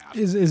good or bad.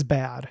 Is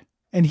bad.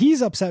 And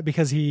he's upset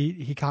because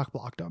he cock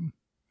blocked him.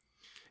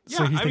 Yeah,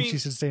 so he thinks she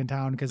should stay in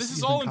town because this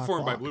is all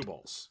informed by blue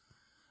balls.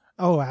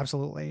 Oh,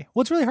 absolutely.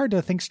 Well, it's really hard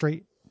to think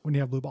straight when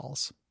you have blue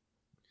balls.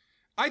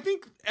 I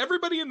think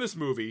everybody in this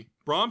movie,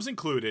 Brahms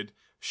included,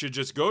 should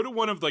just go to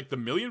one of like the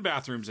million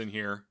bathrooms in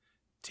here,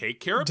 take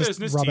care of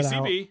business,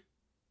 TCB.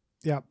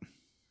 Yep.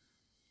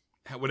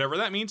 Whatever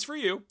that means for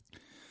you.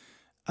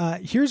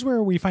 Here's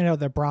where we find out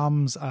that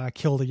Brahms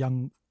killed a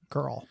young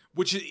girl.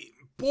 Which,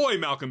 boy,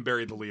 Malcolm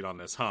buried the lead on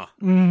this, huh?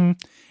 Mm-hmm.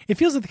 It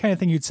feels like the kind of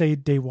thing you'd say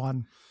day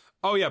one.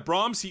 Oh, yeah,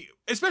 Brahms,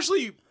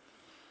 especially,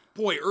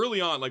 boy, early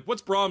on, like,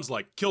 what's Brahms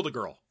like? Killed a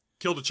girl.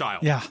 Killed a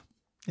child. Yeah.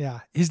 Yeah.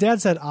 His dad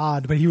said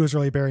odd, but he was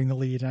really bearing the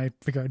lead, and I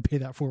figured I'd pay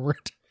that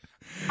forward.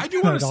 I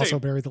do want to say, also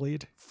bury the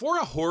lead. For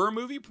a horror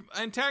movie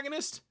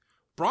antagonist,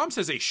 Brahms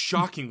has a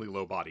shockingly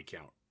low body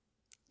count.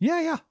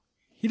 Yeah.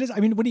 He does. I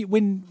mean,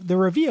 when the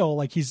reveal,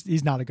 like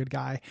he's not a good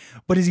guy,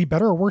 but is he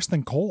better or worse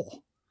than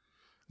Cole?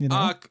 You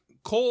know,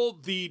 Cole,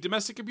 the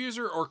domestic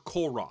abuser, or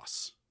Cole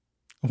Ross?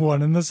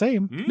 One and the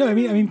same. No, I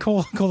mean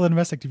Cole, the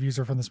domestic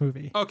abuser from this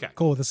movie. Okay,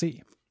 Cole with a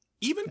C.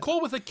 Even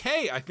Cole with a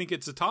K, I think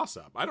it's a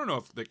toss-up. I don't know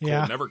if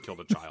Cole never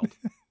killed a child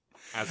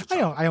as a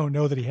child. I don't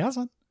know that he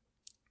hasn't.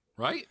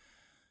 Right?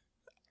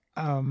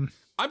 I'm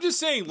just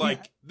saying,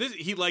 like,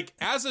 he, like,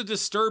 as a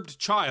disturbed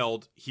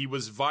child, he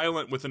was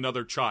violent with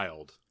another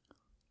child.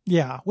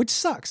 Yeah, which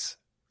sucks.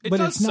 But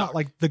it's not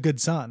like the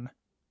good son,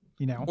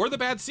 you know? Or the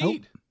bad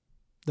seed.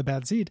 The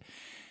bad seed.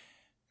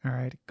 All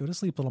right, go to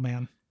sleep, little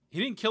man. He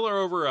didn't kill her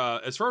over,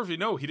 as far as we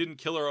know, he didn't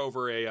kill her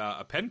over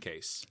a pen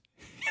case.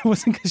 It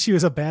wasn't because she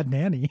was a bad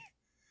nanny.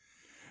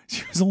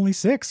 She was only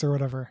 6 or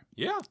whatever.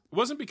 Yeah, it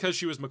wasn't because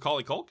she was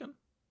Macaulay Culkin.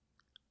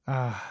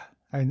 I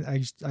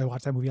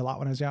watched that movie a lot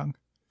when I was young.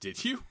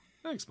 Did you?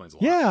 That explains a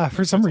lot. Yeah,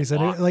 for some reason.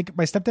 Like,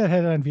 my stepdad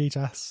had it on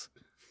VHS.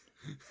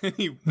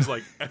 He was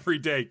like, every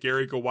day,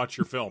 Gary, go watch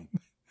your film.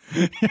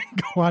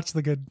 Go watch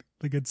the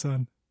good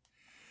son.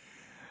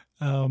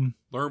 Learn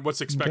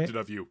what's expected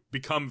of you.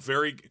 Become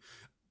very...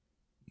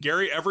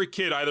 Gary, every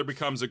kid either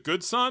becomes a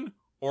good son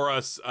or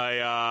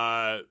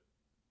a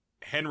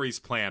Henry's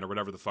Plan or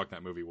whatever the fuck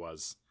that movie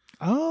was.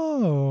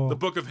 Oh. The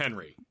Book of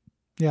Henry.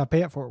 Yeah,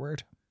 pay it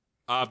forward.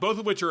 Both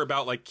of which are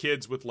about like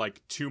kids with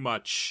like too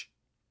much,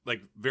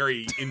 like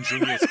very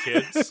ingenious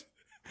kids.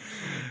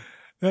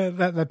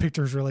 That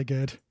picture is really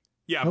good.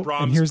 Yeah,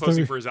 Brahms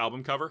posing for his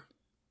album cover.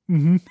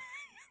 Mm-hmm.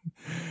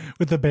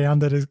 With the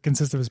band that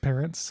consists of his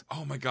parents.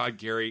 Oh my God,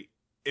 Gary.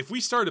 If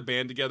we start a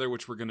band together,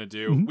 which we're going to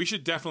do, we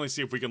should definitely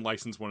see if we can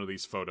license one of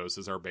these photos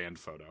as our band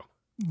photo.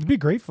 It'd be a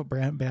great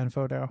band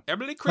photo.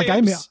 Emily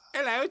Cribbs.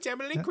 Hello, it's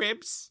Emily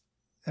Cribbs.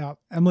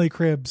 Emily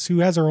Cribbs, who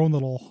has her own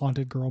little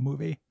haunted girl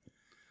movie.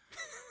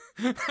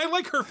 I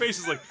like her face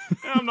is like,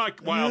 I'm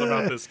not wild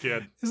about this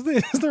kid. Is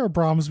there a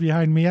Brahms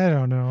behind me? I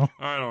don't know.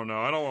 I don't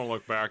know. I don't want to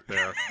look back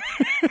there.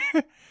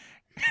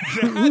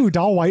 Ooh,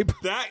 doll wipe.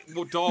 That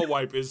doll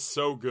wipe is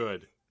so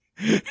good.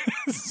 This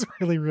is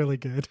really, really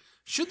good.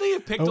 Should they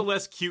have picked a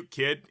less cute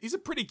kid? He's a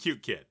pretty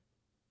cute kid.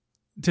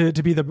 To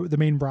be the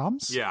main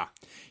Brahms? Yeah.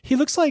 He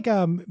looks like,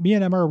 me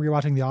and Emma are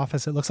rewatching The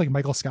Office. It looks like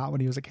Michael Scott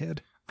when he was a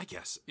kid. I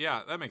guess.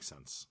 Yeah, that makes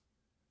sense.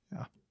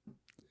 Yeah.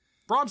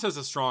 Brahms has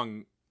a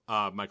strong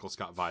Michael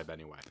Scott vibe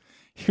anyway.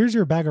 Here's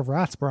your bag of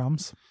rats,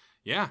 Brahms.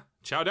 Yeah.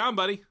 Chow down,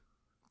 buddy.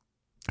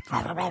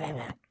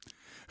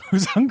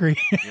 Who's hungry?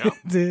 Yeah.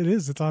 It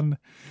is. It's on.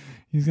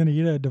 He's going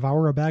to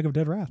devour a bag of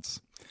dead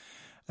rats.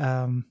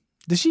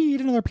 Does she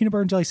eat another peanut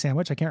butter and jelly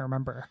sandwich? I can't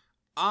remember.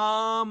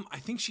 I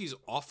think she's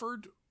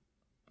offered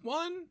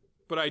one,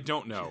 but I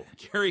don't know.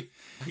 Gary,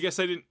 I guess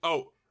I didn't.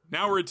 Oh,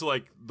 now we're into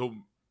like we're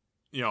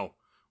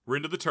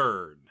into the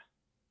turn.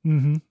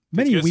 Mm-hmm.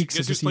 Many weeks of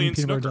just just eating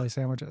peanut butter and snooker. jelly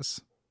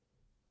sandwiches.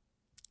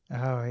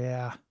 Oh,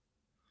 yeah.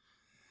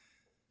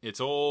 It's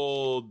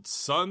old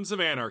Sons of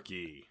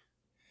Anarchy.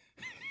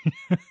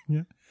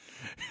 Yeah.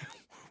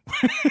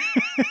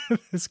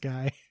 This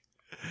guy.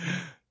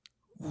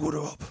 What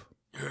up?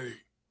 Hey,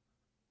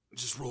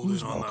 just rolled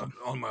in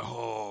on my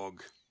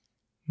hog.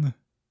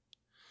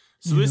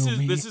 So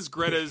this is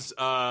Greta's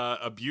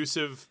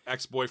abusive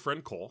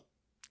ex-boyfriend Cole.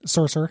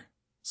 Sorcerer.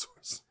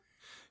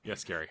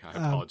 Yes, Gary. I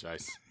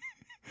apologize.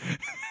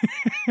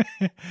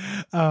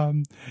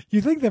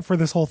 You think that for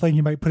this whole thing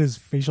he might put his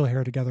facial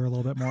hair together a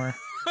little bit more?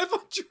 I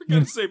thought you were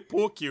going to say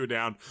pull Q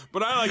down,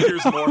 but I like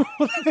yours more.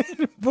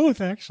 Both,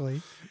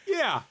 actually.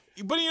 Yeah,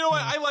 but you know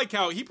what? I like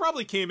how he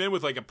probably came in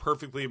with like a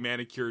perfectly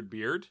manicured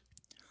beard.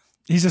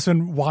 He's just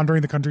been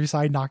wandering the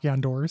countryside, knocking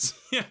on doors.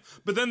 Yeah,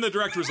 but then the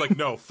director was like,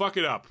 no, fuck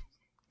it up.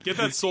 Get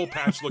that soul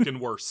patch looking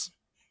worse.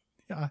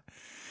 Yeah.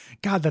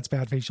 God, that's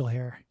bad facial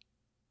hair.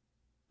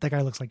 That guy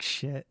looks like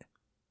shit.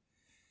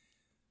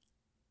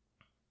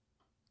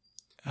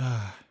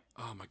 Oh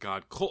my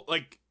God. Cole,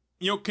 like,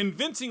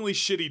 convincingly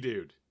shitty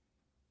dude.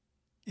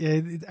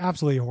 It's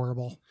absolutely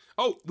horrible.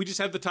 Oh, we just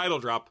had the title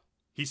drop.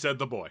 He said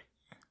the boy.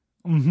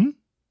 Mm-hmm.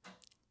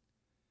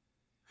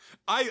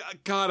 I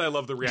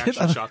love the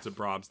reaction shots of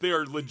Brahms. They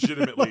are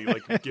legitimately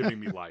like giving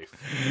me life.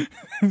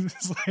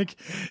 It's like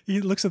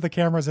he looks at the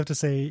camera as if to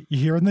say, "You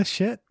hearing this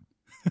shit?"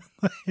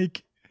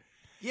 Like,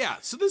 yeah.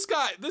 So this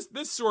guy,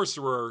 this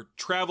sorcerer,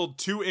 traveled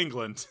to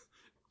England,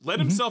 let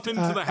himself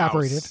into the house.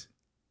 Apparated.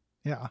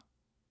 Yeah.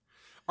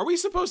 Are we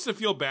supposed to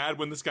feel bad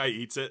when this guy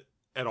eats it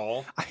at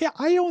all?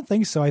 I don't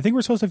think so. I think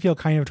we're supposed to feel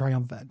kind of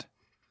triumphant.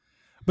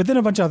 But then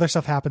a bunch of other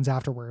stuff happens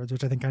afterwards,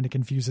 which I think kind of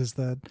confuses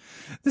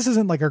this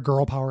isn't like a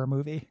girl power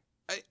movie.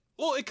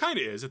 Well, it kind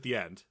of is at the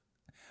end.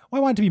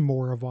 Well, I want it to be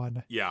more of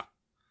one. Yeah.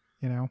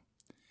 I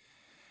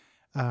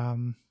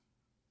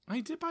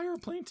did buy her a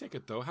plane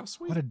ticket, though. How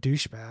sweet. What a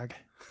douchebag.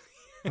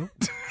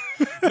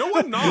 No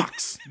one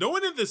knocks. No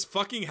one in this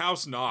fucking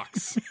house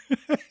knocks.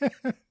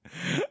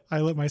 I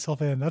let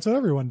myself in. That's what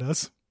everyone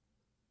does.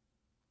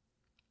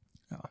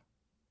 Oh.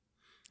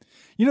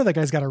 That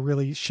guy's got a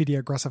really shitty,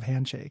 aggressive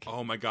handshake.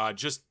 Oh my God.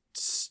 Just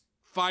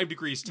 5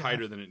 degrees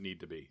tighter than it needs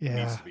to be.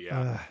 Yeah. Needs to be,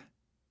 yeah.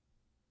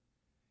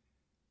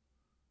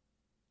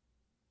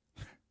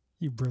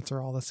 You Brits are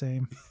all the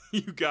same.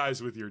 You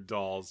guys with your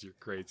dolls. You're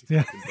crazy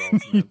Yeah. fucking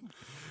dolls, man.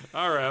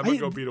 All right. I'm going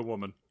to go beat a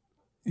woman.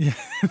 Yeah.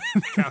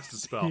 Cast a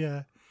spell.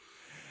 Yeah.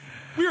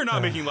 We are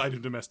not making light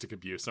of domestic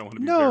abuse. I want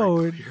to be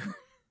very clear.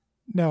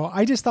 No,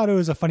 I just thought it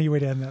was a funny way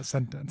to end that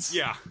sentence.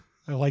 Yeah.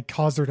 Like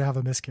caused her to have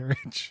a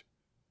miscarriage.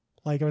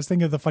 Like I was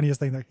thinking of the funniest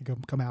thing that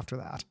could come after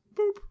that.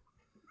 Boop.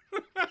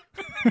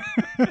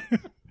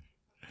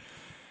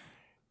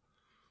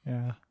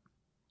 Yeah.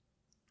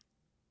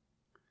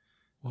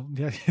 Well,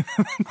 yeah.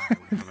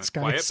 This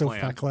guy quiet is so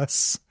plan.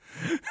 feckless.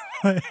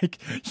 Like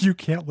you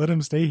can't let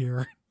him stay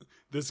here.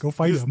 Go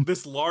fight him.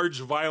 This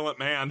large, violent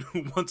man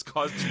who once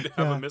caused you to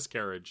have a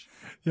miscarriage.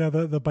 Yeah,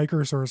 the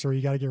biker sorcerer.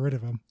 You got to get rid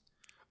of him.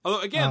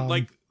 Although again,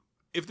 like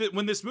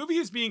when this movie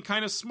is being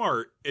kind of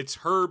smart, it's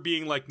her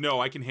being like,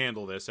 "No, I can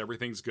handle this.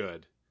 Everything's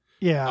good."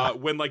 Yeah.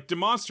 When like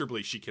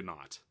demonstrably she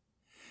cannot.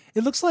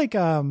 It looks like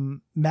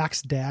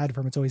Mac's dad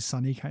from It's Always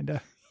Sunny, kind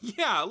of.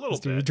 Yeah, a little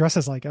He bit.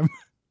 dresses like him.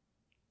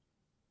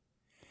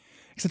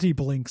 Except he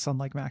blinks,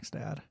 unlike Mac's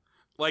dad.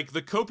 Like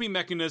the coping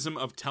mechanism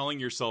of telling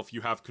yourself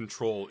you have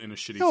control in a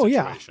shitty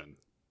situation.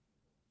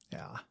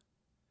 Yeah.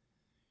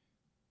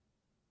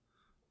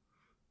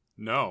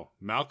 No,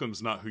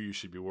 Malcolm's not who you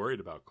should be worried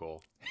about,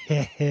 Cole.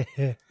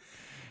 Yeah.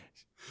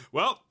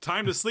 Well,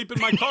 time to sleep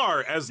in my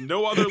car as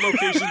no other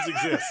locations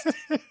exist.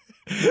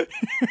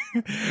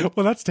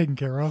 Well, that's taken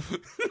care of.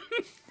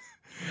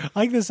 I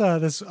like this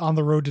on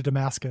the road to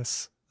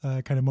Damascus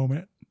kind of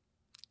moment.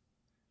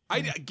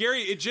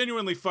 Gary, it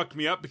genuinely fucked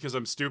me up because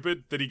I'm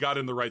stupid that he got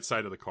in the right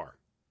side of the car.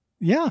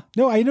 Yeah.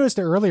 No, I noticed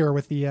it earlier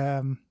with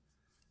the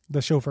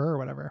chauffeur or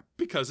whatever.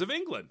 Because of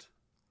England.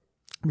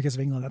 Because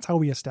of England. That's how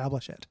we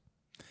establish it.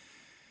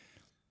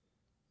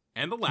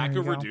 And the lack There you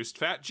of go. reduced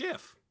fat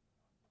Jif.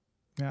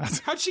 Yeah.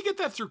 How'd she get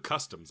that through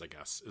customs, I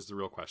guess, is the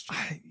real question.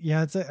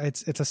 Yeah,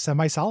 it's a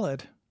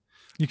semi-solid.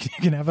 You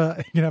can have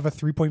a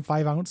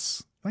 3.5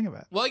 ounce thing of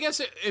it. Well, I guess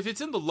if it's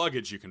in the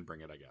luggage, you can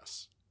bring it, I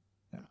guess.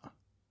 Yeah.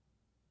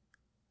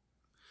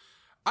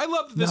 I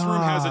love that this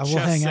room has a we'll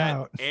chess hang set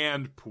out.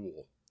 and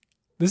pool.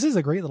 This is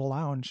a great little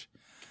lounge.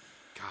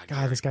 God, God,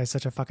 Gary. this guy's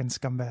such a fucking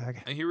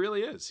scumbag. And he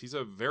really is. He's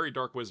a very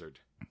dark wizard.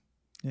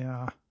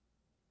 Yeah.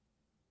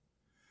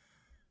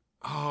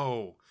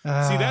 Oh,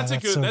 see, that's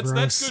so that's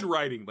gross. good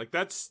writing. Like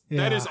that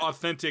Yeah. is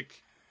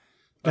authentic.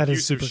 That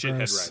is abusive super shithead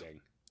gross. writing.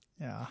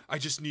 Yeah. I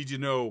just need to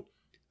know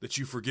that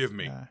you forgive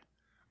me. Yeah.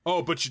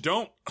 Oh, but you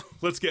don't.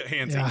 Let's get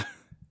handsy. Yeah.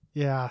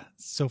 Yeah.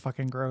 So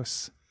fucking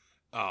gross.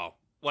 Oh,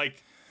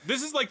 like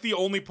this is like the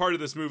only part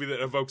of this movie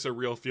that evokes a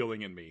real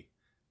feeling in me.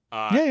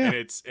 Yeah.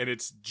 And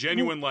it's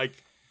genuine.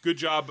 Like, good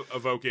job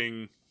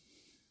evoking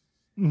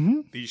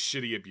these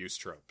shitty abuse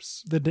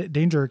tropes. The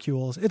danger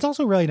cules. It's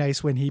also really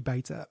nice when he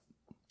bites it.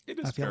 It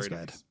is That feels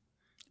very good. nice.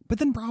 But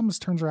then Brahms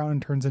turns around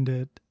and turns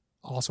into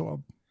also a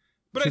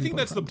But I shitty think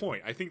that's the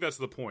boyfriend. point. I think that's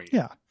the point.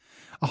 Yeah.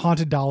 A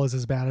haunted doll is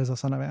as bad as a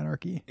son of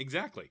anarchy.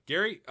 Exactly.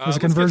 Gary, There's a let's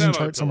get conversion that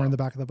chart out, somewhere in Philip.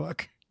 the back of the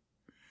book.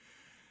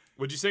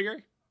 What'd you say,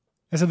 Gary?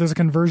 I said there's a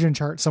conversion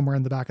chart somewhere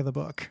in the back of the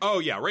book. Oh,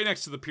 yeah, right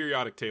next to the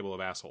periodic table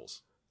of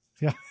assholes.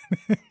 Yeah.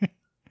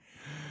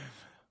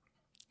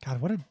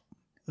 God, what a...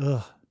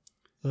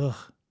 Ugh.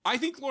 I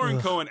think Lauren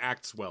Ugh. Cohen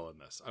acts well in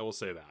this. I will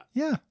say that.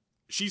 Yeah.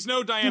 She's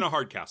no Diana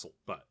Hardcastle,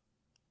 but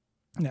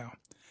No.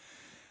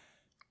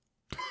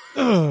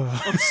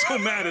 Ugh. I'm so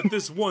mad at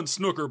this one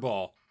snooker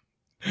ball.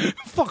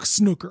 Fuck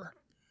snooker.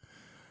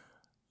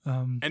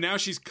 And now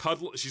she's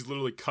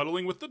literally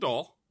cuddling with the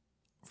doll.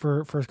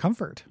 For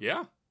comfort,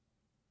 Yeah,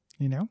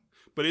 you know?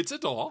 but it's a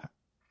doll.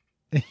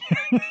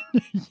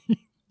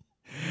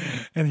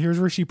 And here's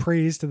where she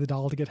prays to the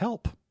doll to get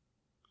help.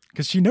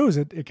 Because she knows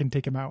it can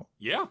take him out.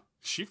 Yeah,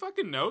 she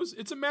fucking knows.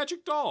 It's a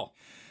magic doll.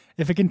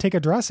 If it can take a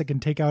dress, it can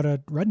take out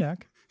a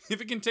redneck.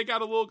 If it can take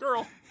out a little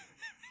girl.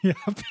 Yeah,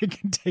 it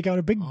can take out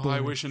a big Oh, boy. I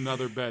wish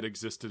another bed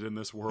existed in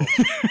this world.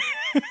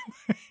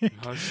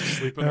 I should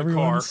sleep in a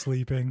Everyone's car.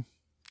 sleeping.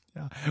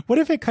 Yeah. What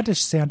if it cut to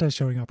Santa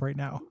showing up right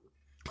now?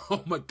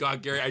 Oh my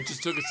God, Gary, I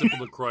just took a sip of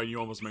LaCroix and you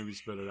almost made me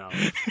spit it out.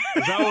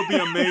 That would be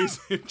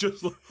amazing.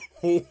 Just like,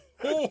 ho,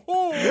 ho,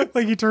 ho.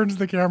 Like he turns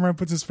the camera and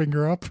puts his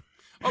finger up.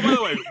 Oh, by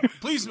the way,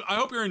 please, I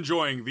hope you're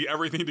enjoying the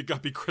Everything to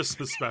Guppy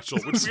Christmas special,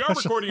 which we are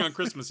recording on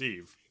Christmas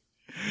Eve.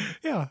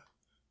 Yeah.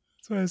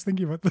 That's what I was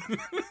thinking about.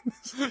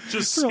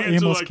 Just Real Santa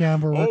Amos like,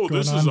 Campbell oh, going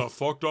this is on." a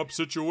fucked up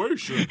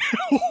situation.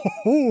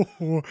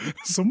 Oh,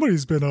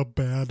 somebody's been a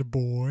bad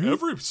boy.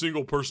 Every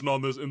single person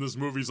in this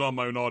movie's on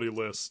my naughty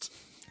list.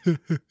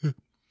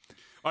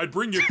 I'd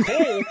bring you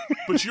coal,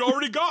 but you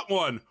already got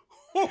one.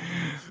 Oh,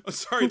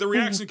 sorry, the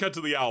reaction cut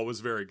to the owl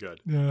was very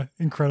good. Yeah,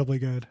 incredibly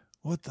good.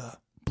 What the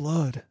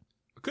blood?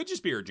 It could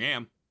just be her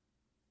jam.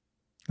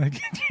 Like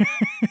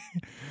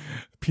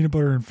peanut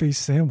butter and face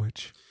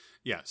sandwich.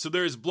 Yeah, so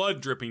there's blood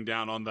dripping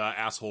down on the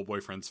asshole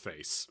boyfriend's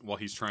face while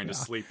he's trying to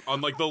sleep on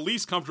like the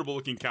least comfortable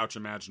looking couch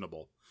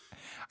imaginable.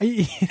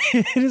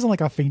 It isn't like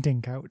a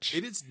fainting couch.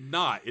 It is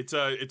not. It's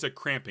a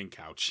cramping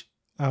couch.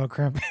 Oh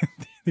crap!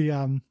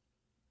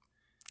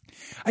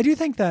 I do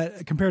think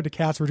that compared to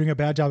Cats, we're doing a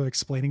bad job of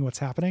explaining what's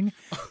happening.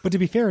 But to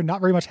be fair,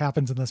 not very much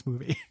happens in this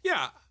movie.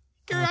 Yeah,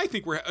 Gary, I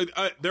think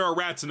there are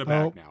rats in a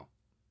bag now.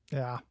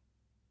 Yeah.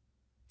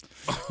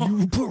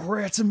 You put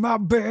rats in my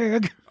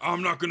bag.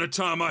 I'm not gonna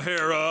tie my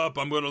hair up.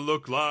 I'm gonna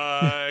look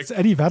like It's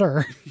Eddie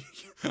Vedder.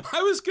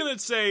 I was gonna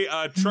say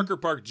Trucker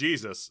Park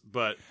Jesus,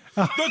 but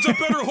that's a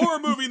better horror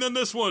movie than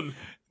this one.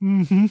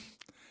 Mm-hmm.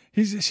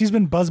 She's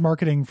been buzz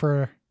marketing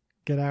for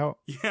Get Out.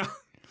 Yeah.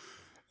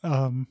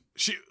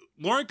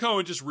 Lauren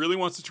Cohen just really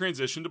wants to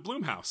transition to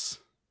Blumhouse.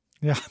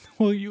 Yeah.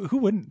 Well, who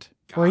wouldn't?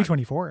 God. Or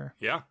A24.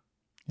 Yeah.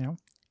 You know.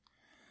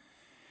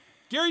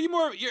 Gary,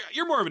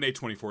 you're more of an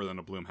A24 than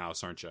a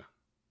Blumhouse, aren't you?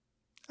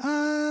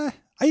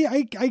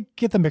 I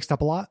get them mixed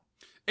up a lot.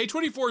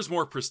 A24 is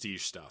more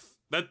prestige stuff.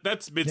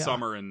 That's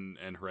Midsommar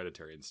and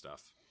Hereditary and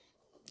stuff.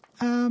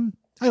 I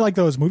like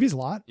those movies a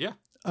lot. Yeah.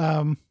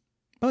 I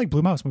like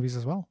Blumhouse movies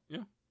as well.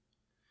 Yeah.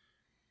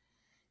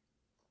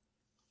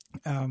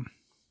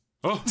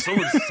 Oh,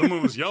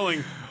 someone was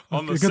yelling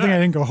on the Good set. thing I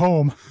didn't go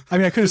home. I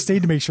mean, I could have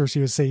stayed to make sure she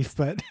was safe,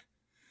 but.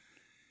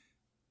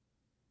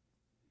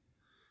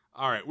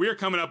 All right, we are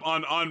coming up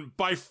on okay.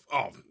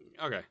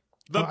 I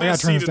gotta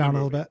turn this down a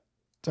little bit.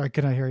 Sorry,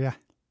 can I hear you?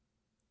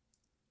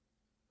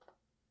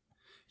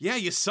 Yeah,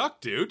 you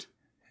suck, dude.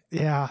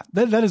 Yeah,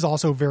 that is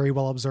also very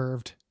well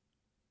observed.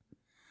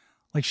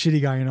 Like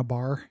shitty guy in a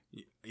bar.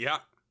 Yeah.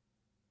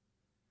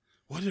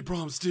 What did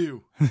Brahms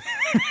do?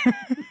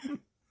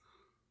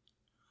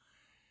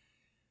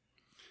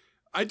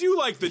 I do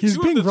like that He's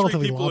two being of the three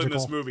relatively people logical in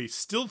this movie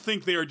still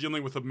think they are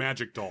dealing with a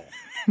magic doll.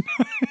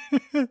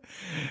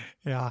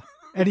 Yeah.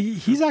 And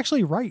he's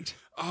actually right.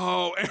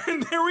 Oh,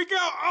 and there we go.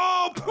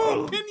 Oh,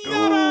 boom,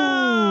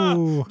 pinata!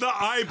 Ooh. The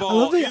I eyeball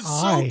love the is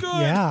eye. so good.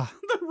 Yeah.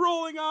 The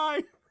rolling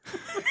eye.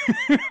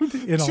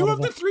 Inaudible. Two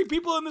of the three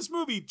people in this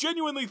movie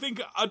genuinely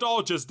think a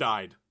doll just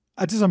died.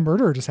 Just a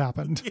murder just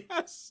happened.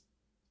 Yes.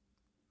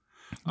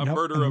 A Yep,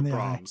 murder and of the eye.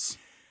 Brahms.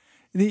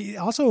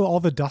 Also, all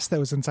the dust that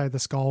was inside the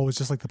skull was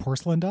just like the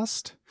porcelain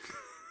dust.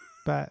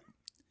 But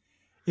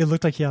it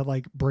looked like he had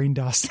like brain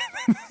dust.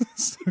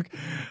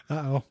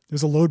 Uh-oh.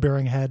 There's a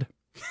load-bearing head.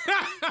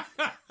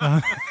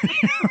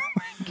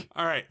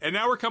 All right, and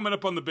now we're coming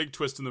up on the big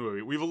twist in the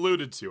movie. We've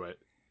alluded to it.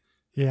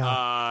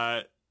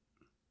 Yeah.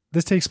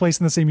 This takes place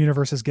in the same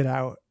universe as Get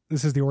Out.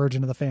 This is the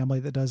origin of the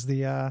family that does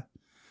the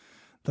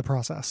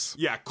process.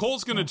 Yeah,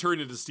 Cole's going to turn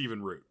into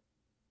Stephen Root.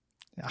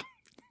 Yeah.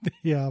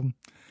 Yeah.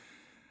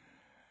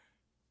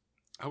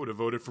 I would have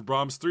voted for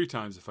Brahms 3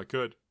 times if I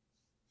could.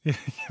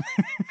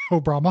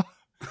 Oh, Brahma.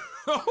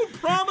 Oh,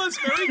 Brahma's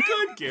very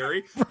good,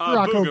 Gary.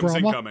 Rocco Boogum's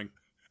Brahma. incoming.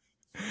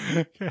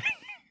 Okay.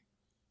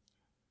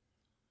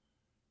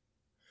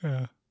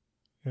 Yeah.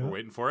 We're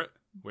waiting for it.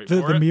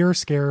 The mirror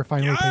scare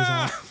finally pays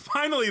Yeah! off.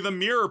 Finally, the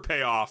mirror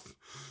payoff.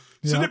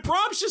 So Yep. did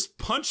Brahms just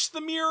punch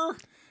the mirror?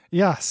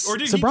 Yes. Or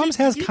did So he Brahms just-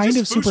 has did he kind of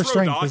just super Fusro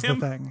strength dog is the him?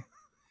 thing.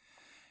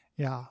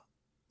 Yeah.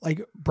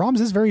 Like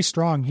Brahms is very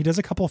strong. He does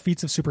a couple of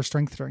feats of super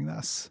strength during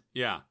this.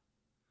 Yeah.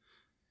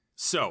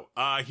 So,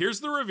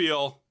 here's the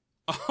reveal.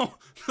 Oh,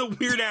 the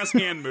weird-ass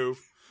hand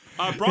move.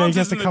 Brahms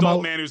has is to an come adult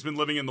out- man who's been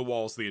living in the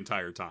walls the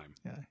entire time.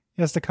 Yeah.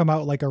 He has to come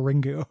out like a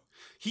Ringu.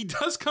 He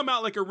does come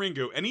out like a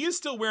Ringu, and he is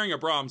still wearing a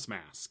Brahms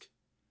mask.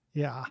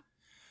 Yeah.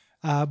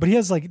 But he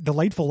has like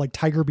delightful like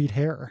tiger beat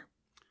hair.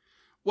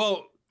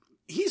 Well,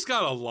 he's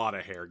got a lot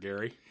of hair,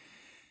 Gary.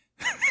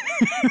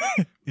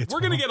 It's We're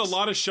going to get a Brahms.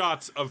 lot of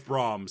shots of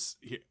Brahms.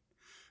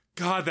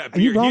 God, that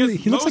And he beard. Brahms- He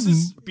has he looks like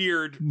Moses'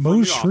 beard from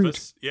Mose The Schrute.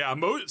 Office. Yeah,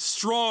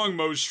 strong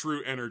Mose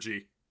Schrute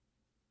energy.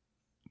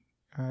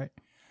 All right.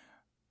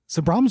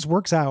 So Brahms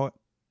works out.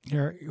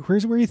 Here,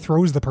 here's where he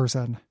throws the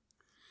person.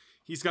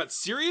 He's got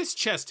serious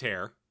chest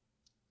hair.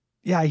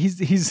 Yeah,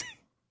 he's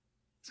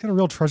got a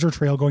real treasure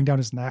trail going down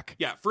his neck.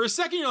 Yeah, for a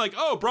second you're like,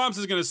 oh, Brahms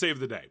is going to save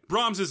the day.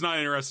 Brahms is not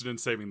interested in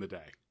saving the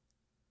day.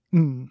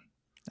 No.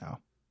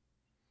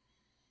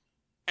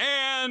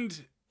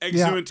 And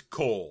Exuent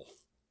Cole.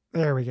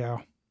 There we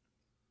go.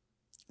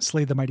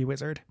 Slade the Mighty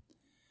Wizard.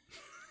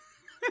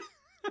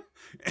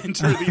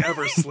 Enter the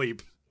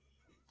Eversleep.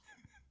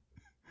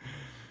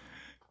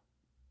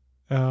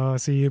 Oh,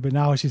 see, but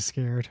now she's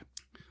scared.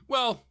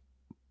 Well,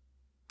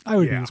 I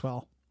would be Yeah. as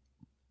well.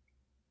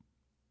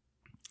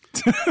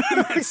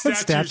 that statue's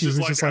statue just was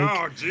like, just like-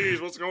 oh, geez,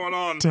 what's going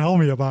on? Tell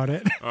me about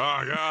it.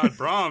 Oh, God,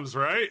 Brahms,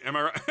 right? Am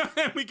I right?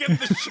 And we get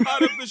the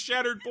shot of the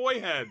shattered boy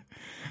head.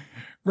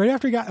 Right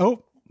after he got...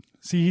 Oh,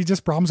 see, he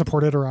just Brahms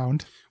supported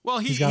around. Well,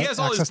 he He's got has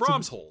all his access to-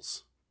 Brahms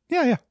holes.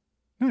 Yeah.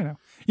 I know.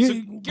 You, So,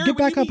 Gary, get when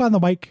back you up meet- on the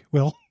mic,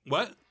 Will.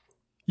 What?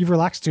 You've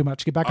relaxed too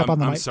much. Get back up on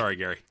the I'm mic. sorry,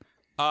 Gary.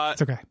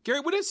 It's okay. Gary,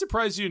 would it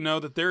surprise you to know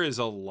that there is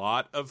a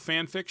lot of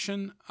fan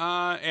fiction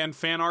and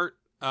fan art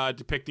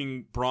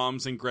depicting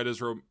Brahms and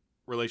Greta's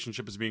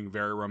relationship as being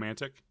very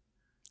romantic?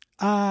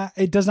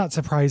 It does not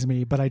surprise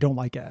me, but I don't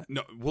like it.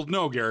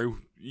 No, Gary,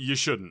 you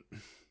shouldn't.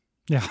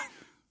 Yeah.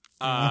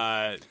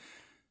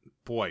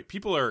 Boy,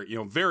 people are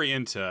very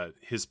into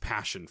his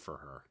passion for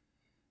her.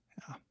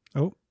 Yeah.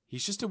 Oh,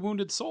 He's just a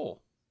wounded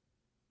soul.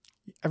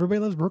 everybody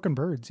loves broken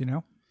birds, you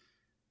know?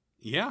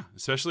 Yeah,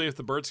 especially if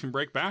the birds can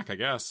break back, I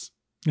guess.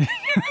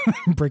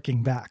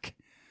 Breaking back.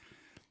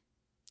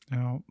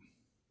 No.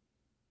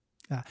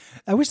 Yeah.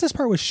 I wish this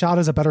part was shot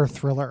as a better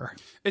thriller.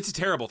 It's a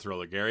terrible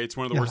thriller, Gary. It's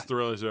one of the Yeah. worst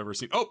thrillers I've ever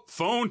seen. Oh,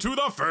 phone to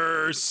the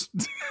face.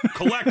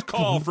 Collect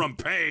call from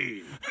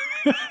pain.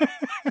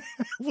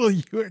 Will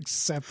you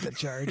accept the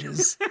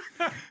charges?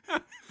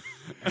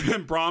 And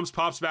then Brahms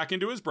pops back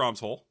into his Brahms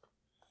hole.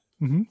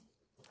 Mm-hmm.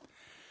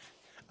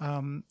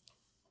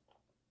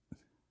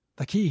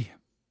 The key.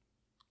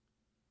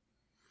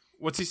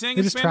 What's he saying They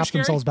in just Spanish, trap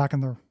themselves back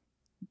in the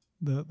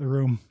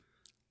room.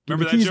 Give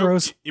Remember the that keys, joke?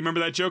 Rose. You remember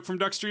that joke from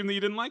Duckstream that you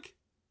didn't like?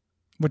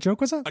 What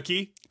joke was that? A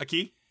key? A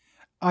key?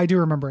 I do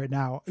remember it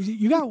now.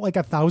 You got like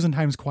 1,000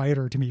 times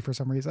quieter to me for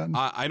some reason.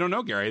 I don't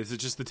know, Gary. Is it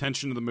just the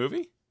tension of the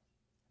movie?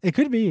 It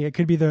could be. It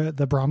could be the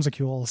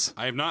Brahmsacules.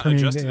 I have not turning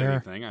adjusted the air.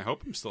 anything. I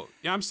hope I'm still...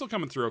 Yeah, I'm still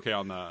coming through okay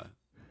on the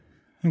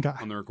Okay.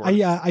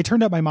 recording. I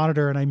turned up my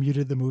monitor and I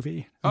muted the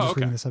movie. I'm just okay.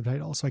 reading the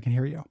subtitles so I can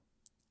hear you.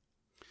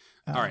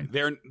 All right.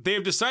 They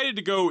have decided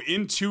to go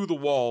into the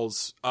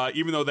walls,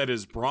 even though that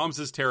is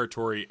Brahms's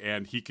territory,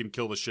 and he can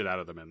kill the shit out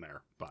of them in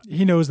there. But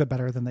He knows that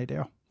better than they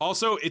do.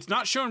 also, it's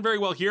not shown very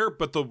well here,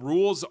 but the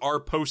rules are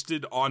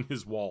posted on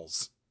his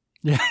walls.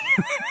 Yeah.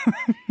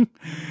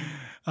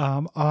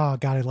 Oh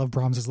God, I love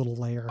Brahms's little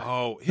lair.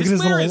 Oh, Look at his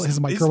lair little- is, his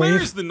microwave.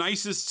 lair is the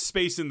nicest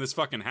space in this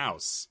fucking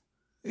house.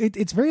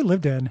 It's very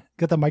lived in.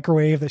 Got the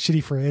microwave, the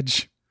shitty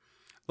fridge.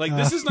 Like,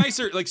 this is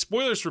nicer. Like,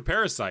 spoilers for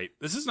Parasite.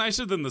 This is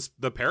nicer than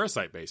the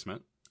Parasite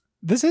basement.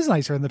 This is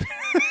nicer in the.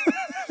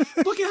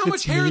 Look at how much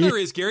It's hair me. there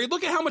is, Gary.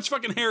 Look at how much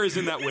fucking hair is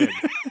in that wig.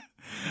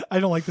 I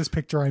don't like this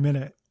picture. I'm in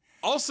it.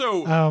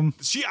 Also, Um,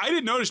 I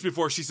didn't notice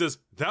before. She says,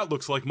 that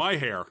looks like my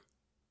hair.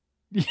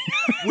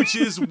 Which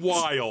is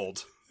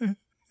wild.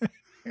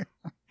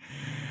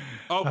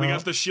 Oh, we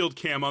got the shield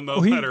cam on the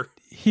letter.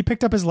 He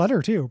picked up his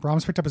letter too.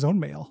 Brahms picked up his own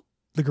mail.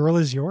 The girl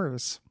is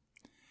yours.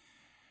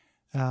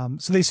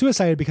 So they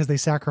suicided because they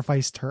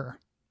sacrificed her.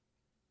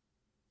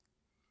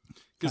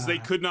 Because they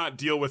could not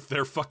deal with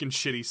their fucking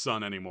shitty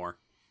son anymore.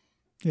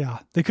 Yeah,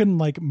 they couldn't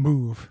like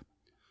move.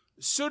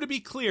 So to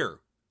be clear,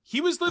 he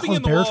was living Cause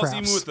in the bear walls traps.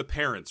 even with the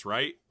parents,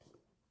 right?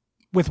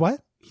 With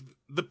what?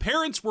 The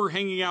parents were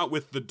hanging out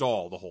with the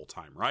doll the whole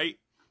time, right?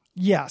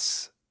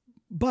 Yes,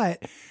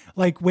 but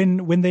like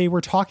when they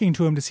were talking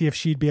to him to see if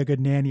she'd be a good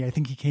nanny, I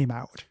think he came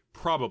out.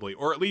 Probably.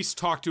 Or at least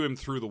talk to him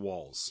through the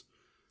walls.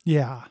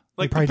 Yeah,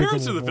 Like, they probably the did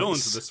parents are the little villains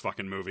voice. of this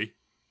fucking movie.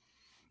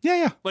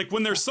 Yeah. Like,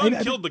 when their son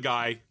I- killed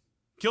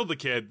the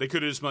kid, they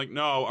could have just been like,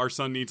 no, our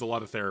son needs a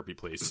lot of therapy,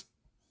 please.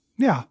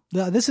 Yeah,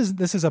 this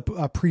is a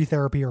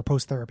pre-therapy or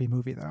post-therapy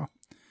movie though.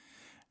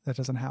 That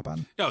doesn't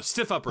happen. No,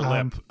 stiff upper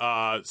lip,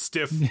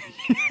 stiff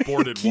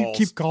boarded walls.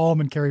 Keep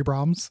calm and carry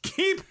Brahms.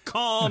 Keep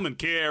calm and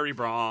carry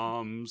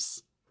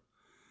Brahms.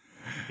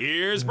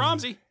 Here's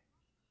Brahmsy.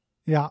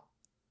 Yeah.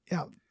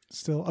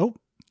 Still, a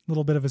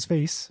little bit of his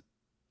face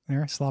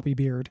there, sloppy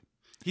beard.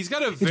 He's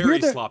got a weird very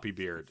that- sloppy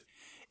beard,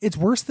 It's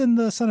worse than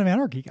the Son of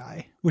Anarchy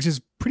guy, which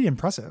is pretty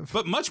impressive.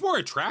 but much more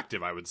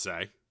attractive, I would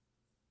say.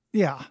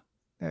 Yeah.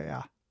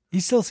 He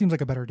still seems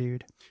like a better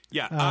dude.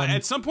 Yeah, Um,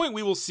 at some point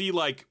we will see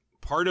like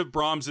part of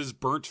Brahms's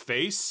burnt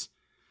face.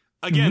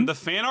 Again, the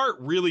fan art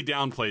really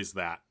downplays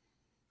that.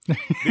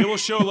 They will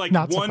show like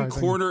Not one surprising.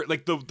 corner,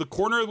 like the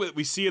corner that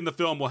we see in the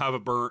film will have a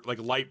burn, like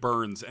light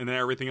burns, and then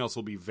everything else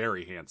will be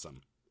very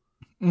handsome.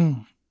 Yeah,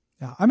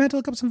 I'm gonna have to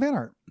look up some fan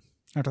art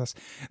after this.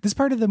 This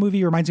part of the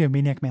movie reminds me of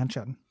Maniac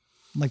Mansion.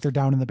 Like they're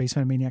down in the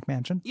basement of Maniac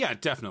Mansion. Yeah,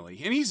 definitely.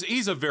 And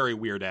he's a very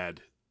weird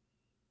Ed.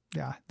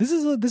 Yeah, this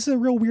is a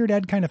real Weird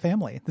Ed kind of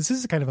family. This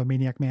is kind of a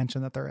Maniac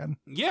Mansion that they're in,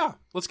 Yeah,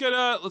 let's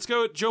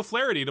go Joe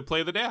Flaherty to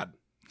play the dad.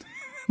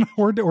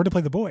 or to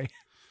play the boy.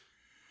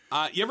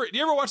 You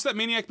ever watch that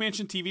Maniac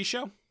Mansion TV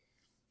show?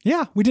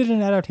 Yeah, we did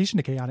an adaptation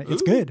decay on it.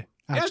 It's Ooh. good.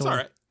 Actually. Yeah, it's all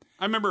right.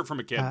 I remember it from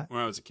a kid Uh,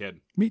 when I was a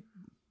kid. Me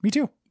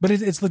too. But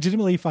it's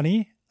legitimately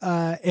funny,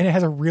 and it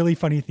has a really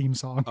funny theme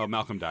song. Oh,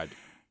 Malcolm died.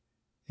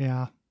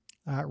 Yeah,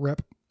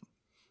 rip.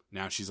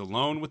 Now she's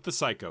alone with the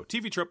psycho.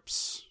 TV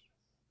tropes.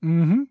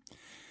 Mm-hmm.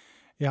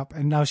 Yep.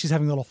 And now she's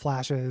having little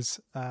flashes,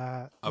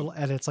 little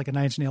edits like a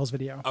Nine Inch Nails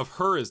video. Of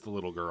her as the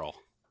little girl.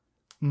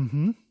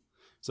 Mm-hmm.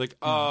 It's like,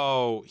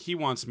 oh, he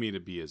wants me to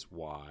be his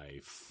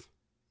wife.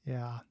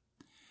 Yeah.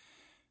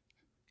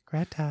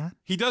 Greta.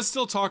 He does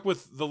still talk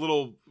with the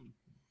little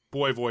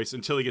boy voice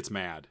until he gets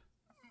mad.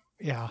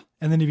 Yeah.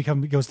 And then he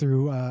goes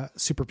through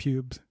super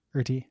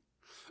puberty.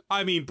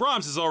 I mean,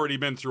 Brahms has already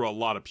been through a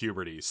lot of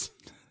puberties.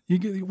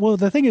 Well,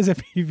 the thing is, if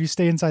you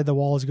stay inside the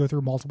walls, you go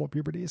through multiple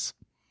puberties.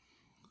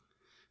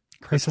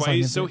 That's why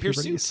he's so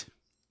puberties. hirsute.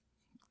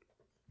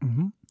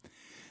 Mm-hmm.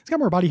 He's got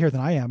more body hair than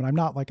I am, and I'm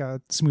not like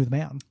a smooth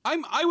man.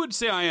 I would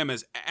say I am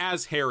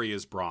as hairy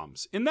as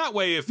Brahms. In that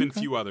way, if in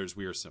few others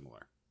we are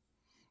similar.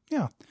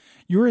 Yeah.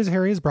 You're as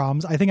hairy as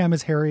Brahms. I think I'm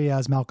as hairy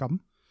as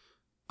Malcolm.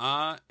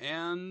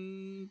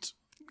 And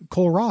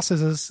Cole Ross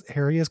is as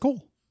hairy as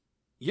Cole.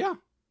 yeah.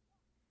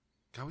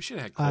 God, we should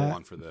have had Cole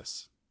on for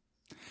this.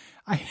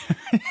 I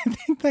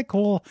think that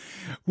Cole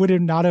would have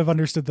not have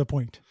understood the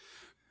point.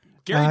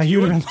 Gary, he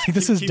would have been like,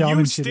 this is can dumb you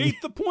and state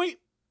shitty. the point?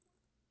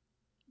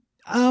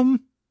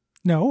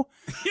 No,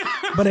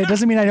 but it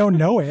doesn't mean I don't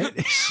know it.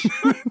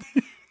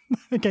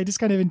 Like I just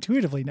kind of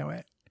intuitively know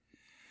it.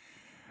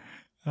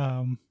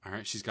 All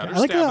right, she's got her I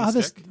like stabbing how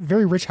this stick.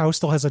 very rich house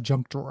still has a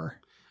junk drawer.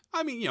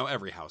 I mean,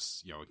 every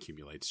house,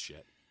 accumulates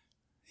shit.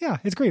 Yeah,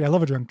 it's great. I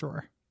love a junk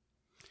drawer.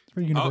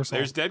 very universal. Oh,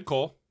 there's Dead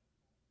Cole.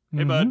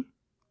 Hey, bud.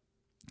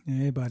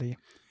 Hey, buddy.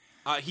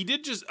 He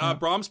did just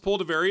Brahms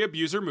pulled a very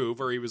abuser move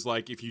where he was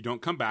like, if you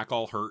don't come back,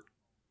 I'll hurt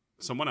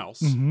someone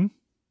else.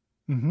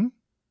 I'm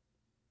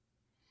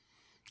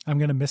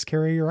going to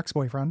miscarry your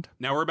ex-boyfriend.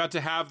 Now we're about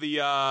to have the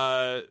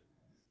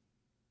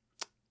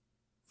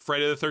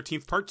Friday the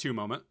 13th Part 2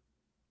 moment.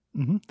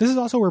 This is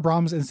also where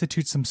Brahms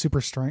institutes some super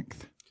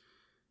strength.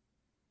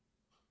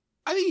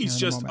 I think he's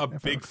just a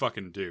big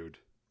fucking dude.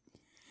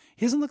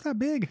 He doesn't look that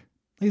big.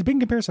 He's big in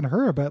comparison to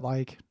her, but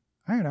like,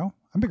 I don't know.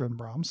 I'm bigger than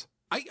Brahms.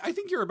 I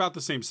think you're about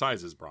the same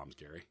size as Brahms,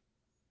 Gary.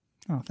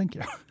 Oh, thank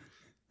you.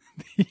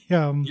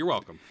 You're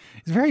welcome.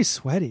 He's very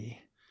sweaty.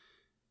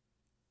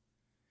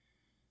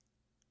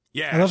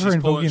 Yeah, I love her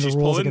invoking she's the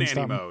rules pulling against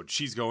nanny them. mode.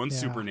 She's going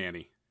super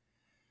nanny.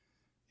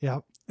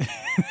 Yep.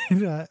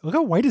 Look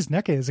how white his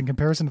neck is in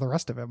comparison to the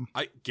rest of him.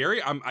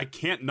 Gary, I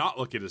can't not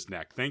look at his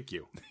neck. Thank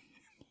you.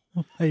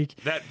 Like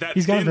that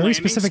he's got a very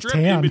specific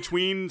tan in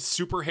between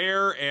super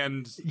hair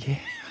and yeah.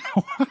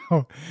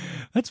 Wow,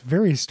 that's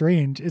very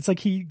strange. It's like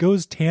he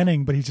goes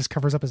tanning, but he just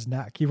covers up his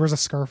neck. He wears a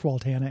scarf while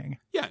tanning.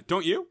 Yeah,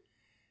 don't you?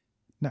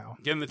 No,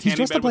 get in the he's tanning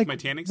dressed bed up with like my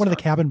tanning one scarf. of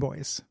the cabin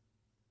boys.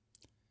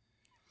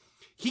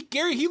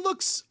 He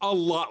looks a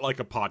lot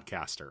like a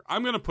podcaster.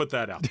 I'm going to put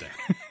that out there.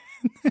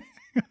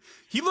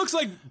 He looks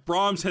like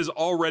Brahms has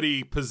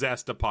already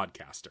possessed a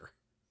podcaster.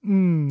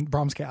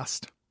 Brahms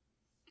cast.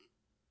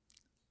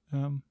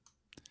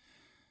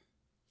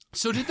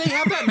 So did they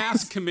have that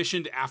mask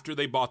commissioned after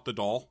they bought the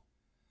doll?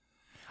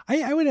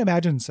 I would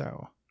imagine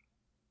so.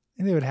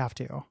 And they would have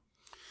to.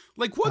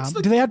 Like, what's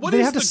the? Do they have the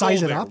to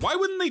size goal it there? up? Why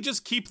wouldn't they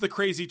just keep the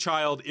crazy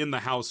child in the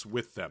house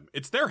with them?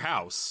 It's their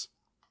house.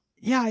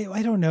 Yeah,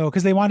 I don't know,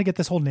 because they want to get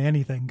this whole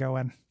nanny thing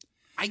going.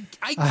 I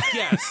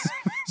guess.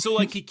 So,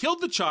 like, he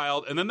killed the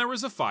child, and then there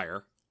was a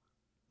fire.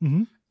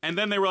 Mm-hmm. And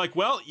then they were like,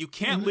 well, you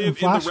can't live in the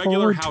flash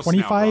regular forward house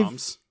 25 now,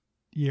 Brahms.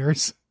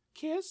 Years.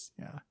 Kiss.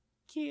 Yeah.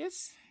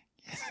 Kiss.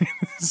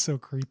 It's so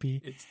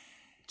creepy. It's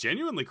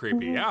genuinely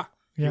creepy, yeah.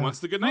 Yeah. He wants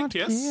the goodnight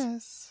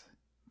kiss.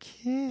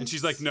 Kiss. And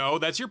she's like, no,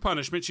 that's your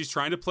punishment. She's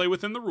trying to play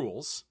within the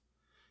rules.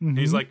 Mm-hmm. And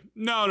he's like,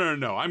 no,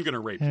 I'm going to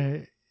rape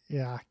you.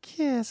 Yeah,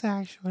 kiss,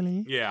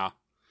 actually. Yeah.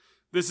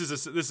 This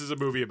is a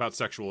movie about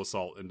sexual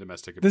assault and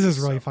domestic abuse. This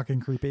is really fucking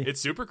creepy.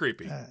 It's super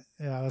creepy.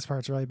 Yeah, this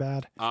part's really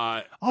bad.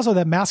 Uh, Also,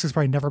 that mask has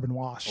probably never been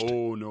washed.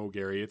 Oh, no,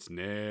 Gary. It's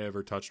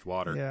never touched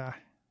water. Yeah.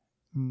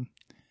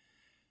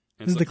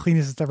 This is the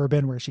cleanest it's ever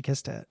been where she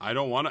kissed it.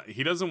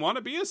 He doesn't want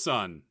to be a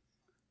son.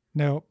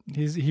 No,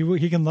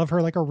 he can love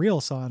her like a real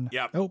son.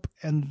 Yep. Nope.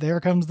 And there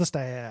comes the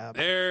stab.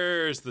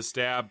 There's the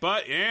stab,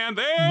 and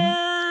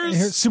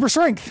there's super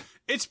strength.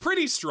 It's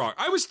pretty strong.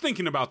 I was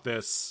thinking about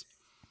this.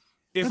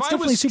 If That's I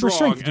definitely was super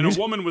strong strength, and a dude.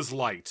 woman was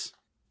light.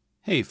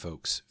 Hey,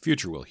 folks.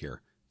 Future Will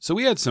here. So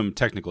we had some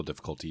technical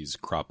difficulties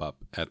crop up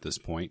at this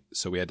point,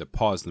 so we had to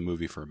pause the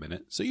movie for a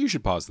minute. So you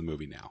should pause the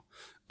movie now.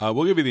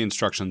 We'll give you the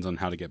instructions on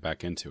how to get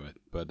back into it.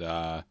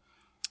 But,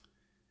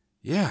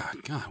 yeah,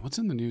 God, what's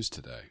in the news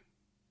today?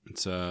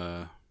 It's,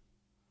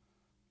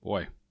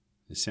 boy,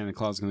 is Santa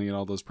Claus going to get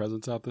all those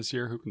presents out this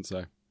year? Who can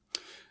say?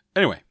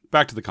 Anyway,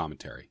 back to the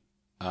commentary.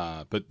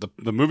 But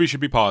the movie should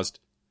be paused.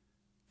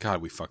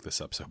 God, we fucked this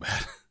up so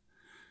bad.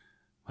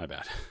 My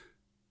bad.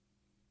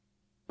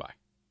 Bye.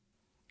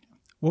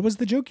 What was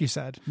the joke you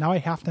said? Now I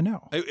have to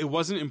know. It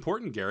wasn't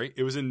important, Gary.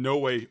 It was in no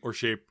way or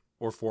shape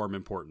or form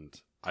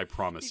important. I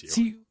promise you.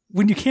 See,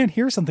 when you can't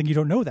hear something, you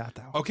don't know that,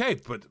 though. Okay,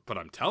 but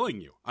I'm telling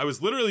you. I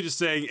was literally just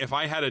saying if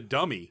I had a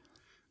dummy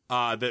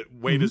that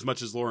weighed as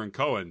much as Lauren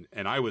Cohen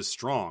and I was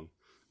strong,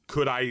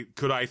 could I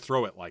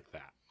throw it like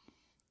that?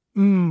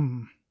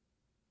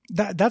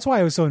 That's why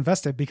I was so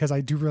invested, because I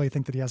do really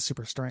think that he has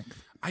super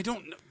strength. I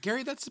don't know.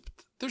 Gary,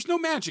 there's no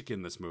magic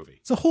in this movie.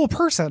 It's a whole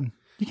person.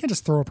 You can't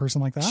just throw a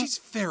person like that. She's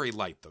very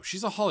light, though.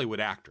 She's a Hollywood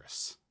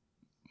actress.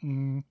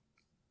 Gary,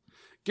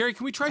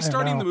 can we try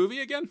starting the movie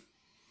again?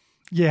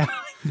 Yeah.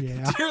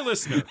 Yeah. Dear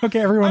listener.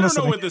 Okay, everyone I don't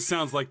listening. know what this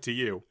sounds like to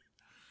you.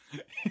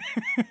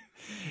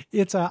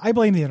 It's I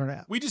blame the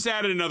internet. We just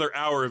added another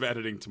hour of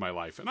editing to my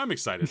life, and I'm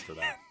excited for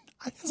that.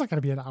 It's not going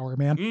to be an hour,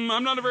 man.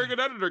 I'm not a very good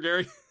editor,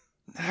 Gary.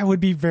 That would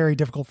be very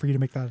difficult for you to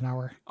make that an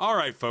hour. All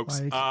right, folks.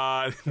 Okay.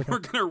 We're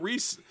gonna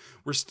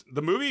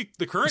the movie.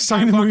 The current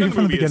Starting time the clock movie on the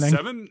from the movie is beginning.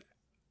 7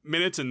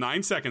 minutes and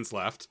 9 seconds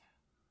left.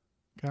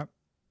 Okay.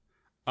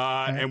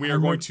 And we are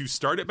going to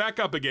start it back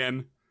up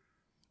again.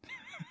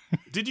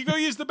 Did you go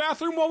use the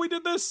bathroom while we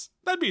did this?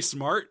 That'd be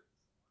smart.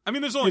 I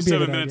mean, there's only It'd be a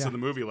 7 good minutes idea. of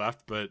the movie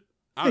left, but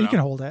I Yeah, don't you know. can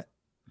hold it.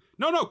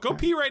 No, go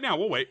pee right now.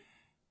 We'll wait.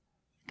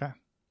 Okay.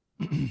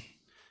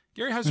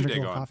 Gary, how's I'm your gonna day drink a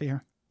little going? Coffee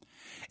here.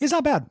 It's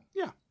not bad.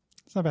 Yeah.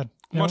 It's not bad.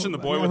 I'm watching The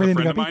Boy with a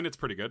friend of mine. It's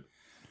pretty good.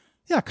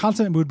 Yeah,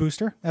 consummate mood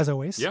booster, as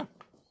always. Yeah.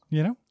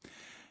 You know?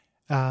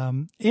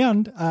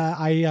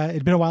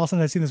 It'd been a while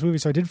since I'd seen this movie,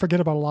 so I did forget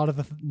about a lot of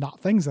the not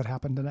things that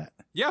happened in it.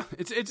 Yeah,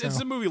 it's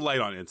a movie light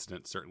on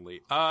incident,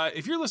 certainly.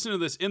 If you're listening to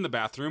this in the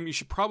bathroom, you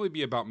should probably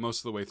be about most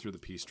of the way through the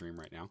pee stream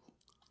right now.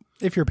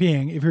 If you're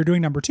peeing, if you're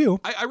doing number 2,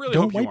 I really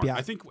don't hope you wipe aren't. yet.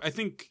 I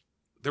think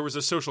there was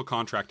a social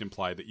contract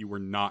implied that you were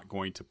not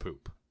going to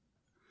poop.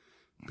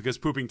 because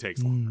pooping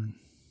takes longer.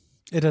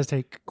 It does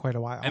take quite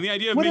a while. And the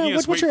idea of making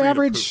us wait what's your for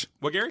average? you to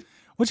poop. What, Gary?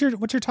 What's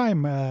your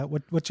time?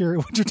 What's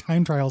your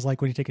time trials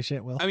like when you take a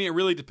shit, Will? I mean, it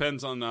really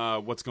depends on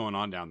what's going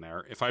on down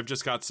there. If I've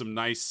just got some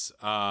nice,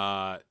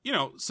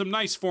 some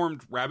nice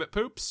formed rabbit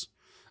poops,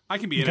 I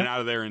can be in and out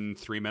of there in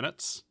 3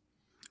 minutes.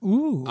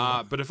 Ooh.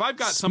 But if I've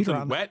got Speed something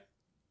run. wet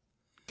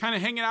kind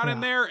of hanging out in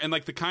there, and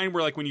like the kind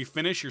where like when you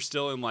finish, you're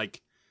still in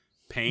like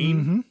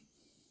pain.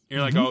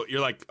 You're like,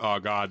 oh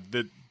god,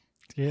 the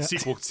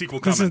sequel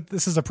coming.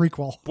 This is a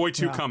prequel. Boy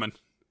 2 coming.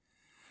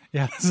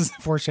 Yeah, this is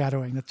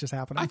foreshadowing that's just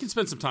happening. I can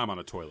spend some time on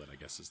a toilet, I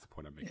guess is the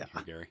point I'm making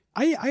here, Gary.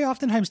 I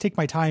oftentimes take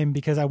my time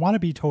because I want to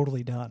be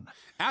totally done.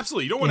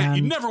 Absolutely. You don't want to.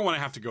 You never want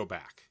to have to go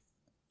back.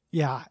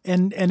 Yeah,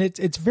 and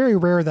it's very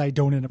rare that I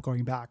don't end up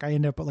going back. I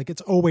end up like,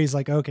 it's always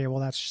like, okay,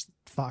 well that's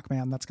fuck,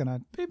 man, that's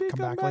gonna come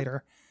back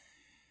later.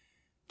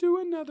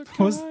 Do another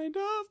kind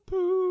of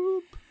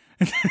poop.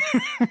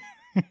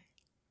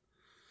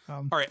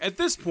 All right, at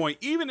this point,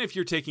 even if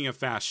you're taking a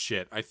fast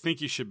shit, I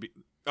think you should be.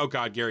 Oh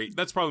God, Gary,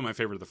 that's probably my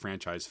favorite of the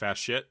franchise.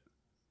 Fast shit.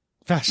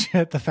 Fast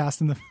shit. The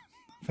fast and the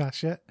fast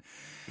shit.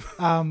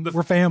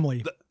 We're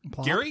family.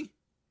 Gary,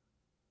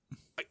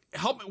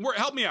 help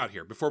me out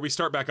here before we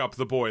start back up.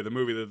 The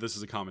movie that this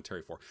is a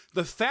commentary for.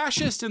 The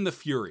Fascist and the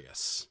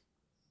Furious.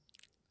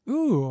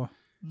 Ooh,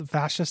 the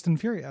Fascist and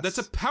Furious. That's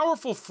a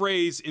powerful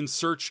phrase in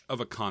search of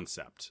a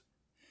concept.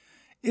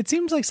 It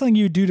seems like something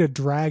you do to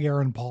drag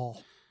Aaron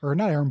Paul. Or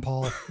not Aaron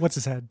Paul. What's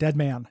his head? Dead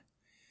Man.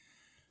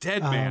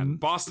 Dead Man.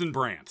 Boston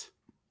Brandt.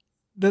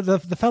 The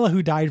fella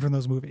who died from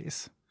those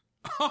movies.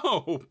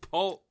 Oh,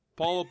 Paul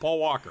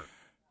Walker.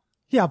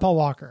 Yeah, Paul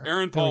Walker.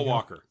 Aaron Paul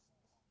Walker.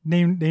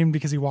 Named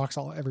because he walks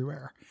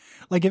everywhere.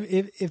 Like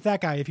if that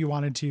guy, if you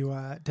wanted to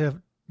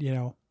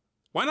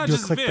why not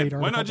just Vin?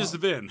 Why not just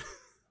Vin?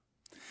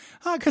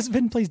 Because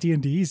Vin plays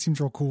D&D. He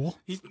seems real cool.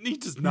 He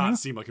does not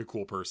seem like a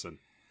cool person.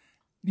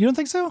 You don't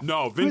think so?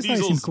 No, Vin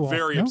Diesel's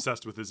very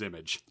obsessed with his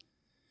image.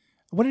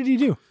 What did he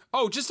do?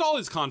 Oh, just all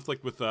his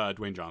conflict with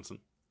Dwayne Johnson.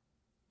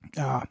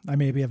 I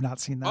maybe have not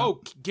seen that.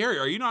 Oh, Gary,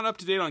 are you not up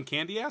to date on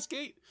Candy Ass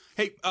Gate?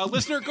 Hey,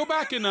 listener, go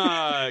back and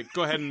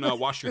go ahead and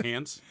wash your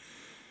hands.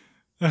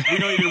 We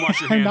know you didn't wash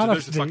your hands.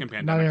 There's a fucking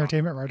pandemic. Not an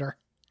entertainment writer.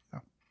 Oh.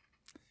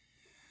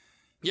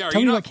 Yeah,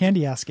 tell me about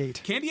Candy Ass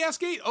Gate. Candy Ass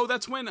Gate? Oh,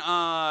 that's when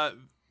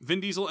Vin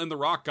Diesel and The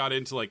Rock got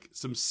into like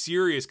some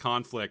serious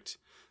conflict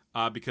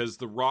because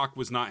The Rock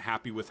was not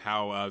happy with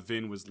how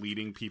Vin was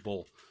leading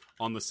people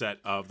on the set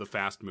of the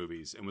Fast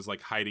movies and was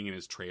like hiding in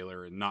his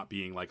trailer and not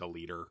being like a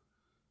leader.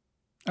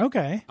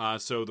 Okay.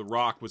 So The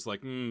Rock was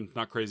like,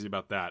 not crazy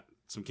about that.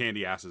 Some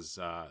candy asses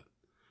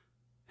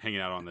hanging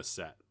out on this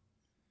set.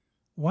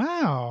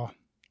 Wow.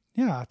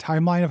 Yeah.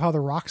 Timeline of how The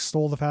Rock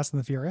stole the Fast and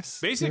the Furious.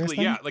 Basically,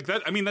 yeah. Like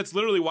that. I mean, that's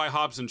literally why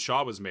Hobbs and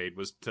Shaw was made,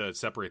 was to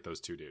separate those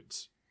two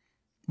dudes.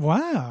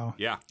 Wow.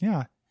 Yeah.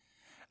 Yeah.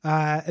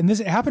 And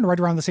it happened right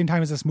around the same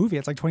time as this movie.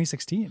 It's like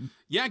 2016.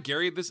 Yeah,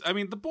 Gary.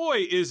 The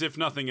Boy is, if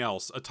nothing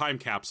else, a time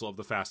capsule of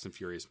the Fast and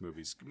Furious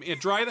movies.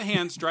 Dry the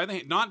hands,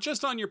 not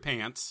just on your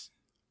pants.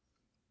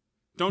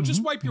 Don't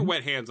just wipe your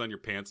wet hands on your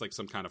pants like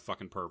some kind of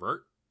fucking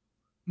pervert.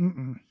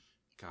 Mm-mm.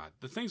 God,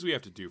 the things we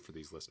have to do for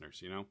these listeners,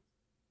 you know?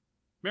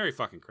 Merry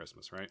fucking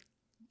Christmas, right?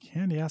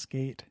 Candy Ass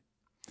Gate.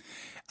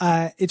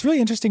 It's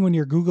really interesting when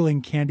you're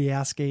Googling Candy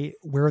Ass Gate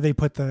where they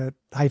put the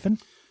hyphen.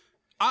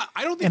 I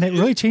don't think... And it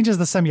really changes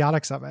the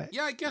semiotics of it.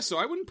 Yeah, I guess so.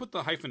 I wouldn't put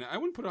a hyphen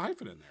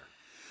in there.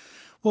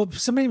 Well,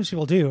 sometimes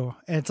people do.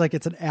 And it's like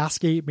it's an ass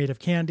gate made of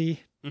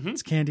candy. Mm-hmm.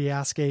 It's Candy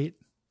Ass Gate,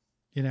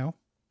 you know?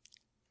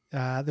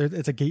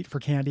 It's a gate for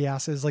candy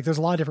asses. Like there's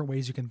a lot of different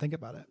ways you can think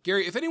about it.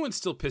 Gary, if anyone's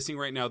still pissing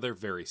right now, they're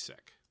very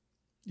sick.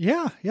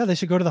 Yeah, they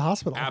should go to the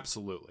hospital.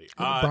 Absolutely.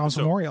 Browns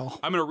Memorial.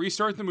 I'm going to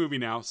restart the movie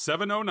now.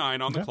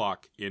 7:09 on the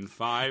clock in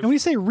 5. And when you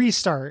say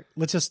restart,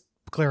 let's just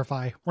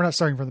clarify. We're not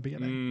starting from the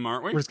beginning.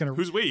 Aren't we? We're just gonna...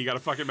 Who's we? You got a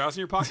fucking mouse in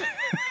your pocket?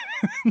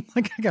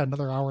 Like I got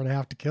another hour and a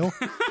half to kill.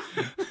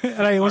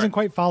 And I wasn't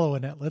quite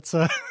following it. Let's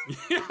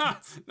Yeah.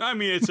 I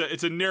mean, it's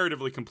a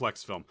narratively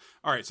complex film.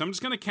 All right, so I'm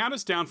just going to count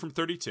us down from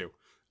 32.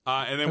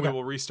 And then we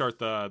will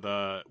restart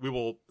we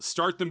will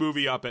start the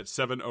movie up at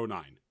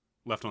 7:09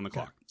 left on the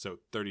clock. So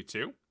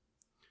 32,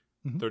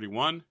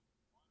 31,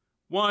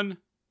 1,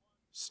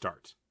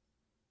 start.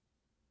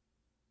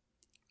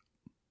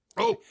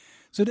 Oh,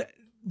 so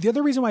the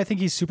other reason why I think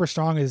he's super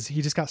strong is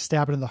he just got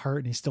stabbed in the heart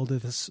and he still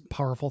did this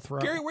powerful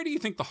throw. Gary, where do you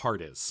think the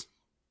heart is?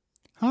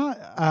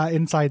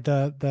 Inside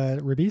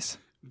the ribbies.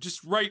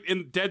 Just right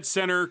in dead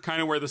center,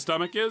 kind of where the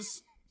stomach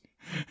is.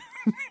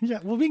 Yeah,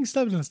 well, being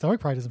stabbed in the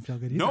stomach probably doesn't feel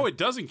good either. No, it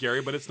doesn't,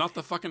 Gary, but it's not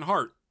the fucking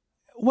heart.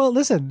 Well,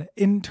 listen,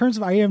 in terms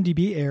of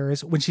IMDb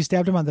errors, when she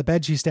stabbed him on the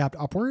bed, she stabbed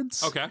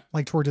upwards. Okay.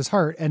 Like towards his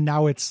heart, and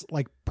now it's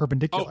like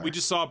perpendicular. Oh, we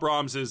just saw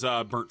Brahms's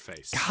burnt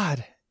face.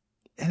 God,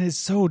 and it's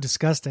so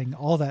disgusting,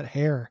 all that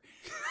hair.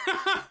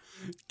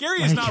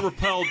 Gary is not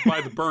repelled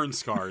by the burn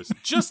scars,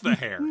 just the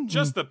hair,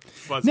 just the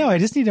fuzzy. No, I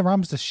just need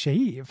Brahms to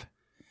shave.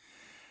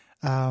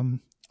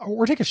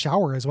 Or take a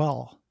shower as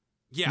well.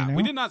 Yeah, you know?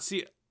 We did not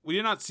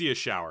see a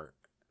shower.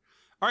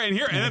 All right, and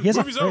then the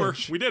movie's over.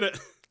 We did it.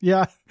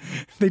 Yeah,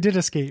 they did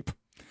escape.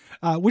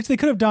 which they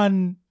could have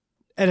done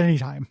at any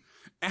time.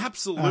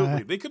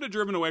 Absolutely. They could have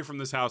driven away from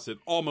this house at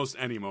almost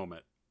any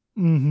moment.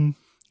 Mm-hmm.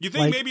 You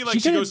think maybe like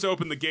she goes to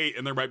open the gate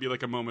and there might be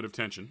like a moment of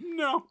tension.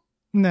 No.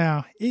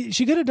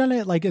 She could have done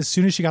it like as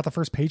soon as she got the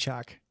first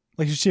paycheck.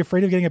 Like, is she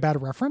afraid of getting a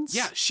bad reference?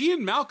 Yeah, she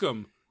and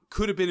Malcolm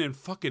could have been in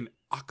fucking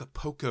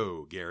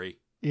Acapulco, Gary.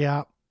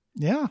 Yeah.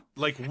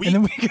 Like and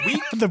then we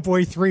had the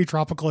Boy 3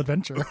 Tropical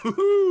Adventure.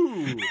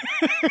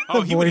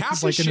 Oh, he would have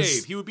to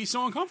shave. He would be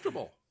so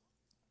uncomfortable.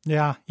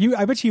 Yeah.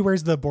 I bet he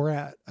wears the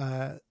Borat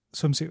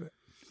swimsuit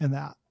in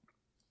that.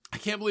 I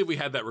can't believe we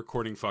had that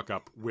recording fuck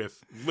up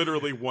with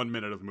literally 1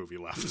 minute of movie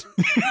left.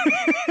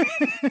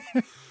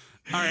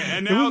 All right,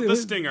 and now the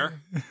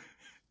stinger.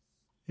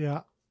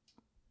 Yeah.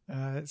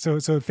 So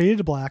it faded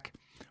to black.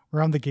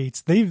 We're on the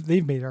gates. They've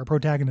made it. Our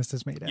protagonist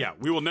has made it. Yeah,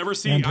 we will never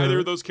see either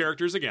of those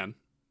characters again.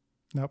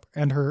 Nope.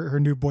 And her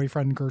new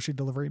boyfriend, grocery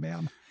delivery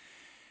man.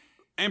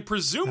 And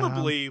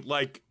presumably,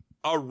 like,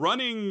 a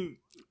running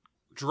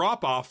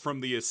drop-off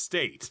from the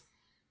estate.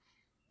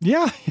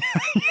 Yeah.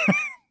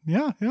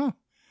 Yeah.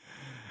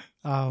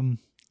 God.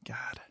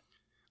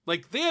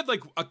 Like, they had,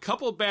 like, a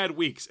couple bad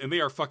weeks, and they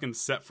are fucking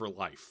set for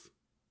life.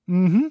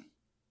 Mm-hmm.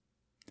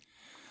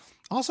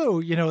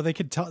 Also, they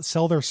could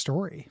sell their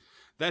story.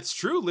 That's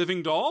true.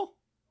 Living doll?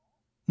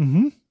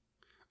 Mm-hmm.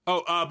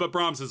 Oh, but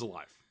Brahms is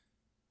alive.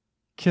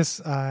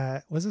 Kiss,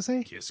 what does it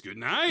say? Kiss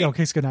goodnight. Oh,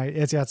 kiss goodnight.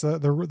 It's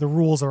the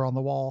rules are on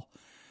the wall.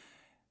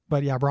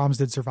 But yeah, Brahms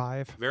did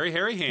survive. Very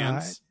hairy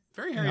hands.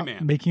 Very hairy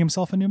man. Making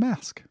himself a new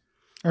mask.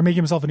 Or making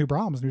himself a new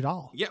Brahms, new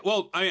doll. Yeah,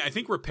 well, I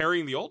think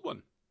repairing the old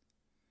one.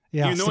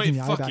 Yeah, it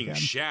fucking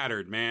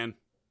shattered, man.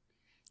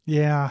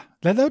 Yeah,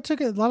 that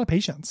took a lot of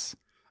patience.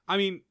 I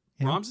mean,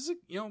 Brahms is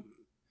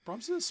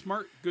a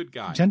smart, good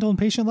guy. Gentle and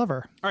patient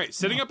lover. All right,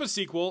 setting up a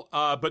sequel,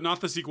 but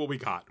not the sequel we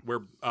got, where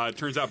it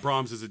turns out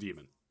Brahms is a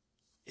demon.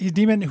 He's a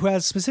demon who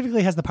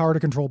specifically has the power to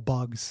control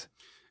bugs.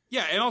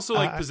 Yeah, and also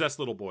possess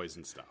little boys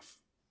and stuff.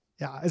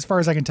 Yeah, as far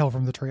as I can tell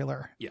from the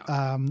trailer.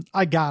 Yeah.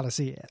 I gotta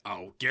see it.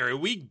 Oh, Gary,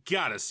 we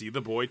gotta see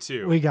The Boy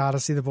 2. We gotta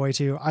see The Boy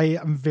 2. I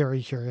am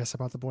very curious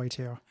about The Boy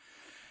 2.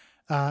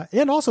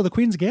 And also The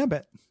Queen's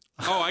Gambit.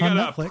 Oh, I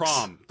got a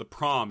Prom. The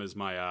Prom is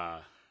my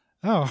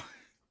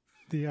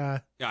Yeah,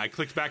 I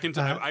clicked back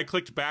into I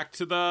clicked back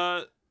to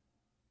the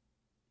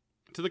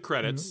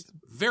credits.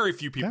 Very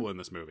few people in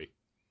this movie.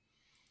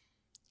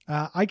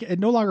 It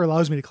no longer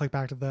allows me to click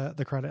back to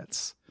the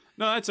credits.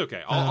 No, that's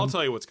okay. I'll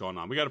tell you what's going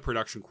on. We got a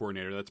production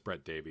coordinator. That's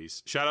Brett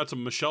Davies. Shout out to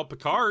Michelle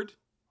Picard.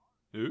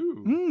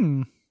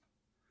 Ooh.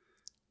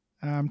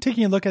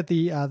 Taking a look at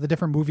the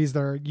different movies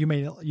that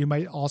you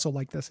might also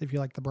like this if you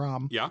like the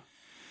Brahm. Yeah.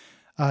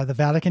 The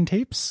Vatican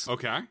tapes.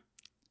 Okay.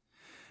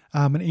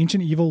 An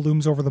ancient evil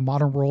looms over the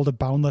modern world of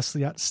boundless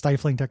yet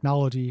stifling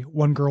technology.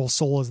 One girl's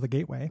soul is the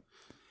gateway.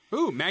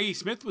 Ooh, Maggie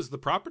Smith was the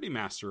property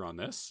master on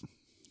this.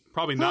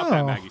 Probably not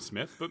that Maggie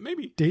Smith, but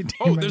maybe.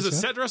 There's a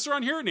set dresser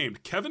on here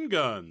named Kevin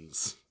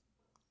Guns.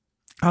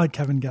 I like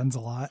Kevin Guns a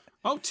lot.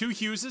 Oh, two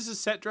Hugheses as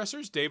set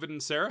dressers, David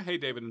and Sarah. Hey,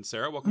 David and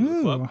Sarah, welcome to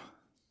the club.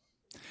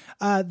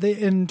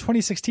 In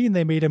 2016,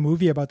 they made a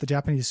movie about the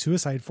Japanese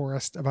suicide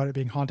forest, about it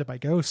being haunted by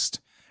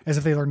ghosts, as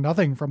if they learned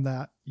nothing from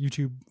that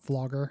YouTube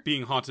vlogger.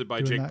 Being haunted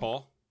by Jake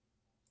Paul.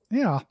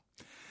 Yeah.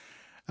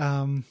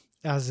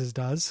 As is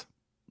does.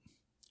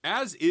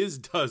 As is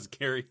does,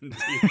 Gary.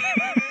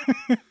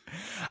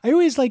 I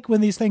always like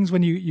when these things,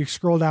 when you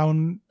scroll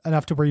down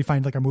enough to where you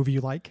find like a movie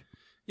you like.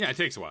 Yeah, it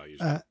takes a while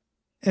usually.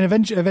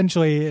 And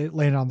eventually it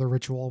landed on The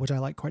Ritual, which I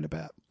like quite a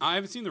bit. I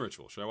haven't seen The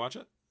Ritual. Should I watch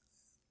it?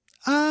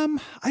 I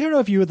don't know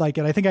if you would like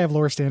it. I think I have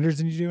lower standards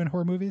than you do in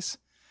horror movies.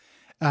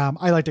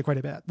 I liked it quite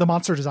a bit. The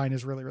monster design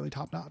is really, really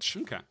top notch.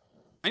 Okay.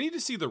 I need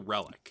to see The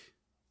Relic.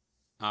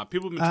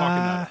 People have been talking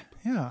that up.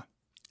 Yeah.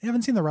 I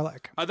haven't seen The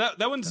Relic. That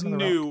one's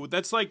new.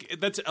 That's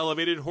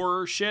elevated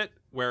horror shit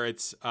where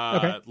it's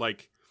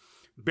like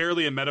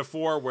barely a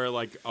metaphor, where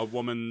like a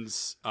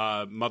woman's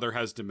mother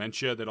has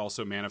dementia that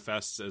also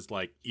manifests as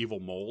like evil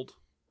mold.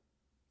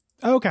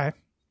 Okay.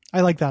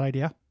 I like that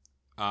idea.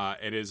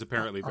 It is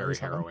apparently very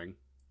harrowing.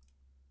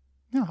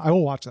 Yeah, I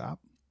will watch that.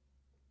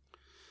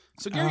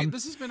 So Gary,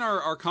 this has been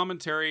our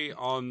commentary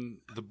on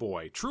The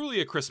Boy.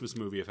 Truly a Christmas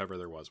movie if ever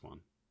there was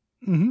one.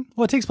 Mm-hmm.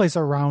 Well, it takes place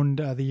around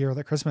the year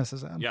that Christmas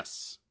is in.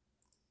 Yes.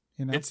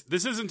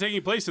 This isn't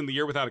taking place in the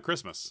year without a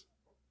Christmas.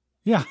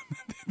 Yeah.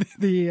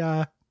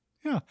 Yeah.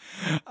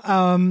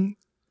 And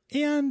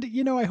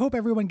I hope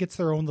everyone gets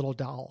their own little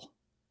doll.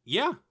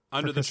 Yeah,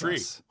 under the tree.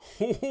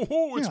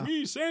 Oh, it's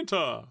me,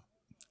 Santa.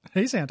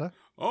 Hey, Santa.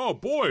 Oh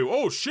boy.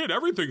 Oh shit,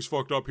 everything's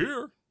fucked up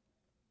here.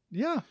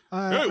 Yeah.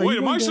 Hey, wait,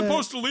 am I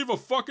supposed to leave a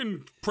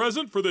fucking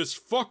present for this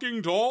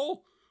fucking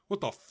doll?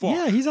 What the fuck?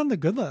 Yeah, he's on the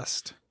good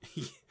list.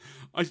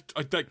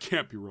 That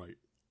can't be right.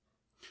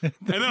 And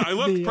then I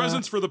left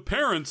presents for the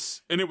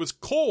parents, and it was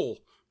coal,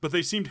 but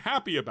they seemed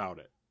happy about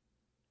it.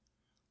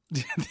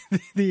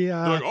 They're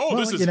like,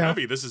 this is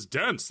heavy. This is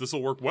dense. This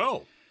will work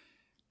well.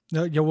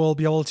 No, you will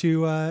be able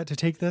to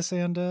take this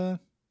and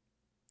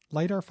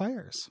light our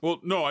fires. Well,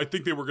 no, I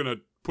think they were going to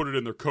put it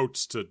in their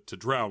coats to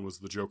drown was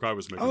the joke I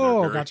was making.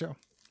 Oh, gotcha.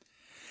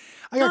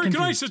 I got Gary, can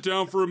I confused. sit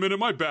down for a minute?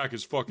 My back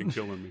is fucking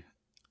killing me.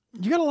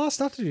 You got a lot of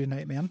stuff to do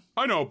tonight, man.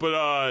 I know,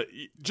 but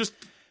just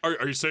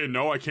are you saying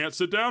no? I can't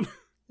sit down.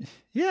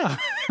 Yeah,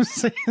 I'm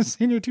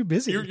saying you're too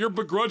busy. You're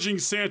begrudging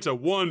Santa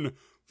 1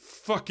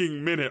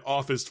 fucking minute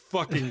off his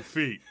fucking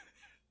feet.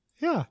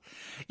 Yeah,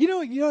 you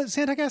know,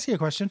 Santa, can I ask you a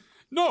question?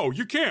 No,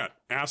 you can't,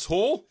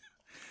 asshole.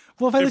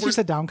 Well, if I let you we're-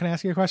 sit down, can I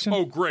ask you a question?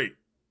 Oh, great.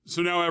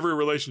 So now every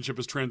relationship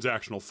is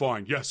transactional.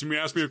 Fine. Yes, you may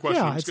ask me a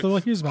question. yeah, I'm it's just the Will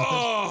Hughes method.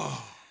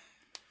 Oh,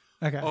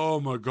 Okay. oh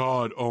my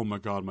god. Oh my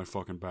god, my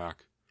fucking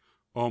back.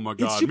 Oh my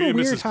god. super Me and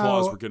weird Mrs.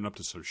 Claus how- were getting up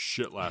to some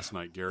shit last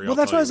night, Gary. Well,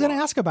 that's what I was going to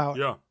ask about.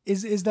 Yeah.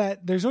 Is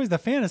that there's always the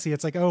fantasy.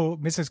 It's like, oh,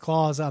 Mrs.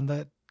 Claus on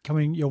the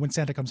coming, when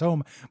Santa comes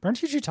home. But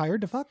aren't you too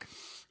tired to fuck?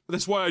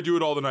 That's why I do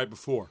it all the night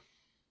before.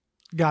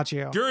 Got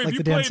you. Gary, Like have you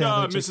the Dan played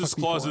Santa that just Mrs. fucked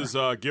before.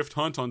 Claus's gift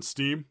hunt on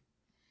Steam?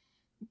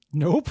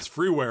 Nope. It's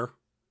freeware.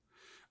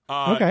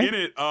 Okay. In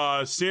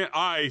it,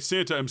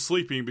 Santa, am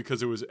sleeping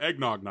because it was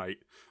eggnog night,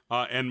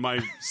 and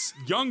my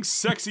young,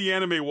 sexy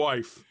anime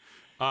wife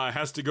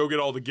has to go get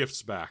all the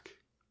gifts back.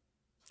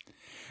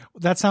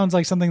 That sounds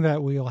like something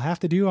that we'll have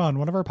to do on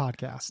one of our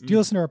podcasts. Do you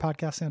listen to our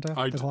podcast, Santa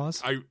the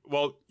Claus?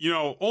 Well,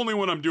 only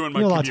when I'm doing my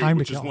You have a lot of commute, time to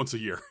which is kill. once a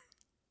year.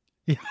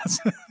 Yes.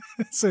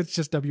 So it's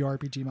just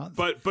WRPG month.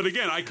 But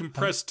again, I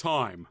compress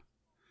time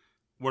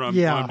when I'm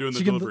Yeah, doing the so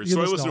you can- delivery. you So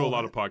I listen listen to to a all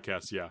lot of of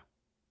podcasts. Yeah,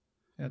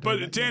 Yeah, but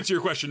damn it, to yeah. answer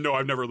your question, no,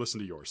 I've never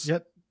listened to yours.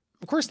 Yet,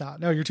 of course not.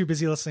 No, you're too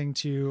busy listening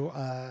to,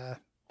 I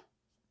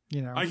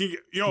can,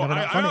 Never Not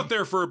I'm Funny. out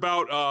there for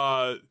about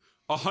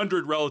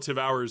 100 relative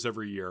hours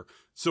every year.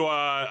 So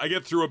I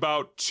get through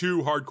about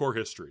 2 hardcore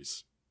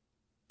histories.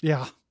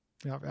 yeah.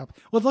 Yeah.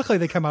 Well, luckily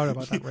they come out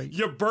about that, right?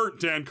 You burnt,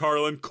 Dan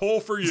Carlin.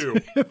 Coal for you.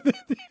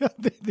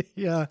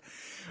 Yeah.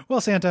 Well,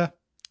 Santa,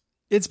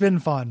 it's been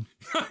fun.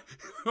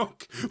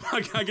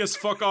 Okay. I guess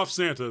fuck off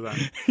Santa then.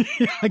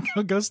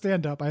 Yeah, go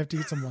stand up. I have to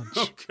eat some lunch.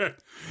 Okay.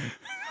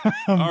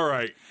 All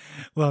right.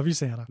 Love you,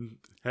 Santa.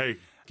 Hey,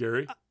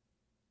 Gary.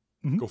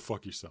 Mhm. Go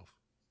fuck yourself.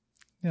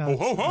 Yeah, Ho,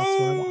 that's, ho, that's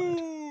what I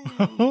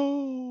wanted.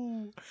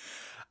 ho!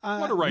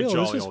 What a right Will, this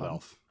jolly was old fun.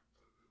 elf.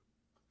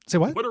 Say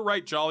what? What a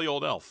right jolly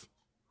old elf.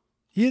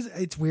 He is.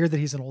 It's weird that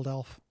he's an old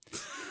elf.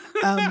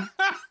 I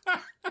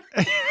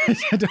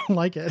don't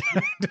like it.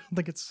 I don't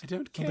think it's. I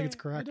don't care. think it's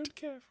correct. I don't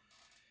care.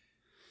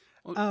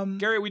 Well,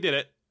 Gary, we did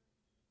it.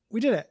 We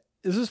did it.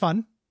 This was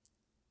fun.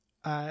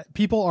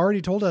 People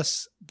already told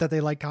us that they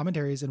like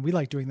commentaries, and we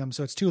like doing them.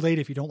 So it's too late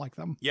if you don't like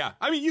them. Yeah.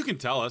 I mean, you can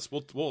tell us.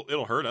 We'll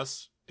it'll hurt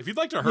us. If you'd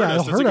like to hurt Yeah, us,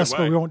 it'll that's hurt a us, good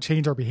but way. we won't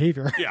change our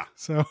behavior. Yeah.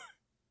 So,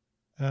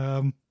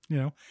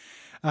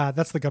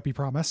 that's the guppy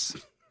promise.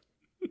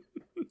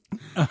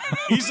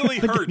 Easily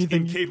Like hurt,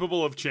 anything-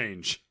 incapable of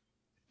change.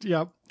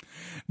 Yep.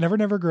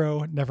 Never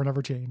grow.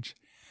 Never change.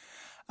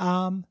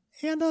 And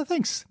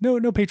thanks. No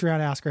Patreon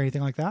ask or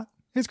anything like that.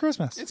 It's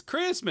Christmas. It's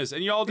Christmas,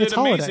 and y'all did It's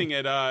holiday. amazing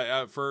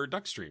at for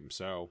Duckstream.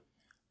 So,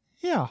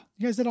 Yeah,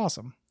 you guys did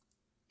awesome.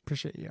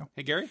 Appreciate you.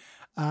 hey, Gary,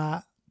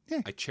 Yeah.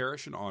 I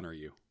cherish and honor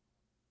you.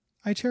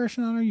 I cherish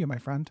and honor you, my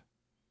friend.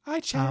 I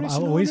cherish I'll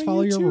and always honor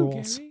follow you your too,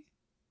 rules. Gary.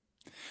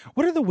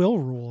 What are the Will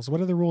rules?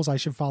 What are the rules I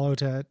should follow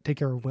to take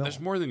care of Will? There's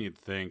more than you'd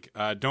think.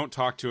 Don't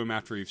talk to him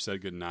after you've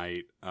said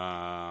goodnight.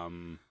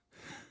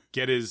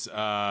 Get his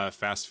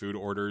fast food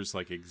orders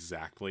like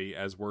exactly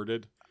as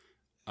worded.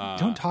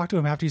 Don't talk to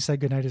him after you said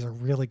goodnight is a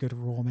really good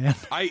rule, man.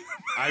 I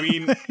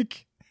mean,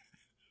 Like,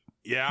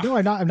 yeah. no,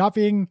 I'm not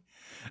being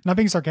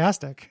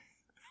sarcastic.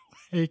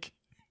 Like,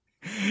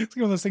 it's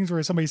one of those things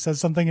where somebody says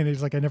something and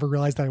it's like, I never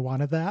realized that I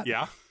wanted that.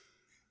 Yeah.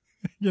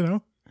 You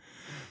know?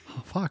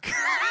 Oh, fuck.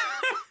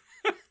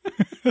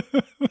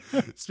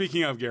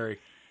 Speaking of Gary,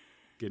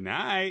 good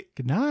night.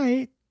 Good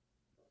night.